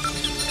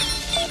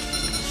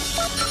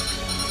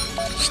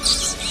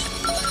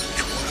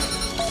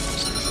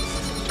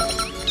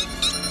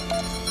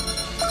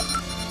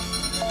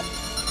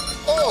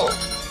 Oh,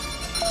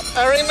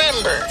 I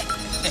remember.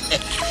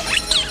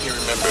 He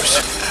remembers.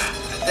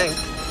 I think.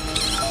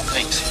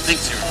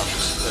 Thinks he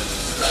remembers.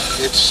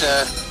 It's,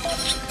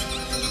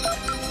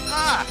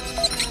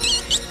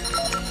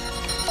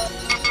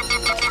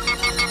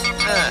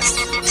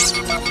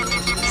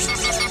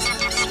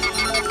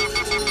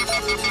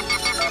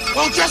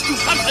 Well, just do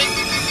something.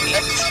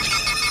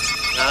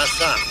 Now,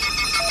 son.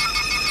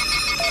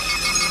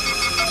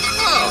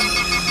 Oh.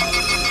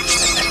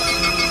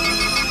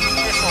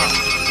 This one.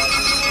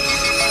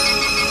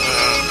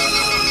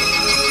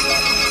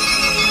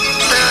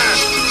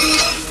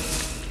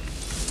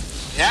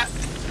 Yeah.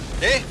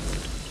 See?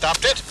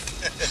 Stopped it.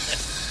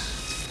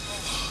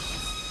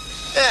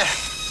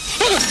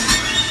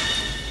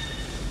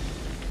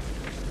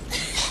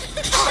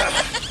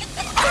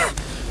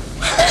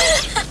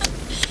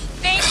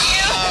 Thank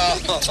you.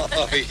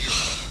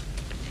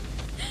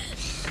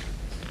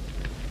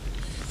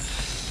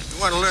 You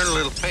want to learn a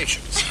little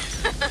patience.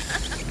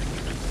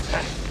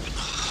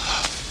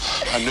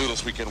 I knew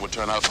this weekend would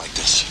turn out like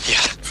this.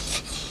 Yeah.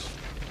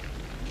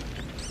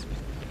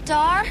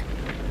 Dar?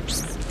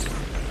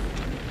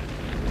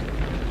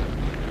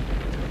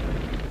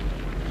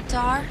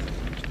 Dar?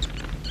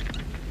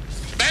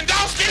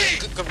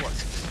 Bandowski! Good work.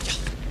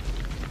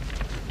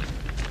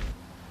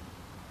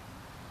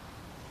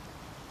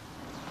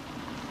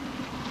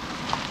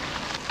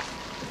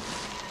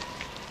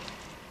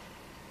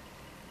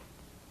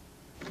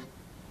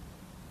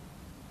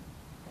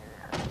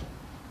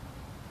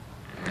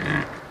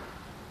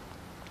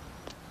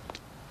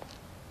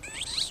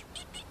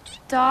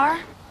 Dar?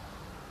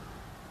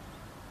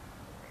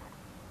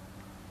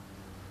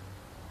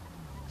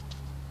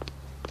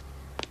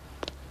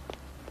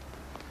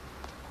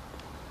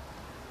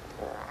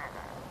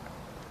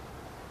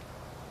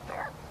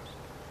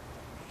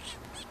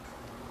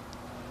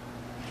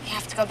 You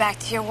have to go back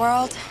to your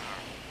world?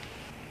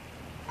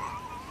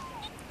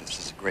 This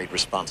is a great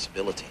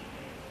responsibility.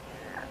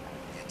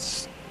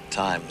 It's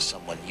time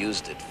someone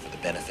used it for the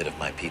benefit of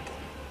my people.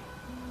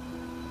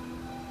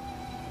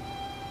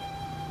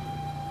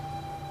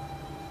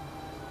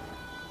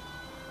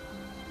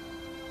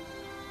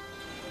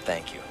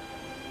 Thank you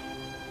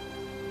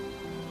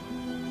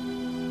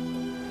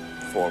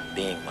for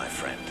being my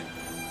friend.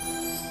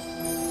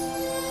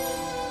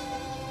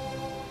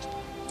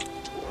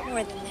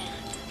 More than that.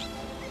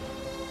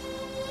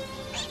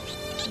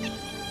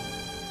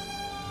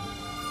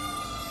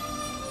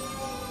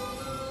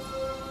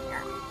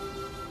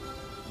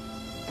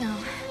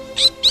 Oh,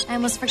 I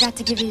almost forgot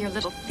to give you your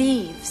little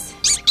thieves.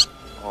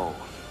 Oh.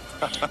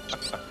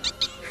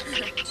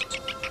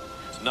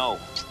 No.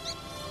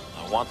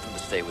 I want them to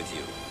stay with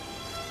you.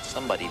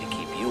 Somebody to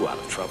keep you out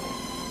of trouble.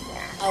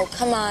 Oh,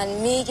 come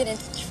on, me get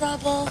into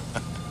trouble?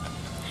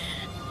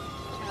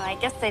 Well, I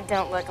guess they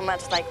don't look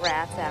much like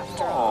rats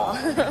after all.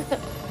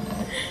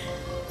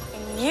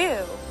 And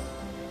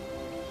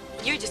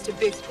you're just a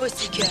big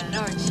pussycat,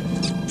 aren't you?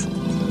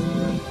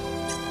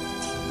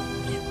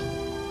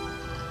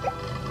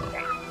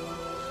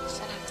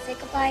 Shut up, say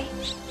goodbye.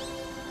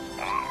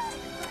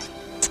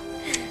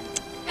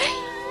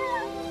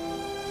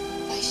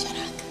 Bye,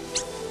 Shadak.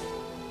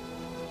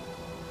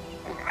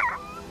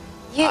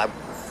 You...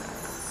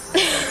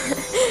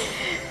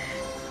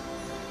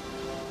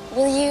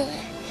 Will you...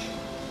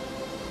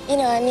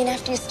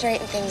 after you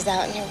straighten things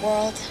out in your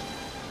world,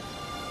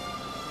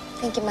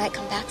 think you might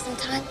come back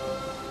sometime?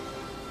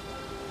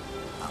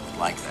 I would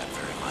like that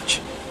very much.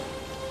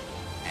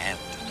 And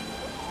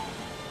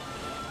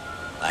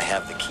I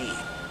have the key.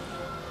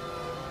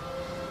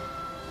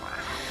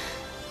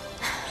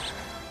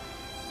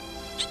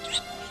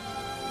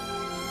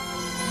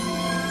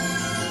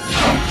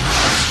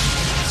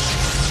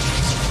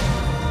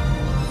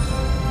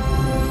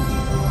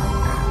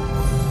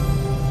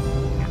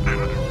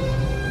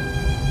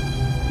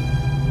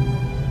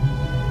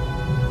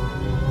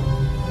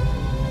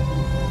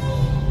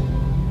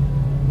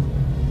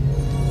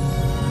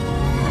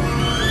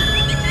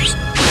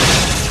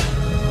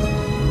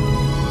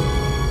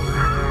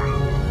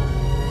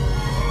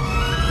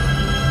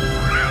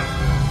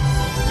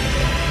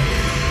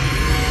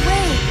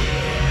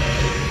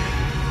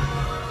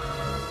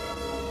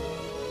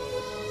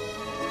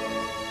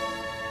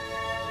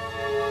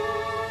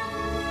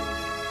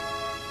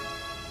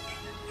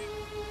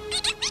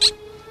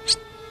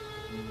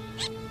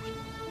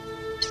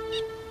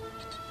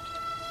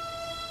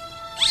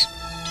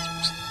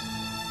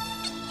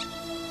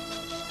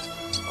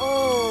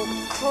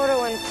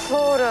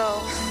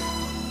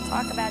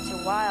 Talk about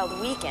your wild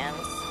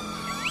weekends.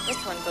 This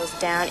one goes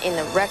down in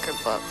the record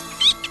book.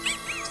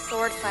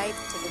 Sword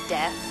fights to the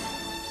death.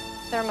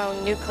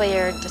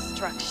 Thermonuclear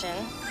destruction.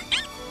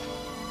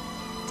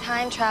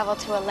 Time travel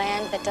to a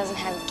land that doesn't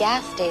have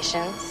gas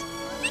stations.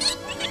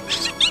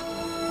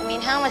 I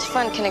mean, how much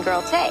fun can a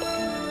girl take?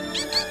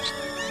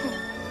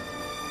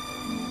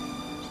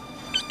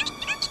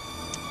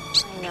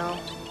 I know.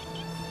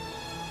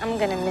 I'm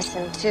gonna miss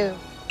him, too.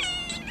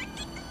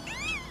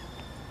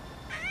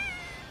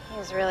 He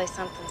was really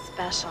something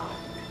special.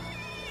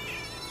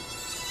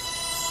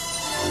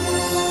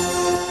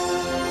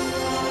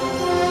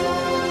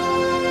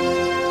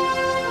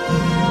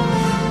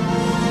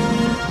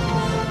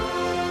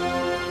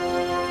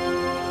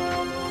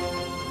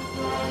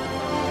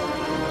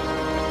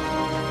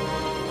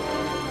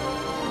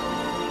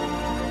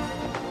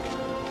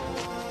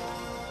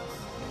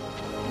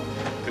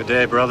 Good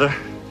day, brother.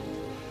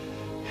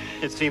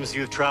 It seems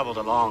you've traveled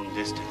a long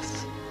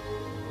distance.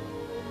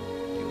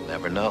 You'll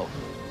never know.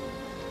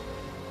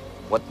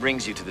 What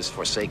brings you to this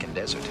forsaken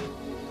desert?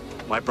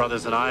 My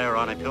brothers and I are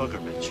on a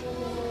pilgrimage.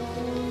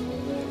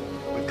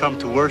 We've come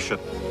to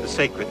worship the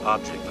sacred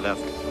object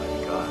left by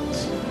the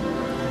gods.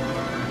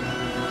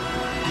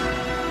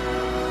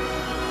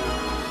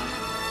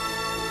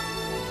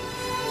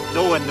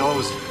 No one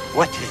knows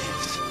what it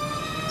is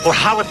or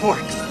how it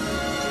works,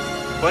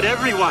 but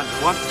everyone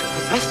wants to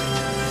possess it.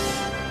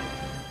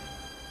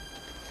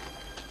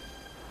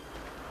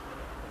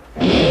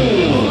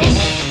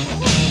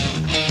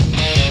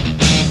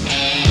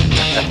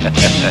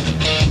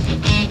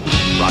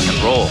 Rock and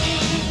roll.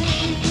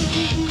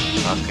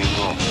 Rock and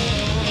roll.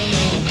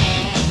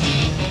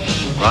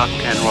 Rock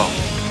and roll.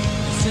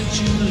 Since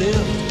you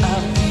left, I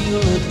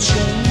feel a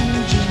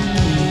change in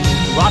me.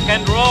 Rock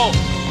and roll.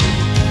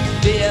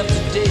 Day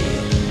after day,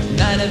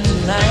 night after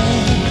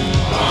night.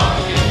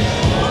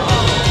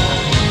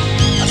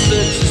 I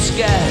search the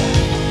sky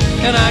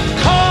and I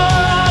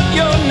call out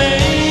your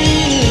name.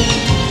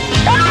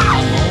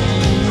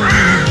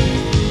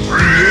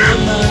 You're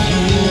not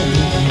here.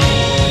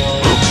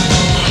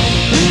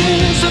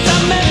 Since I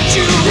met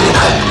you,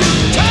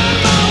 turned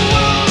my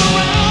world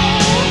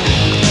around.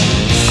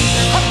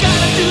 I've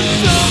gotta do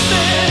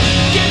something,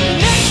 get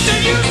next to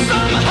you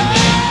somehow.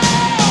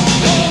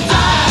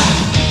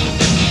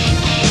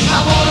 I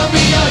wanna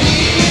be a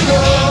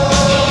hero.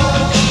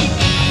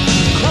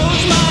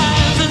 Close my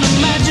eyes and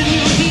imagine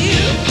you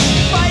here.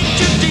 Fight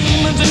your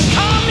demons and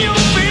calm your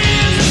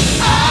fears.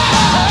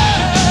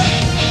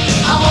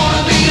 I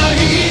wanna be a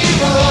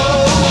hero.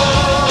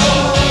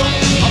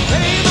 I'll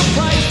pay the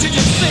price till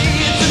you say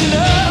it's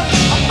enough.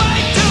 I'll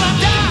fight till I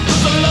die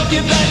 'cause I love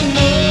you that much.